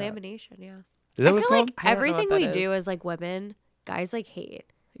doing that. Lamination, yeah. Is that I what it's feel called? like I don't know everything what we that do is. as like women, guys like hate.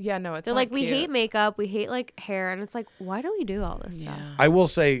 Yeah, no, it's They're not like, we cute. hate makeup, we hate like hair, and it's like, why do we do all this stuff? Yeah. I will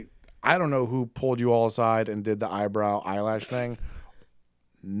say, I don't know who pulled you all aside and did the eyelash thing.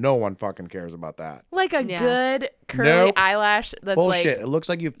 No one fucking cares about that. Like a Yeah. good curly Nope. eyelash that's Bullshit. like, It looks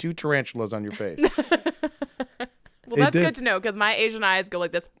like you have 2 tarantulas on your face. well, It that's did. good to know because my Asian eyes go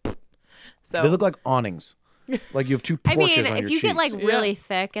like this. So They look like awnings. Like you have 2 I torches mean, on if your you cheeks. get like Yeah. really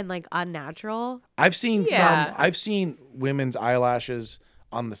thick and like unnatural, I've seen Yeah. I've seen women's eyelashes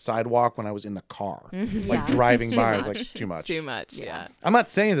on the sidewalk when I was in the car, like Yeah, driving it's by. I too was like, much. too much. too much. Yeah. I'm not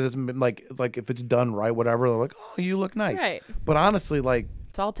saying that it's like if it's done right, whatever. They're like, oh, you look nice. Right. But honestly, like,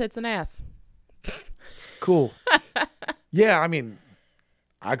 It's all tits and ass. cool. Yeah, I mean,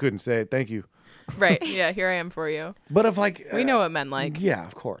 I couldn't say it. Thank you. Right. Yeah. Here I am for you. But if like We know what men like. yeah,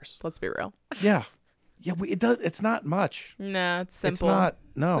 of course. Let's be real. Yeah, yeah. It does. It's not much. No, it's simple. It's not.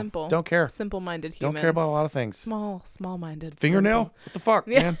 No, Simple. don't care. Simple-minded Don't humans. care about a lot of things. Small-minded. Fingernail? simple. What the fuck,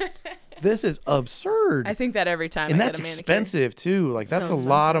 man? This is absurd. I think that every time. And I that's get a manicure. expensive too. Like that's So a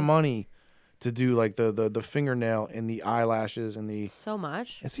lot of money to do like the fingernail and the eyelashes and the. so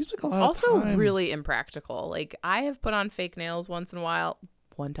much. It seems like a lot Also, of time. really impractical. Like I have put on fake nails once in a while,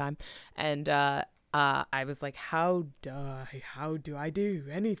 one time, and I was like, how do I do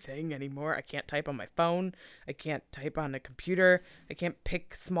anything anymore? I can't type on my phone. I can't type on a computer. I can't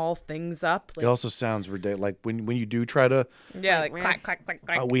pick small things up. It Like, also sounds ridiculous. Like when you do try to, yeah, like like, clack clack clack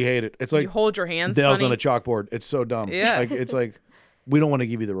clack. we hate it. It's like you hold your hands. nails funny. on a chalkboard. It's so dumb. Yeah. Like it's like we don't want to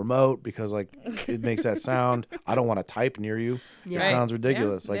give you the remote because like it makes that sound. I don't want to type near you. It Right. sounds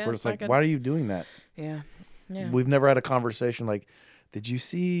ridiculous. Yeah, Like yeah, we're it's just not like, good. why are you doing that? Yeah. Yeah. We've never had a conversation like, did you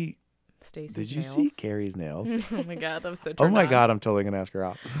see? Stacey's Did you nails. see Carrie's nails? Oh my god, that was so. Oh turned my on. god, I'm totally gonna ask her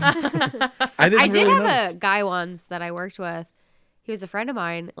out. I I didn't did really have notice. a guy once that I worked with. He was a friend of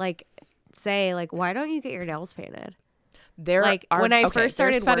mine. Like, say, like, why don't you get your nails painted? There Like, are, when I okay, first there's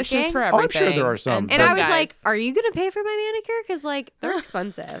started fetishes working- for Oh, everything. I'm sure there are some. And I was guys- like, are you gonna pay for my manicure? Because like they're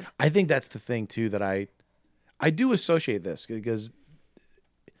expensive. I think that's the thing too that I do associate this because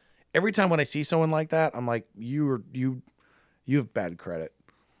every time when I see someone like that, I'm like, you have bad credit,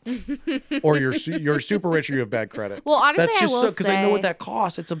 or you're super rich or you have bad credit. Well, honestly, that's just I will because I know what say- that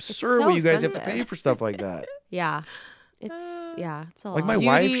costs. It's absurd so what you guys have to expensive. pay for stuff like that. Yeah, it's it's a Like lot. my Beauty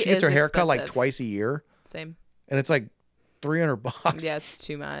wife, she gets is her hair cut like expensive. twice a year, same. and it's like $300. Yeah, it's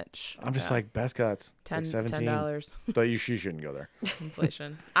too much. I'm just Yeah. like best cuts. It's like 17. $10 But she shouldn't go there.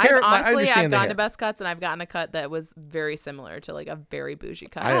 inflation. Hair- I Honestly, understand I've the gone hair. to Best Cuts and I've gotten a cut that was very similar to like a very bougie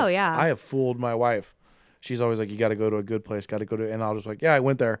cut. I have, yeah. I have fooled my wife. She's always like, you got to go to a good place. Got to go to, and I'll just like, yeah, I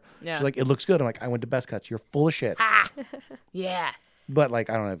went there. Yeah. She's like, it looks good. I'm like, I went to Best Cuts. You're full of shit. Yeah. But like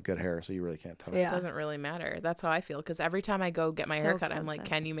I don't have good hair, so you really can't tell. It Yeah. doesn't really matter. That's how I feel. Because every time I go get my So haircut, I'm like, expensive.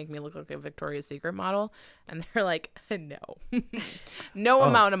 can you make me look like a Victoria's Secret model? And they're like, no. No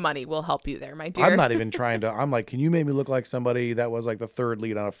amount of money will help you there, my dear. I'm not even trying to. I'm like, can you make me look like somebody that was like the third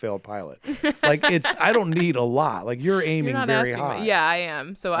lead on a failed pilot? Like I don't need a lot. Like you're aiming You're not very asking high. me. Yeah, I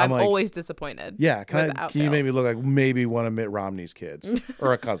am. So I'm like, always disappointed. Yeah. Can without you fail. make me look like maybe one of Mitt Romney's kids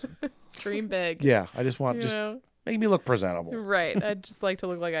or a cousin? Dream big. Yeah. I just want You just know? make me look presentable. Right. I'd just like to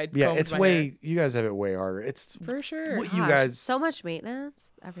look like I'd Yeah. combed It's my way. hair. You guys have it way harder. It's For sure. what you Gosh, guys. so much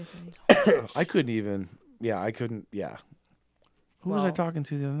maintenance, everything. I couldn't even. Yeah. I couldn't. Yeah. Who was I Well- talking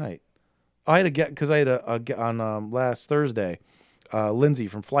to the other night? I had a get because I had a get on last Thursday. Lindsay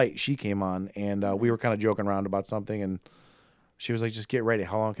from Flight, she came on, and we were kind of joking around about something, and she was like, "Just get ready.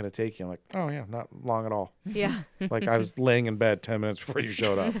 How long can it take you?" I'm like, "Oh yeah, not long at all." Yeah. Like I was laying in bed 10 minutes before you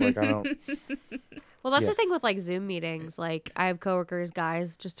showed up. Like I don't. Well, that's Yeah. the thing with like Zoom meetings. Like I have coworkers,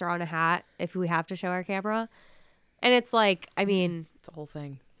 guys, just throw on a hat if we have to show our camera. And it's like, I mean, It's a whole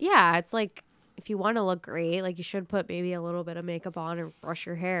thing. yeah, it's like if you want to look great, like you should put maybe a little bit of makeup on and brush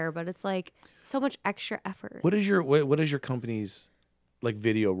your hair, but it's like so much extra effort. What is your company's like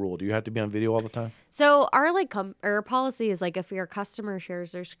video rule? Do you have to be on video all the time? So our like our policy is like if your customer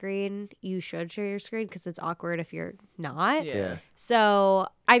shares their screen, you should share your screen because it's awkward if you're not. Yeah. So,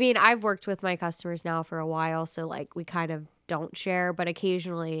 I mean, I've worked with my customers now for a while, so like we kind of don't share, but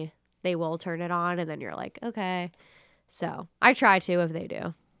occasionally they will turn it on and then you're like, okay. So, I try to if they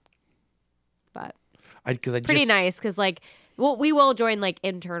do. But Because I pretty just, nice cuz like we will join like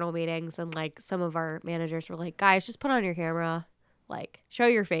internal meetings and like some of our managers were like, "Guys, just put on your camera, like show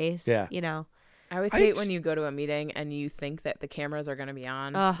your face." Yeah. You know. I always hate when you go to a meeting and you think that the cameras are going to be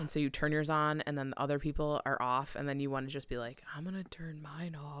on. Ugh. And so you turn yours on and then the other people are off. And then you want to just be like, I'm going to turn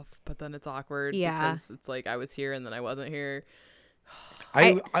mine off. But then it's awkward Yeah. because it's like I was here and then I wasn't here.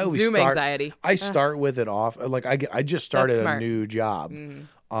 I always Zoom start, anxiety. I start with it off. Like I just started a smart. new job.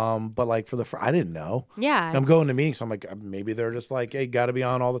 But like for I didn't know. Yeah. I'm it's- going to meetings, so I'm like, maybe they're just like, hey, got to be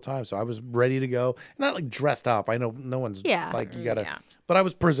on all the time. So I was ready to go, not like dressed up. I know no one's Yeah. like you gotta, Yeah. but I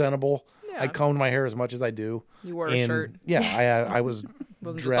was presentable. I Yeah. combed my hair as much as I do. You wore a And, shirt. Yeah, I was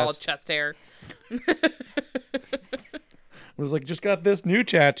Wasn't dressed. just all chest hair. I was like, just got this new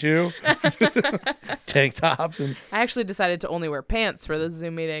tattoo, tank tops, and I actually decided to only wear pants for this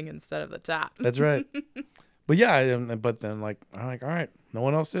Zoom meeting instead of the top. that's right. But yeah, but then like I'm like, all right, no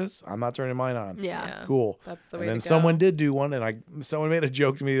one else is. I'm not turning mine on. Yeah. Cool. That's the And way then to go. someone did do one, and someone made a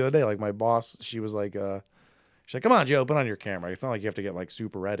joke to me the other day. Like my boss, she was like, she's like, come on, Joe, put on your camera. It's not like you have to get like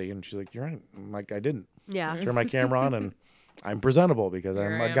super ready. And she's like, you're right. I'm like, I didn't Yeah. turn my camera on, and I'm presentable because Here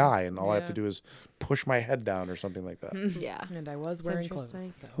I'm I a am. guy, and all I have Yeah. to do is push my head down or something like that. Yeah. And I was wearing interesting.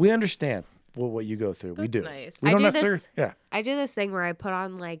 clothes. So. We understand what you go through. We That's do. nice. We I don't do necessarily. this- Yeah. I do this thing where I put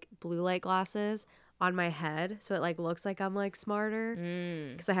on like blue light glasses on my head so it like looks like I'm like smarter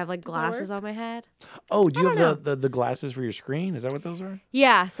because I have like that glasses work? on my head. Oh, do you don't have the glasses for your screen? Is that what those are?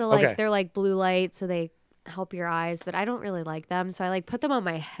 Yeah, so like Okay. they're like blue light so they help your eyes, but I don't really like them, so I like put them on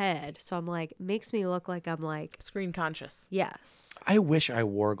my head. So I'm like makes me look like I'm like Screen conscious. yes. I wish I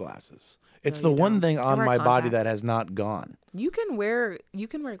wore glasses. It's No, the you one don't. thing on wear my body that contacts. has not gone. You can wear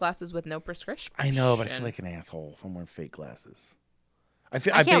glasses with no prescription. I know, but I feel like an asshole if I'm wearing fake glasses. I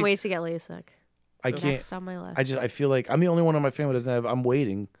feel I can't wait to get LASIK. I can't. Next on my list. I feel like I'm the only one in my family that doesn't have. I'm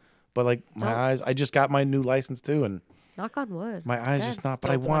waiting, but like my Don't- eyes. I just got my new license too, and Knock on wood. my It's eyes good. just not.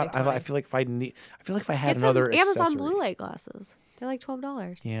 But Still I want. I 2020. feel like if I need. I feel like if I had Get some another Amazon accessory- blue light glasses. They're like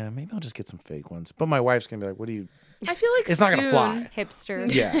 $12. Yeah, maybe I'll just get some fake ones. But my wife's gonna be like, "What do you?" I feel like It's not gonna soon- fly.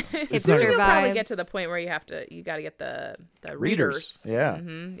 Hipster. Yeah, it's Hipster not Soon gonna you'll fly. probably get vibes. to the point where you got to get the Readers. readers. Yeah.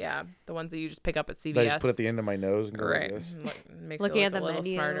 Yeah, the ones that you just pick up at CVS. That I just put at the end of my nose and go like Right. this. Makes Looking you at look the a little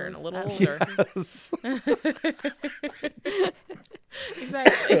smarter and a menus. little older. Yes.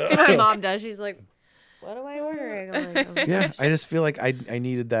 Exactly. That's what my mom does. She's like, what am I ordering? I'm like, oh, Yeah, I just feel like I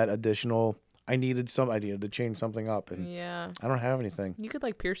needed that additional. I needed to change something up, and Yeah. I don't have anything. You could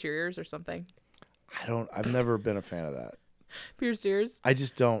like pierce your ears or something. I've never been a fan of that. Pierce ears. I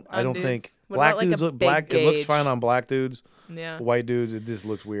just don't. I On don't dudes. think What black about, like, dudes a look black. big It looks gauge? fine on black dudes. Yeah. White dudes, it just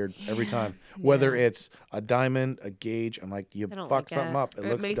looks weird every time. Whether it's a diamond, a gauge, I'm like, you I don't fuck like something it. up. It It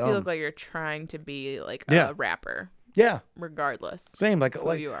looks makes dumb. you look like you're trying to be like Yeah. a rapper, yeah, regardless same. Like of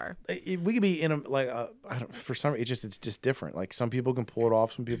who you are. we could be in a like I don't for some it's just different. Like some people can pull it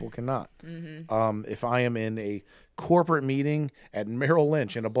off, some people cannot. If I am in a corporate meeting at Merrill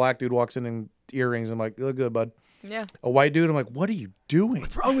Lynch and a black dude walks in earrings, I'm like, you look good, bud. Yeah. A white dude, I'm like, what are you doing?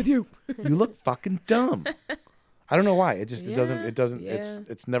 What's wrong with you? You look fucking dumb. I don't know why. It doesn't. Yeah,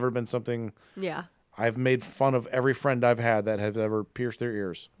 It's never been something. yeah. I've made fun of every friend I've had that has ever pierced their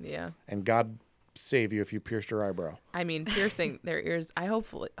ears. Yeah. And God save you if you pierced your eyebrow. I mean, piercing their ears. I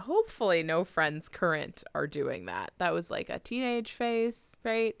hopefully no friends current are doing that. That was like a teenage phase,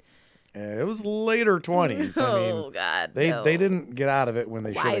 right? It was later 20s. I mean, Oh God. they no. didn't get out of it when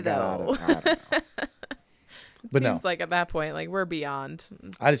they should Why, have got out though? of it. I don't know. But Seems no, like at that point, like we're beyond.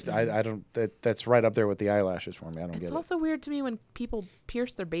 I don't. That's right up there with the eyelashes for me. I don't It's get also weird to me when people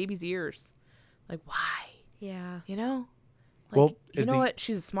pierce their baby's ears. Like, why? Yeah. You know? Like, Well, you is know the- what?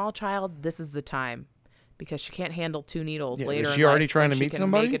 She's a small child. This is the time. Because she can't handle 2 needles Yeah, later. is in she already life trying when to she meet can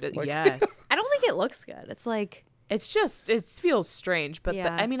somebody? make it- Like- yes. I don't think it looks good. It's like, It's just, it feels strange. But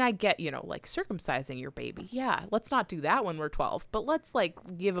Yeah. I mean, I get, like circumcising your baby. Yeah. Let's not do that when we're 12. But let's like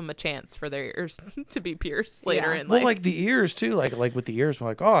give them a chance for their ears to be pierced later Yeah. in Well, life. like the ears too. Like with the ears, I'm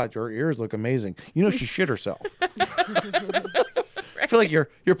like, oh, her ears look amazing. You know, she shit herself. I feel like you're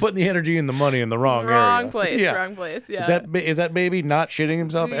putting the energy and the money in the wrong area. wrong place. Yeah. Wrong place. Yeah. Is that baby not shitting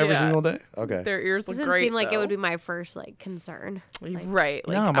himself every Yeah. single day? Okay. Their ears look doesn't great. seem like it though. would be my first like concern. Like, Right.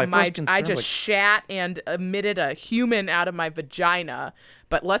 Like, No, my first I concern, just like- shat and emitted a human out of my vagina,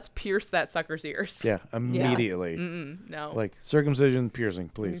 but let's pierce that sucker's ears. Yeah, immediately. No. Like circumcision, piercing,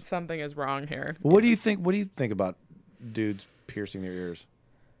 please. Something is wrong here. What do you think? What do you think about dudes piercing their ears?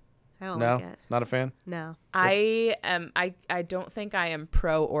 I don't No, like it. not a fan. No. I am I don't think I am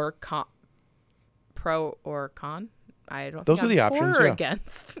pro or con. I don't Those think are the I'm options, for or yeah.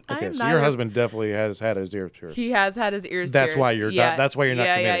 against. I Okay, am so your neither. husband definitely has had his ears pierced. He has had his ears That's pierced. why you're not- yeah. that's why you're not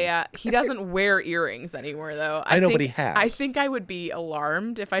yeah, committing. Yeah, yeah. He doesn't wear earrings anymore, though. I know, think, but he has. I think I would be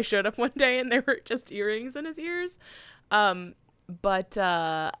alarmed if I showed up one day and there were just earrings in his ears. But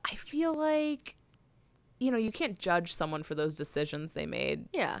I feel like, you can't judge someone for those decisions they made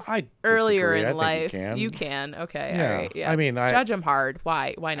Yeah. I earlier disagree. I in think life. you can. Okay. Yeah. All right. Yeah. I mean, judge them hard.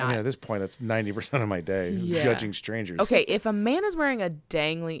 Why? Why I not? mean, at this point, that's 90% of my day is Yeah. judging strangers. Okay, if a man is wearing a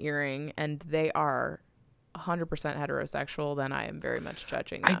dangly earring and they are 100% heterosexual, then I am very much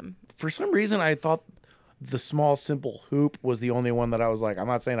judging them. For some reason, I thought the small, simple hoop was the only one that I was like, I'm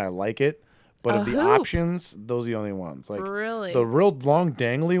not saying I like it, but of the hoop? options, those are the only ones. Like Really? the real long,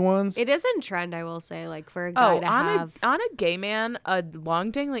 dangly ones. It is in trend, I will say, like for a guy to have. on a gay man, a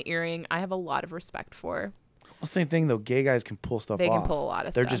long dangly earring, I have a lot of respect for. Well, same thing though. Gay guys can pull stuff They off. can pull a lot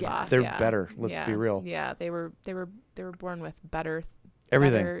of They're stuff just off. they're yeah. better. Let's Yeah. be real. Yeah, they were born with better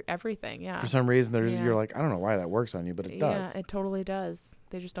Everything. better everything. Yeah. For some reason, Yeah. you're like, I don't know why that works on you, but it does. Yeah, it totally does.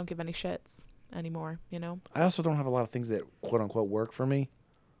 They just don't give any shits anymore. I also don't have a lot of things that quote unquote work for me.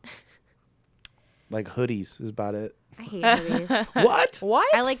 Like hoodies is about it. I hate hoodies. What?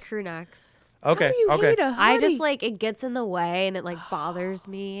 What? I like crew necks. Okay. How do you okay. hate a I hoodie? just like it gets in the way and it like bothers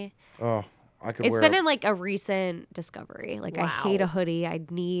me. Oh, I could It's wear. been in like a recent discovery. Like I hate Wow. a hoodie. I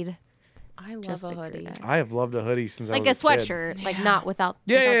need I love just a a crew hoodie. neck. I have loved a hoodie since like I a was a kid. sweatshirt, like not without.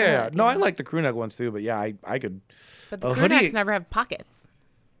 Yeah, without yeah, the yeah. hood, No, you I know? like the crew neck ones too, but yeah, I could. But the A crew hoodie- necks never have pockets.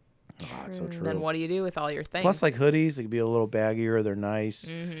 Oh, it's so true. Then what do you do with all your things? Plus, like hoodies, they could be a little baggier. They're nice.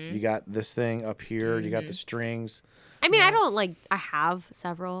 Mm-hmm. You got this thing up here. You got the strings. I mean, I don't like. I have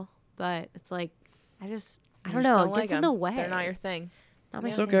several, but it's like I don't just know. It like gets in 'em. the way. They're not your thing. Not my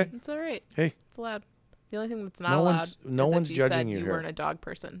It's thing. okay. It's all right. Hey, It's allowed. The only thing that's not No allowed one's- no is one's if you judging said you you here. weren't a dog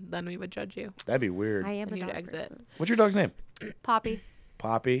person. Then we would judge you. that'd be weird. I am And a you'd dog exit. person. What's your dog's name? Poppy.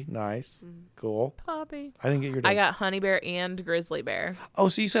 Poppy. Nice. Mm-hmm. Cool. Poppy. I didn't get your dog. I got honey bear and grizzly bear. Oh,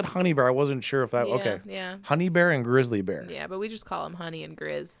 so you said honey bear. I wasn't sure if that. Yeah, Okay. Yeah. Honey bear and grizzly bear. Yeah, but we just call them honey and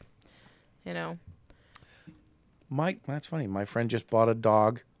grizz. That's funny. My friend just bought a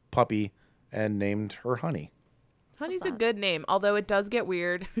dog puppy and named her Honey. Honey's a good name, although it does get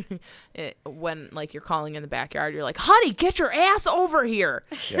weird when like you're calling in the backyard. You're like, "Honey, get your ass over here!"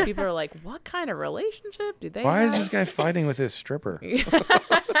 Yeah. People are like, "What kind of relationship do they?" Why is have? this guy fighting with his stripper?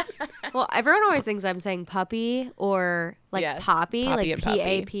 Well, everyone always thinks I'm saying puppy or like Yes, poppy, poppy like and puppy.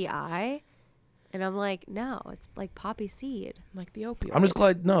 PAPI. And I'm like, no, it's like poppy seed. like the opioid? I'm just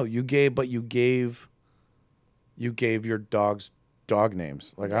glad. No, you gave your dog's dog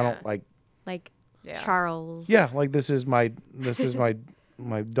names. Like I don't Yeah. like. Like Yeah. Charles. Yeah, like this is my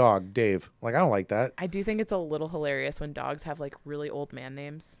my dog Dave. Like I don't like that. I do think it's a little hilarious when dogs have like really old man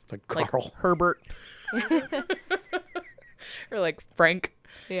names, Like Carl. like Herbert, or like Frank.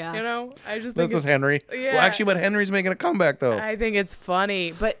 Yeah. I just This think is it's, Henry. yeah. Well, actually, but Henry's making a comeback though. I think it's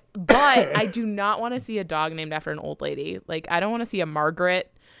funny, but I do not want to see a dog named after an old lady. Like I don't want to see a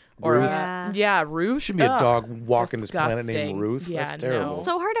Margaret or Ruth. Ruth. Should be a Ugh, dog walking this planet disgusting. named Ruth. Yeah, That's terrible. no.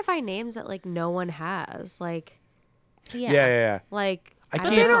 So hard to find names that like no one has. Like yeah. like I don't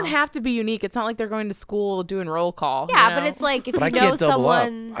They can't. know. don't have to be unique. It's not like they're going to school doing roll call. Yeah, you but know? it's like if But you I know can't double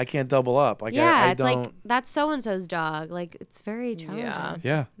someone. up. I can't double up. Like Yeah, I it's don't. like that's so and so's dog. Like it's very challenging. Yeah.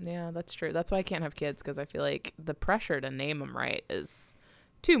 Yeah. Yeah, that's true. That's why I can't have kids, because I feel like the pressure to name them right is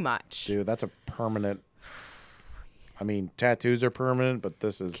too much. Dude, that's a permanent. I mean, tattoos are permanent, but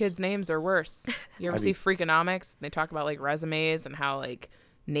this is Kids' names are worse. You ever I see mean- Freakonomics? They talk about like resumes and how like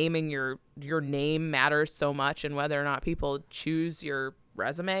naming your name matters so much, and whether or not people choose your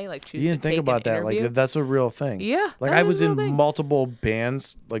resume, like choose You to didn't think take about an that. interview. Like that's a real thing. Yeah, Like that I is was a real in thing. multiple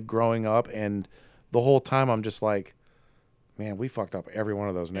bands like growing up, and the whole time I'm just like, man, we fucked up every one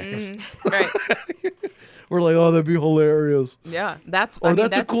of those names. Right. We're like, oh, that'd be hilarious. Yeah, that's Or I mean,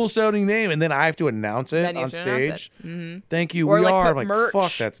 that's a cool sounding name, and then I have to announce it Then you on have to announce stage. it. Mm-hmm. Thank you. Or, we like, are. put I'm like, merch.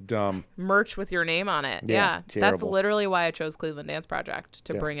 fuck, that's dumb. merch with your name on it. Yeah, Yeah, that's terrible. literally why I chose Cleveland Dance Project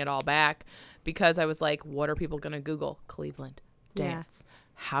to Yeah. bring it all back, because I was like, what are people going to Google? Cleveland Yeah. Dance.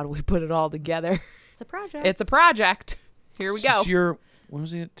 How do we put it all together? It's a project. It's a project. Here we go. When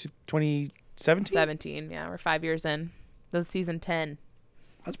was it? 2017? 17. Yeah, we're 5 years in. This is season 10.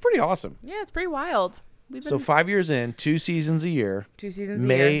 That's pretty awesome. Yeah, it's pretty wild. We've been So 5 years in, 2 seasons a year. 2 seasons a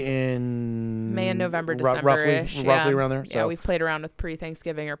May year. and May and November, roughly December-ish. roughly around there. Yeah, So, we've played around with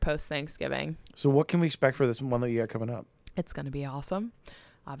pre-Thanksgiving or post-Thanksgiving. so what can we expect for this one that you got coming up? It's going to be awesome,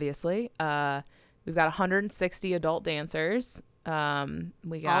 obviously. We've got 160 adult dancers. We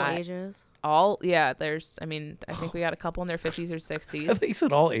all got ages. there's, I mean, I think we got a couple in their 50s or I 60s. think you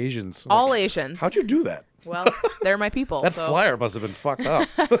said all Asians. All Like, Asians. How'd you do that? Well, they're my people. That so flyer must have been fucked up.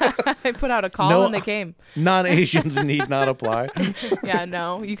 I put out a call No. and they came. Non-Asians need not apply. Yeah,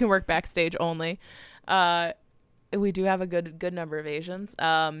 no, you can work backstage only. We do have a good number of Asians.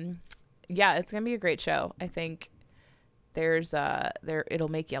 Yeah, it's gonna be a great show. I think it'll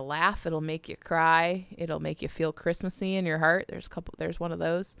make you laugh, it'll make you cry, it'll make you feel Christmassy in your heart. There's one of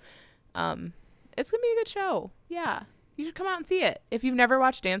those. It's gonna be a good show. Yeah. You should come out and see it. If you've never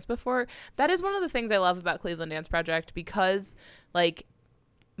watched dance before, that is one of the things I love about Cleveland Dance Project, because like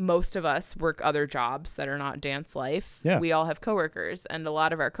most of us work other jobs that are not dance life. Yeah. We all have coworkers, and a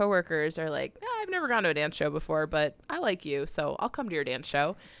lot of our coworkers are like, I've never gone to a dance show before, but I like you, so I'll come to your dance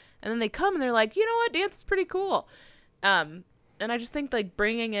show. And then they come and they're like, you know what, dance is pretty cool. And I just think like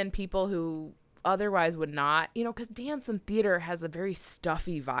bringing in people who otherwise would not, because dance and theater has a very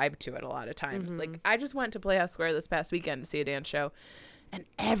stuffy vibe to it a lot of times. Like I just went to Playhouse Square this past weekend to see a dance show, and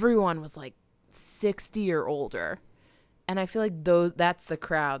everyone was like 60 or older. And I feel like that's the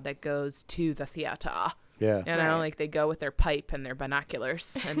crowd that goes to the theater. Yeah. Right. Like they go with their pipe and their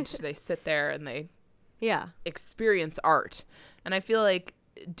binoculars and they sit there and they Yeah. experience art. And I feel like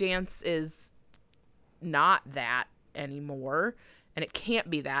dance is not that anymore, and it can't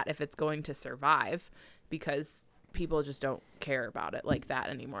be that if it's going to survive, because people just don't care about it like that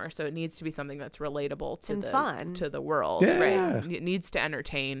anymore. So it needs to be something that's relatable to And fun. to the world. Yeah. Right? It needs to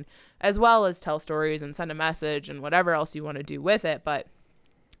entertain as well as tell stories and send a message and whatever else you want to do with it, but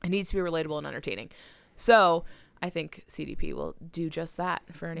it needs to be relatable and entertaining. So I think CDP will do just that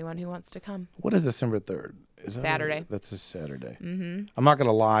for anyone who wants to come. What is December 3rd? Is that Saturday. That's a Saturday. Mm-hmm. I'm not going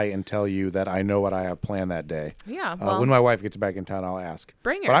to lie and tell you that I know what I have planned that day. Yeah, well, When my wife gets back in town, I'll ask.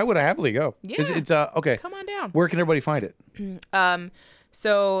 bring her. But I would happily go. Yeah. It's okay. Come on down. Where can everybody find it?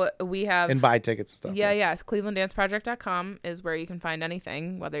 So we have And buy tickets and stuff. Yeah. ClevelandDanceProject.com is where you can find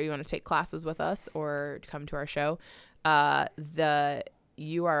anything, whether you want to take classes with us or come to our show. The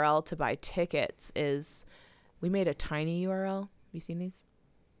URL to buy tickets is, we made a tiny URL. Have you seen these?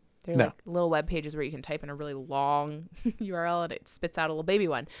 They're No. like little web pages where you can type in a really long URL and it spits out a little baby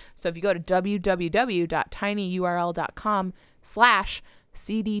one. So if you go to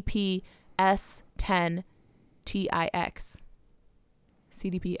www.tinyurl.com/CDPS10TIX,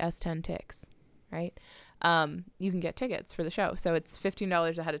 CDPS10TIX, right? You can get tickets for the show. So it's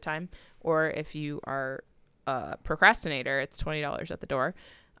 $15 ahead of time, or if you are a procrastinator, it's $20 at the door.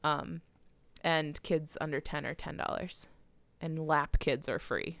 And kids under 10 are $10. And lap kids are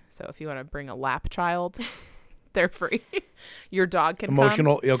free. So if you want to bring a lap child, they're free. Your dog can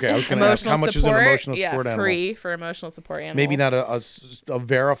Emotional. Okay, I was going to ask how much is an emotional support animal? Free for emotional support animal. Maybe not a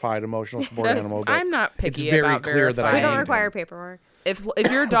verified emotional support animal, but I'm not picky it's very about clear that I We verifying. don't named require him. paperwork. If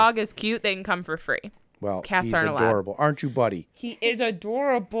your dog is cute, they can come for free. Well, Cats he's aren't allowed. adorable. Aren't you, buddy? He is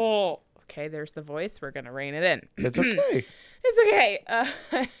adorable. Okay, there's the voice. We're gonna rein it in. It's okay. It's okay.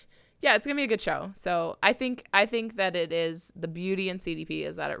 Yeah, it's gonna be a good show. So I think that it is, the beauty in CDP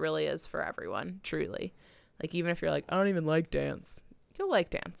is that it really is for everyone, truly. Like, even if you're like, I don't even like dance, you'll like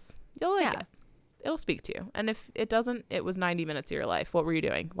dance. You'll like Yeah. it. It'll speak to you. And if it doesn't, it was 90 minutes of your life. What were you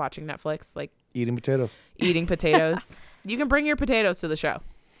doing? Watching Netflix, like Eating potatoes. eating potatoes. You can bring your potatoes to the show.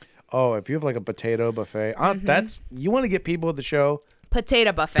 Oh, if you have like a potato buffet, that's you want to get people at the show.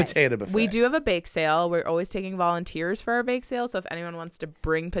 Potato buffet. Potato buffet. We do have a bake sale. We're always taking volunteers for our bake sale. So if anyone wants to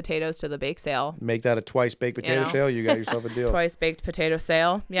bring potatoes to the bake sale, Make that a twice baked potato know? sale. You got yourself a deal. twice baked potato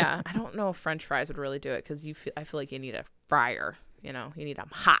sale. Yeah, I don't know if French fries would really do it because I feel like you need a fryer. You know, you need them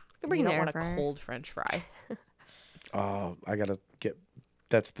hot. can bring You the don't air want a fryer. cold French fry. Oh, I gotta get.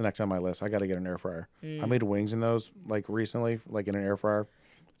 That's the next on my list. I gotta get an air fryer. I made wings in those like recently, like in an air fryer.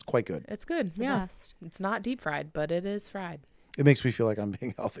 It's quite good. It's good. The yeah, best. it's not deep fried, but it is fried. It makes me feel like I'm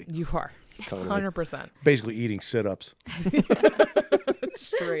being healthy. You are Totally. 100% Basically eating sit-ups.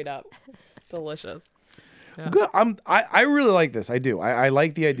 straight up delicious. Yeah. Good. I really like this. I do. I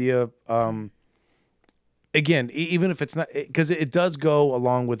like the idea. Again, even if it's not, because it does go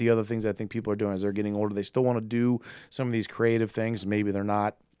along with the other things I think people are doing as they're getting older. They still want to do some of these creative things. Maybe they're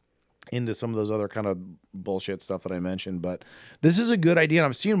not into some of those other kind of bullshit stuff that I mentioned, but this is a good idea. And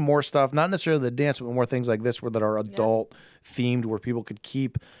I'm seeing more stuff, not necessarily the dance, but more things like this that are adult themed, where people could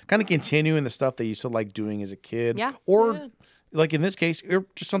keep kind of continuing the stuff they used to like doing as a kid. Yeah. Or Yeah. like in this case, or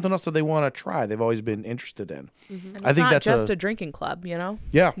just something else that they want to try. They've always been interested in. And I it's think not that's just a drinking club, you know.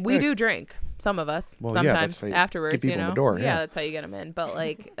 yeah. We yeah. do drink. Some of us. Well, yeah, that's sometimes how you afterwards, get people you in know. the door, yeah. that's how you get them in. But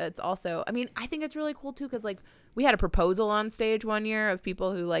like, it's also. I mean, I think it's really cool too because like we had a proposal on stage one year of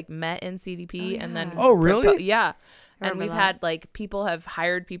people who like met in CDP and then. Oh, really? Yeah, and remember we've that. had like people have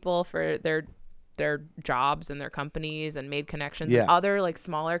hired people for their jobs and their companies and made connections. Yeah. And other like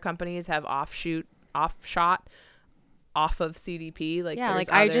smaller companies have offshot off of CDP. Like Yeah, there's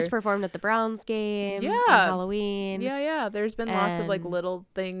like I other- just performed at the Browns game. Yeah. on Halloween. Yeah. There's been lots of like And- little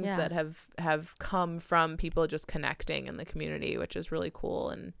things yeah. that have come from people just connecting in the community, which is really cool.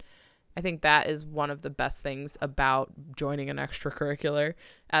 And I think that is one of the best things about joining an extracurricular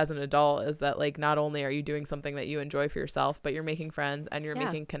as an adult is that like not only are you doing something that you enjoy for yourself, but you're making friends and you're Yeah.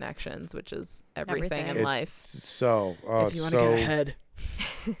 making connections, which is everything in Everything. life. So, If you want to get ahead,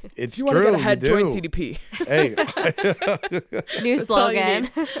 it's if you want to true, get ahead, you join do. CDP. Hey, New That's all you slogan.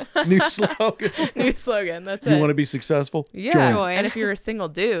 new slogan. New slogan. That's You it. want to be successful? Yeah. Join. And if you're a single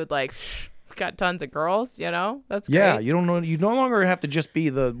dude, like got tons of girls, you know, that's Yeah, great. you don't know. You no longer have to just be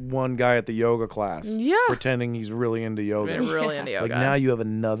the one guy at the yoga class, Yeah. pretending he's really into yoga. Been really into yoga. Like now, you have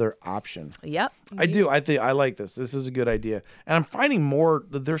another option. Yep. I do. I think I like this. This is a good idea, and I'm finding more.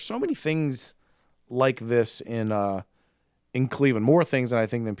 There's so many things like this in Cleveland. More things than I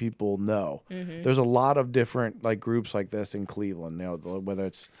think than people know. There's a lot of different like groups like this in Cleveland. You know, whether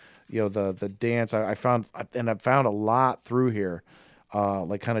it's the dance. I've found a lot through here.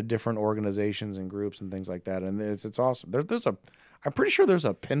 Like kind of different organizations and groups and things like that, and it's awesome. I'm pretty sure there's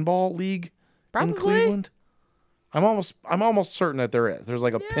a pinball league in Probably. Cleveland. I'm almost certain that there is. There's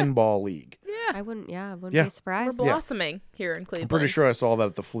like a pinball league. I wouldn't Yeah. be We're surprised. blossoming here in Cleveland. I'm pretty sure I saw that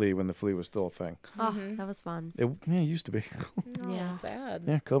at the Flea when the Flea was still a thing. Oh, that was fun. It used to be. Yeah. Sad.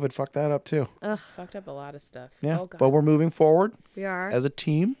 Yeah, COVID fucked that up too. Fucked up a lot of stuff. Yeah, Oh, God. but we're moving forward We are. as a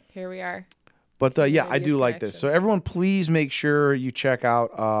team. Here we are. But yeah, I Maybe do a like this. So connection. everyone, please make sure you check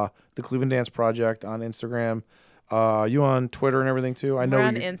out the Cleveland Dance Project on Instagram. You on Twitter and everything too? I know We're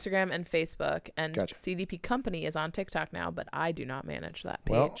on you. Instagram and Facebook, and Gotcha. CDP Company is on TikTok now, but I do not manage that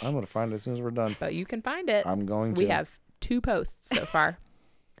page. Well, I'm gonna find it as soon as we're done. But you can find it. I'm going to. We have 2 posts so far.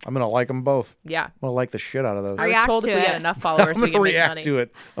 I'm gonna like them both. Yeah. I'm gonna like the shit out of those. I was React told if to we it. get enough followers, I'm we gonna can make react money. to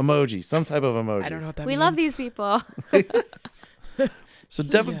it. Emoji, some type of emoji. I don't know what that We means. love these people. So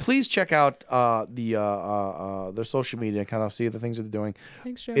definitely, please check out their social media and kind of see the things that they're doing.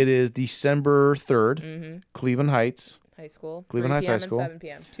 Thanks, Joe. It is December 3rd, Cleveland Heights. High school. Cleveland 3 Heights High p.m. School. And 7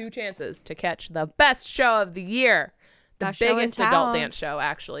 p.m. 2 chances to catch the best show of the year. The Best show in biggest adult town. dance show,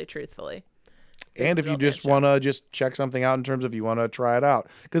 actually, truthfully. And if you adult just dance show. want to just check something out in terms of you want to try it out,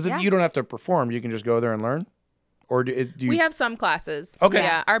 because Yeah. you don't have to perform, you can just go there and learn. Or do you? We have some classes. Okay.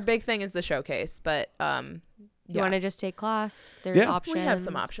 Yeah, our big thing is the showcase, but You want to just take class? There's Yeah. options. we have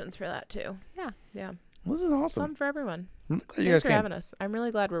some options for that too. Yeah. Yeah, Well, this is awesome. some for everyone. I'm glad you Thanks guys for came. having us. I'm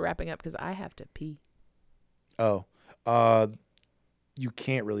really glad we're wrapping up because I have to pee. Oh, you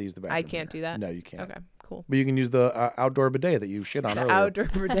can't really use the bathroom. I can't here. do that? No, you can't. Okay, cool. But you can use the outdoor bidet that you shit on The earlier. outdoor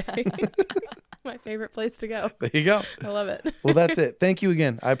bidet. My favorite place to go. There you go. I love it. Well, that's it. Thank you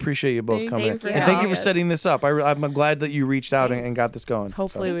again. I appreciate you both Thank coming you in. for And thank you having for us. setting this up. I'm glad that you reached out and Thanks. got this going.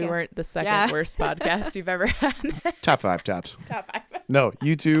 Hopefully, So, we you. weren't the second Yeah. worst podcast you've ever had. top 5 tops. Top 5. No,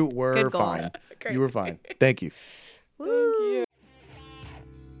 you two were Good goal. fine. Great. You were fine. Thank you.